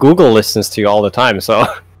mean, Google listens to you all the time, so.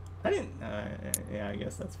 I didn't. Yeah, I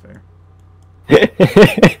guess that's fair. It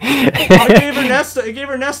gave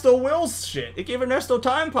Ernesto Will's shit. It gave Ernesto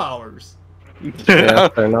time powers. Yeah,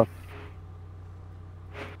 fair enough.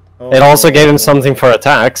 It also gave him something for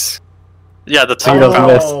attacks. Yeah, the time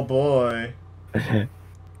powers. Oh boy.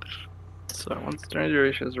 So once the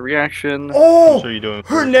duration is a reaction. Oh! So you're doing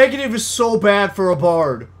her negative is so bad for a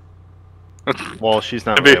bard. Well, she's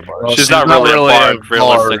not really a bard. She's not really a bard,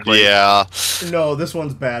 realistically. Yeah. No, this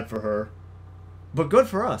one's bad for her. But good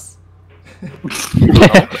for us.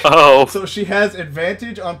 Oh. So she has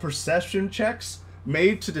advantage on perception checks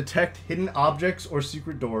made to detect hidden objects or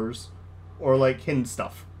secret doors, or like hidden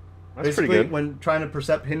stuff. That's Basically, pretty good. when trying to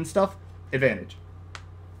percept hidden stuff, advantage.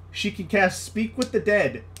 She can cast Speak with the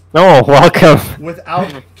Dead. Oh, welcome.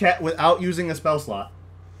 Without using a spell slot.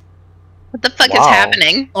 What the fuck is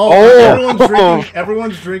happening? Oh,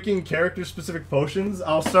 everyone's drinking character-specific potions.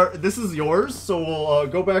 I'll start. This is yours, so we'll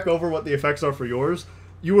go back over what the effects are for yours.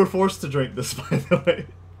 You were forced to drink this, by the way.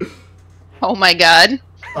 Oh my god.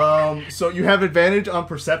 So you have advantage on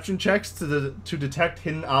perception checks to detect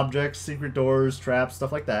hidden objects, secret doors, traps,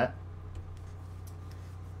 stuff like that.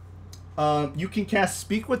 You can cast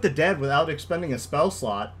Speak with the Dead without expending a spell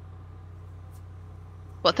slot.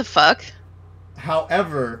 What the fuck?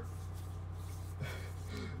 However,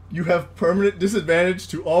 you have permanent disadvantage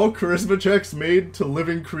to all charisma checks made to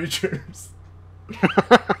living creatures.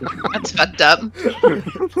 That's fucked up.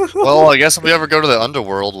 Well, I guess if we ever go to the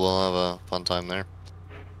underworld, we'll have a fun time there.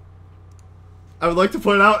 I would like to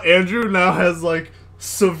point out Andrew now has like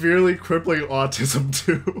severely crippling autism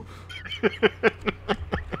too.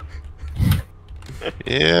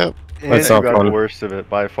 Yeah. That's Andrew not got fun. the worst of it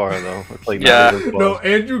by far, though. It's like Yeah. No,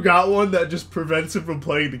 Andrew got one that just prevents him from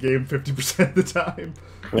playing the game 50% of the time.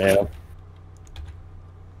 Yeah.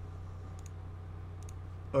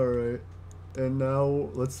 Alright. And now,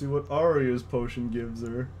 let's see what Aria's potion gives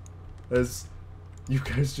her. As you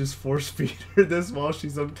guys just force feed her this while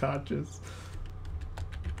she's unconscious.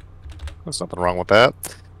 There's nothing wrong with that.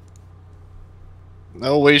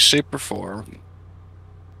 No way, shape, or form.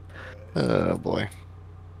 Oh boy.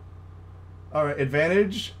 Alright,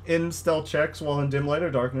 advantage in stealth checks while in dim light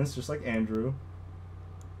or darkness, just like Andrew.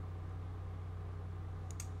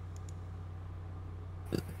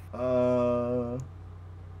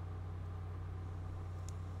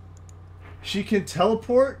 She can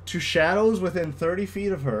teleport to shadows within 30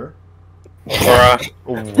 feet of her. What?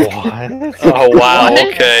 Oh wow,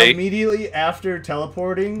 okay. Immediately after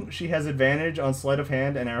teleporting, she has advantage on sleight of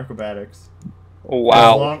hand and acrobatics.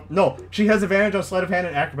 Wow. She has advantage on sleight of hand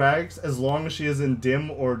and acrobatics as long as she is in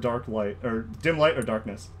dim or dark light, or dim light or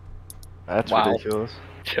darkness. That's Wow. ridiculous.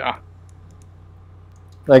 Yeah.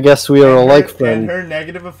 I guess we are alike then. And her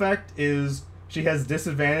negative effect is she has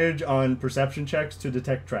disadvantage on perception checks to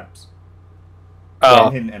detect traps. Oh.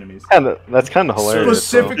 And hidden enemies. That's kind of hilarious.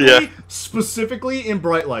 Specifically, Yeah. specifically in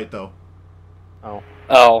bright light, though. Oh.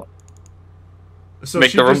 Oh. So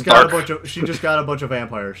Make she the room just got dark. she just got a bunch of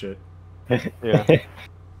vampire shit. Yeah.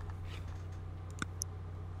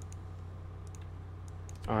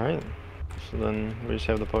 Alright. So then we just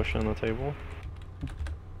have the potion on the table.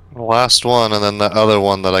 Last one, and then the other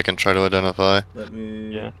one that I can try to identify. Let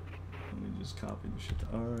me just copy the shit to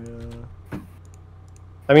Arya.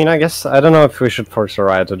 I mean, I guess I don't know if we should force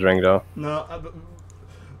Arya to drink though. No.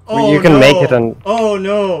 You can make it and. Oh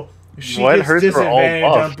no! She What? gets Hers were all disadvantage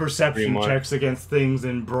buffed, on perception pretty checks against things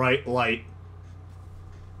in bright light.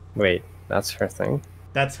 Wait, that's her thing.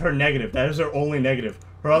 That's her negative. That is her only negative.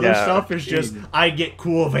 Her other stuff is just I get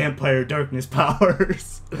cool vampire darkness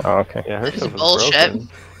powers. Oh, okay. Yeah, her It's stuff is bullshit. broken.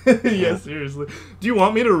 Yeah, seriously. Do you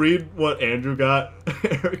want me to read what Andrew got,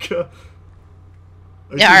 Erica?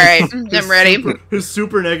 Yeah, alright. I'm ready. His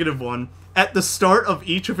super negative one. At the start of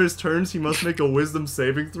each of his turns, he must make a wisdom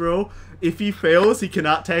saving throw. If he fails, he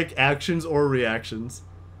cannot take actions or reactions.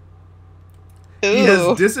 Ooh. He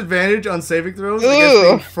has disadvantage on saving throws against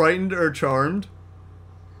being frightened or charmed.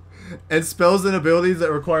 And spells and abilities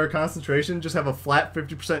that require concentration just have a flat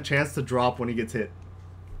 50% chance to drop when he gets hit.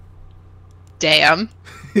 Damn.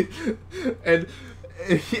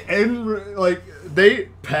 and like they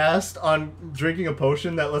passed on drinking a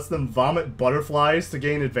potion that lets them vomit butterflies to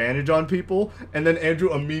gain advantage on people, and then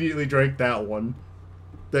Andrew immediately drank that one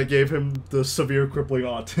that gave him the severe crippling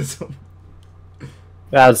autism.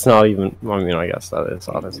 That's not even. I mean, I guess that is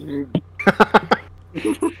autism.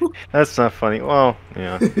 That's not funny. Well,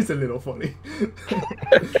 yeah. It's a little funny.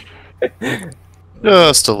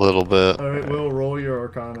 Just a little bit. Alright, we'll roll your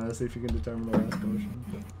Arcana, see if you can determine the last potion.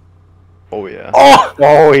 Oh yeah.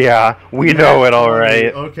 Oh yeah. We know it all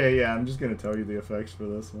right. Okay, yeah, I'm just gonna tell you the effects for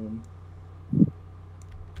this one.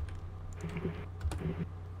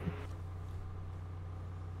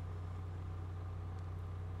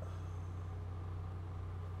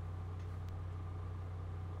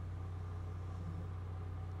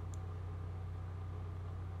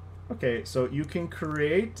 Okay, so you can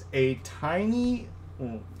create a tiny...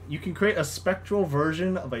 You can create a spectral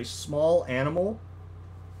version of a small animal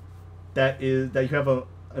that you have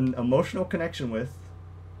an emotional connection with,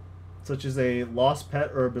 such as a lost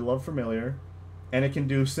pet or a beloved familiar, and it can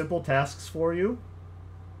do simple tasks for you.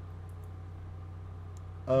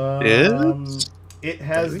 It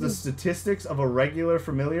has the statistics of a regular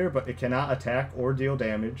familiar, but it cannot attack or deal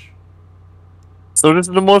damage. So this is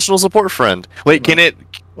an emotional support friend. Wait, can it?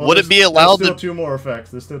 Well, would it be allowed There's still to? two more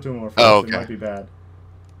effects. There's still two more effects. Oh, okay. It might be bad.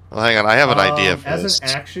 Well, hang on, I have an idea for as this. an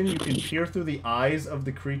action, you can peer through the eyes of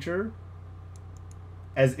the creature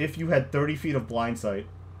as if you had 30 feet of blind sight.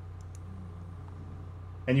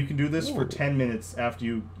 And you can do this for 10 minutes after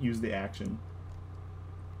you use the action.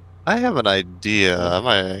 I have an idea. I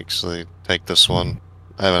might actually take this one.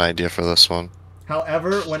 I have an idea for this one.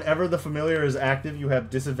 However, whenever the familiar is active, you have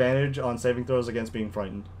disadvantage on saving throws against being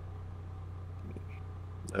frightened.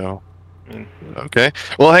 No. Okay.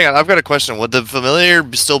 Well, hang on. I've got a question. Would the familiar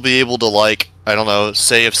still be able to, like, I don't know,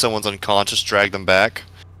 say if someone's unconscious, drag them back?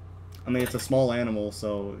 I mean, it's a small animal,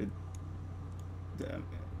 so it...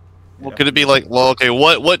 Well, could it be like, well, okay,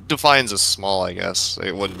 what defines as small, I guess?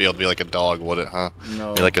 It wouldn't be able to be like a dog, would it, huh?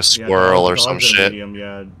 No. Be like a squirrel or some dogs are shit? Medium,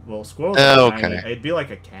 yeah. Well, squirrels Oh, are tiny. okay. It'd be like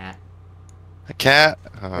a cat. A cat?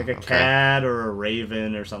 Oh, Like a okay. cat or a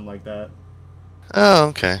raven or something like that. Oh,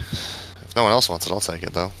 okay. If no one else wants it, I'll take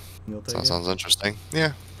it, though. You'll take That it? sounds interesting.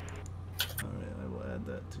 Yeah. Alright, I will add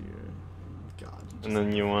that to your... God. And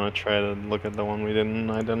then you want to try to look at the one we didn't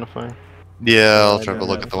identify. Yeah, I'll I try to don't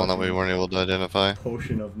look have at the one that we fucking- weren't able to identify.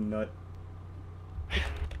 Potion of nut.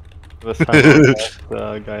 This time I'll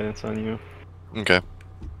cast guidance on you. Okay.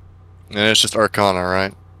 And it's just Arcana,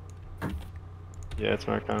 right? Yeah, it's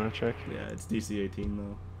an Arcana check. Yeah, it's DC 18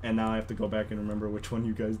 though. And now I have to go back and remember which one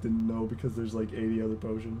you guys didn't know because there's like 80 other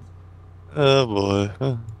potions. Oh boy.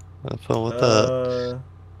 Have fun with that.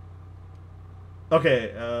 Okay,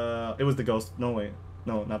 it was the ghost. No, wait.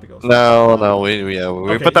 No, not the ghost. No, we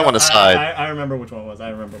Okay, put that yeah, one aside. I remember which one it was. I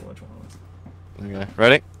remember which one it was. Okay,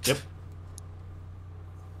 ready? Yep.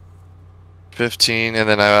 15, and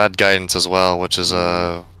then I add guidance as well, which is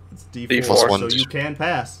It's D4, Plus one. so you can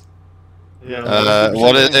pass. Yeah.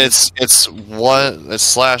 what it's one it's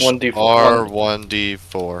slash 1d4. R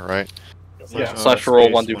 1d4, right? Yeah, slash roll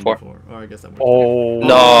space 1d4. Oh, I guess that works. Oh.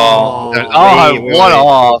 No. I'll have wait, one wait.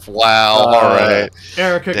 off. Wow. All right.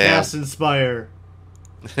 Erica Damn. cast Inspire.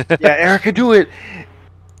 Yeah, Erica, do it.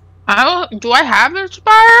 Do I have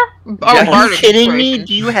Inspire? Oh, Are you Bardic kidding me? Inspiration.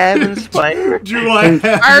 Do you have Inspire? Do I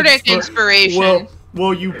have Bardic Inspiration.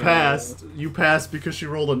 Well, you passed. You passed because she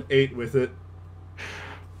rolled an 8 with it.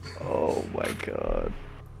 Oh my god.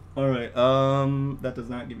 Alright, that does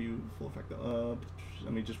not give you full effect.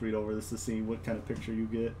 Let me just read over this to see what kind of picture you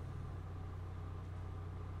get.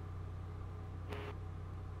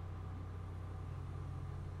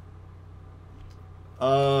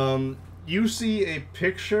 You see a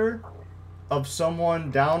picture of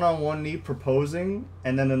someone down on one knee proposing,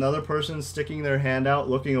 and then another person sticking their hand out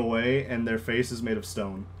looking away, and their face is made of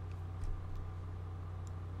stone.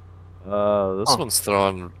 This one's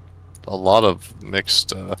throwing a lot of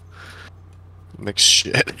mixed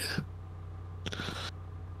shit.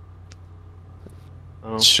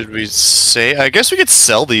 Should we say? I guess we could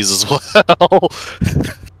sell these as well.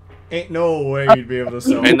 Ain't no way you'd be able to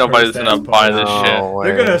sell. Ain't nobody's gonna buy this shit.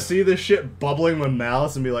 They're gonna see this shit bubbling with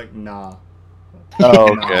malice and be like, nah.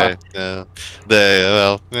 Oh, okay. Yeah.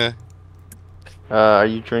 Well, yeah. Are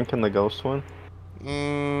you drinking the ghost one? Okay,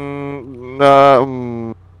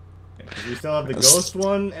 we still have the ghost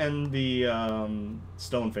one and the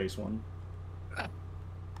stone face one.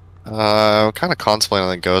 I'm kind of contemplating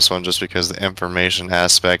on the ghost one just because the information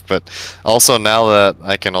aspect, but also now that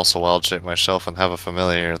I can also wild shape myself and have a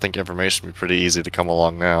familiar, I think information would be pretty easy to come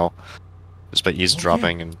along now, just by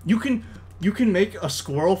eavesdropping and. You can make a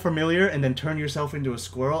squirrel familiar and then turn yourself into a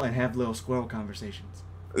squirrel and have little squirrel conversations.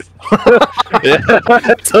 Yeah,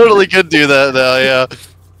 totally could do that now. Yeah.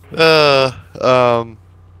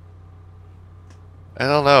 I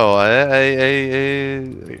don't know.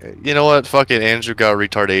 You know what? Fuck it. Andrew got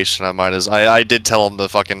retardation. I did tell him to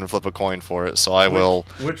fucking flip a coin for it, so I will.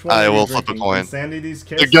 Which one? I will flip a coin. Insanity's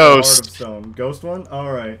Kiss. The ghost. Heart of Stone. Ghost one.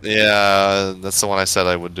 All right. Yeah, that's the one I said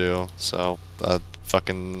I would do. So,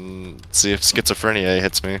 fucking see if schizophrenia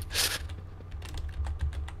hits me.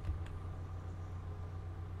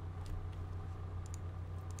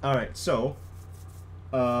 All right. So,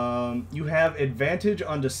 you have advantage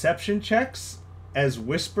on deception checks, as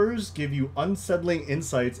whispers give you unsettling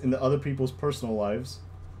insights into other people's personal lives.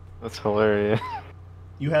 That's hilarious.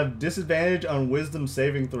 You have disadvantage on wisdom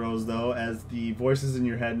saving throws, though, as the voices in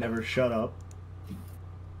your head never shut up.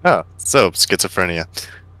 Oh, so schizophrenia.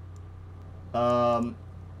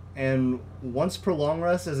 And once per long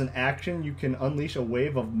rest as an action, you can unleash a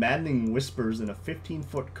wave of maddening whispers in a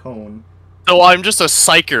 15-foot cone. So I'm just a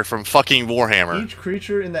psyker from fucking Warhammer. Each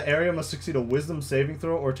creature in the area must succeed a wisdom saving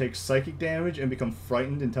throw or take psychic damage and become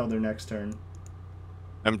frightened until their next turn.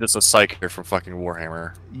 I'm just a psyker from fucking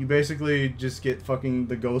Warhammer. You basically just get fucking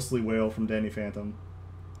the ghostly wail from Danny Phantom.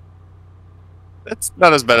 It's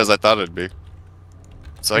not as bad as I thought it'd be.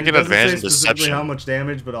 So I get advantage in specifically deception. how much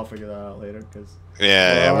damage, but I'll figure that out later because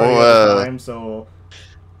Yeah, time. So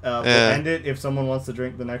we'll end it if someone wants to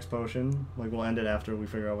drink the next potion. Like we'll end it after we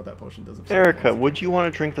figure out what that potion does. Erica, would you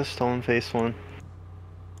want to drink the stone face one?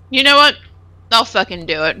 You know what? I'll fucking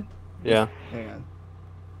do it. Yeah. Hang on.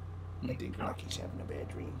 I think Rocky's having a bad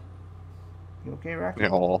dream. You okay, Rocky? Yeah,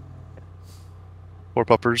 poor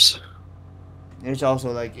puppers. There's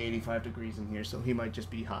also like 85 degrees in here, so he might just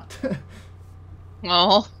be hot.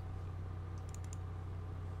 Oh.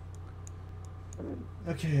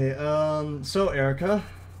 Okay, so Erica,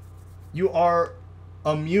 you are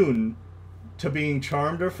immune to being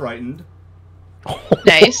charmed or frightened.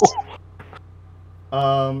 Nice.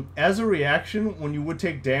 As a reaction, when you would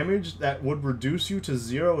take damage that would reduce you to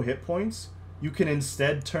 0 hit points, you can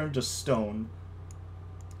instead turn to stone.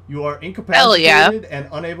 You are incapacitated and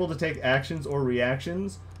unable to take actions or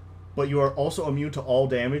reactions, but you are also immune to all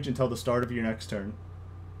damage until the start of your next turn.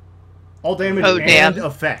 All damage and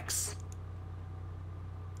effects.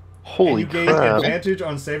 Holy crap. And you gain advantage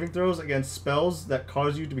on saving throws against spells that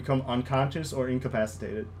cause you to become unconscious or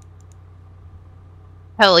incapacitated.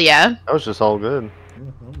 Hell yeah. That was just all good.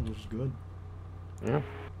 Yeah, that was good. Yeah,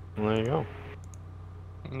 well, there you go.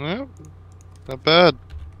 Yeah, not bad.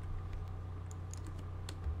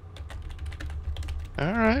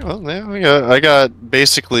 Alright, well, yeah, I got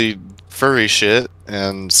basically furry shit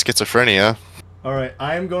and schizophrenia. Alright,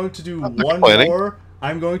 I am going to do one more.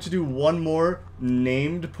 I'm going to do one more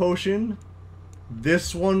named potion.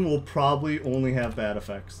 This one will probably only have bad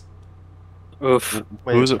effects. Oof.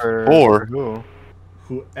 Who's it for? Who?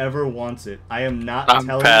 Whoever wants it. I am not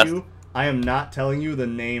telling you the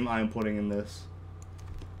name I'm putting in this.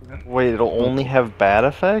 Wait, it'll only have bad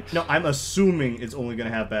effects? No, I'm assuming it's only gonna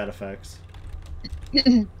have bad effects.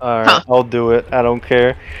 Alright, I'll do it. I don't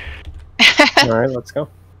care. Alright, let's go.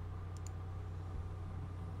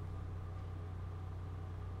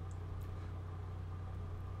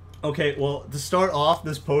 Okay, well, to start off,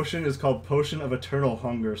 this potion is called Potion of Eternal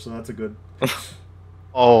Hunger, so that's a good...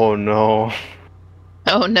 Oh, no.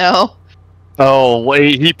 Oh, no. Oh,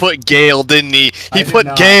 wait, he put Gale, didn't he? He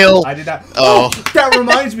put Gale! I did not. Oh. That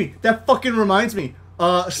reminds me! That fucking reminds me!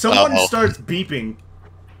 Someone Uh-oh. starts beeping.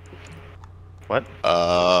 What?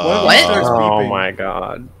 What? Starts Oh beeping. my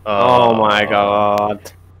god. Oh my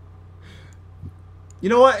god. You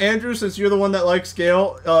know what, Andrew? Since you're the one that likes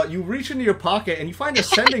Gale, you reach into your pocket and you find a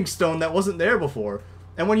sending stone that wasn't there before.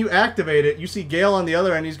 And when you activate it, you see Gale on the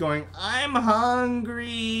other end. He's going, "I'm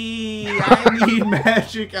hungry. I need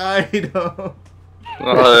magic item."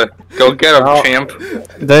 Go get him, champ.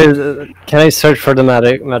 Can I search for the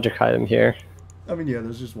magic item here? I mean, yeah,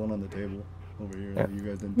 there's just one on the table over here. That you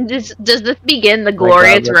guys didn't. Does this begin the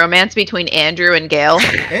glorious romance between Andrew and Gale?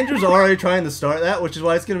 Andrew's already trying to start that, which is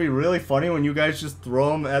why it's going to be really funny when you guys just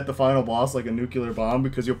throw him at the final boss like a nuclear bomb,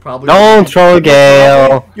 because you'll probably... Don't throw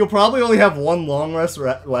Gale! You'll probably only have one long rest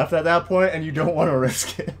left at that point, and you don't want to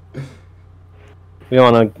risk it. We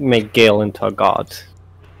want to make Gale into a god.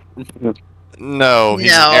 No,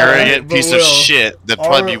 he's No. an arrogant But piece of shit. That'd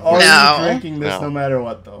probably be Are worse. No. you drinking this No. no matter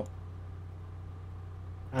what, though?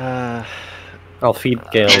 I'll feed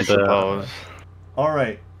Gale I the... suppose.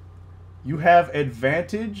 Alright. You have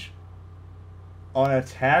advantage on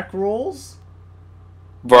attack rolls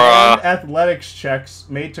and Bruh. athletics checks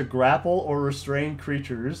made to grapple or restrain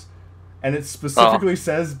creatures, and it specifically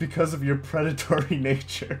says because of your predatory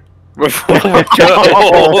nature. Whoa,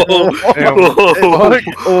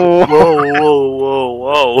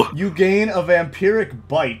 whoa. You gain a vampiric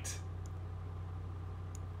bite.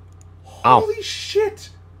 Ow. Holy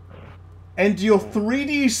shit! And deal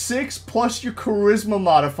 3d6 plus your charisma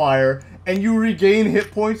modifier, and you regain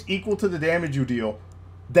hit points equal to the damage you deal.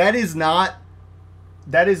 That is not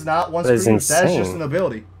once That is per use. That is just insane. an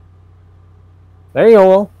ability. There you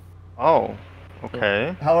go. Oh,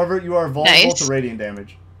 okay. However, you are vulnerable Nice. to radiant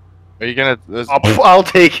damage. Are you gonna? I'll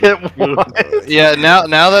take it. What? Yeah.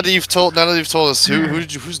 Now that you've told us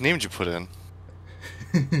whose name did you put in?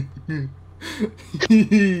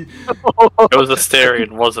 It was a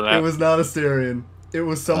Asterion, wasn't it? It was not Asterion. It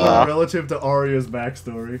was someone relative to Arya's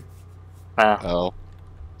backstory. Oh.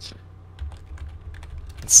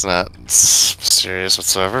 It's not serious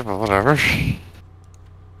whatsoever, but whatever.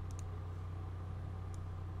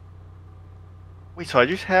 Wait, so I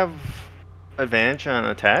just have advantage on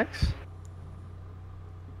attacks?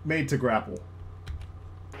 Made to grapple.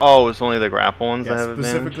 Oh, it's only the grapple ones that Yes, have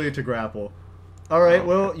advantage? specifically to grapple. Alright,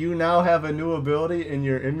 well, you now have a new ability in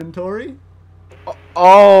your inventory.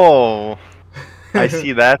 Oh! I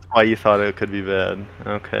see, that's why you thought it could be bad.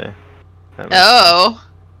 Okay. That makes Oh.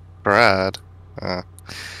 Brad.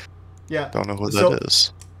 Yeah. Don't know what So- that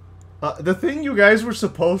is. The thing you guys were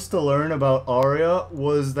supposed to learn about Arya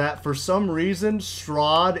was that for some reason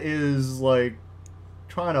Strahd is, like,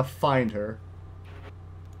 trying to find her.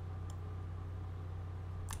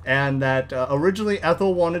 And that originally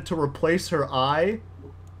Ethel wanted to replace her eye,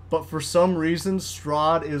 but for some reason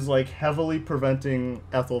Strahd is, like, heavily preventing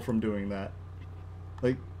Ethel from doing that.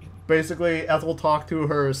 Like, basically Ethel talked to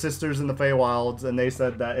her sisters in the Feywilds, and they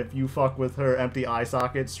said that if you fuck with her empty eye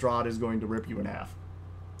socket, Strahd is going to rip you in half.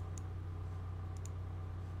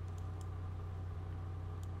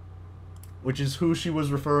 Which is who she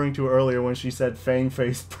was referring to earlier when she said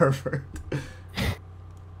fang-faced pervert.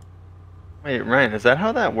 Wait, Ryan, is that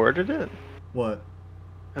how that worded it? What?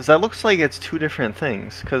 Because that looks like it's two different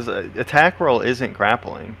things. Because attack roll isn't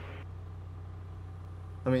grappling.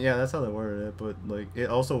 I mean, yeah, that's how they worded it, but, like, it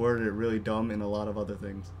also worded it really dumb in a lot of other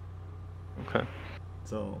things. Okay.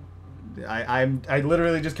 So, I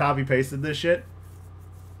literally just copy-pasted this shit,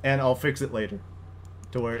 and I'll fix it later.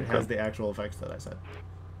 To where it has the actual effects that I said.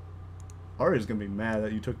 Arya's gonna be mad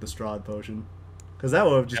that you took the Strahd potion. Because that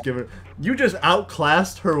would have just given... You just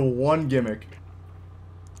outclassed her one gimmick.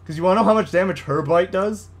 Because you want to know how much damage her bite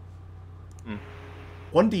does?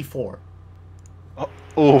 1d4.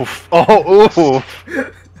 Oof. Oh,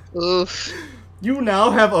 oof. Oof. You now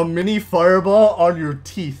have a mini fireball on your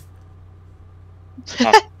teeth.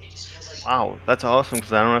 Wow, that's awesome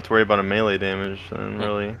because I don't have to worry about a melee damage then,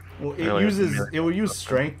 really. Well, Really, it will use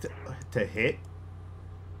strength to hit.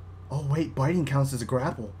 Oh wait, biting counts as a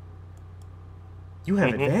grapple. You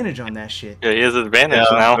have advantage on that shit. Yeah, he has advantage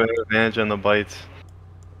Yeah, now. I have advantage on the bites.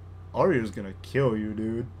 Arya's gonna kill you,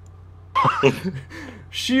 dude.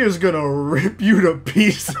 She is gonna rip you to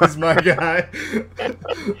pieces, my guy.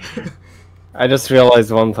 I just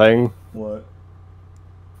realized one thing. What?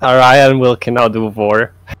 Ryan will cannot do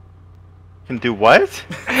vor. Can do what?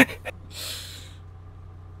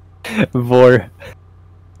 Vor.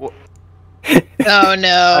 Oh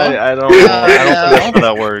no. I don't know. I don't think that's how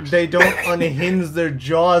that works. They don't unhinge their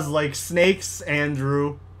jaws like snakes,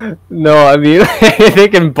 Andrew. No, I mean they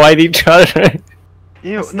can bite each other.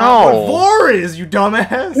 Ew, That's not what no. vor is, you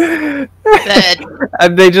dumbass.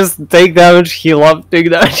 And they just take damage, heal up, take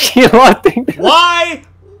damage, heal up, take damage.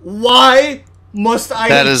 Why must I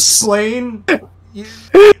That is- explain?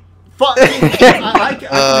 Fuck. I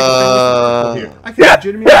can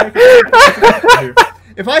legitimately make a here.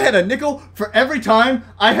 If I had a nickel for every time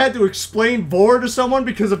I had to explain vor to someone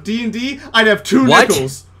because of D&D, I'd have 2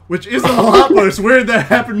 nickels, which isn't a lot, but it's weird that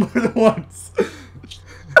happened more than once.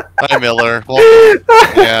 Hi, Miller. Welcome.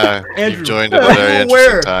 Yeah, Andrew, you've joined at a are very you interesting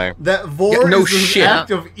aware time. that vor no is the shit.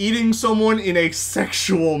 act of eating someone in a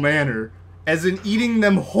sexual manner, as in eating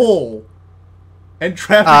them whole and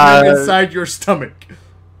trapping them inside your stomach?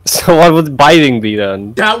 So what would biting be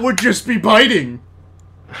then? That would just be biting.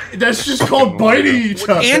 That's just called biting each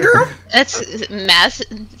other. Andrew? That's What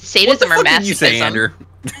the sadism or fuck did you say, masochism. Andrew?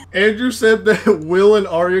 Andrew said that Will and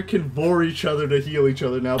Arya can vor each other to heal each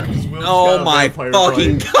other now because Will's got Oh a my vampire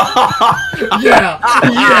fucking bite. god!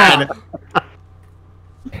 Yeah.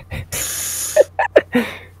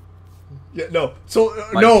 Yeah, no. So,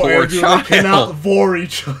 My no, poor Andrew, they cannot child. vor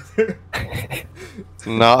each other.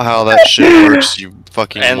 Not how that shit works, you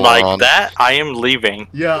fucking And moron. like that, I am leaving.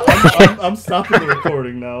 Yeah, I'm stopping the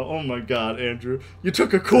recording now. Oh my god, Andrew. You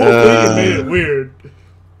took a cool thing and made it weird.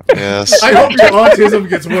 Yes. I hope your autism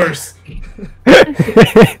gets worse.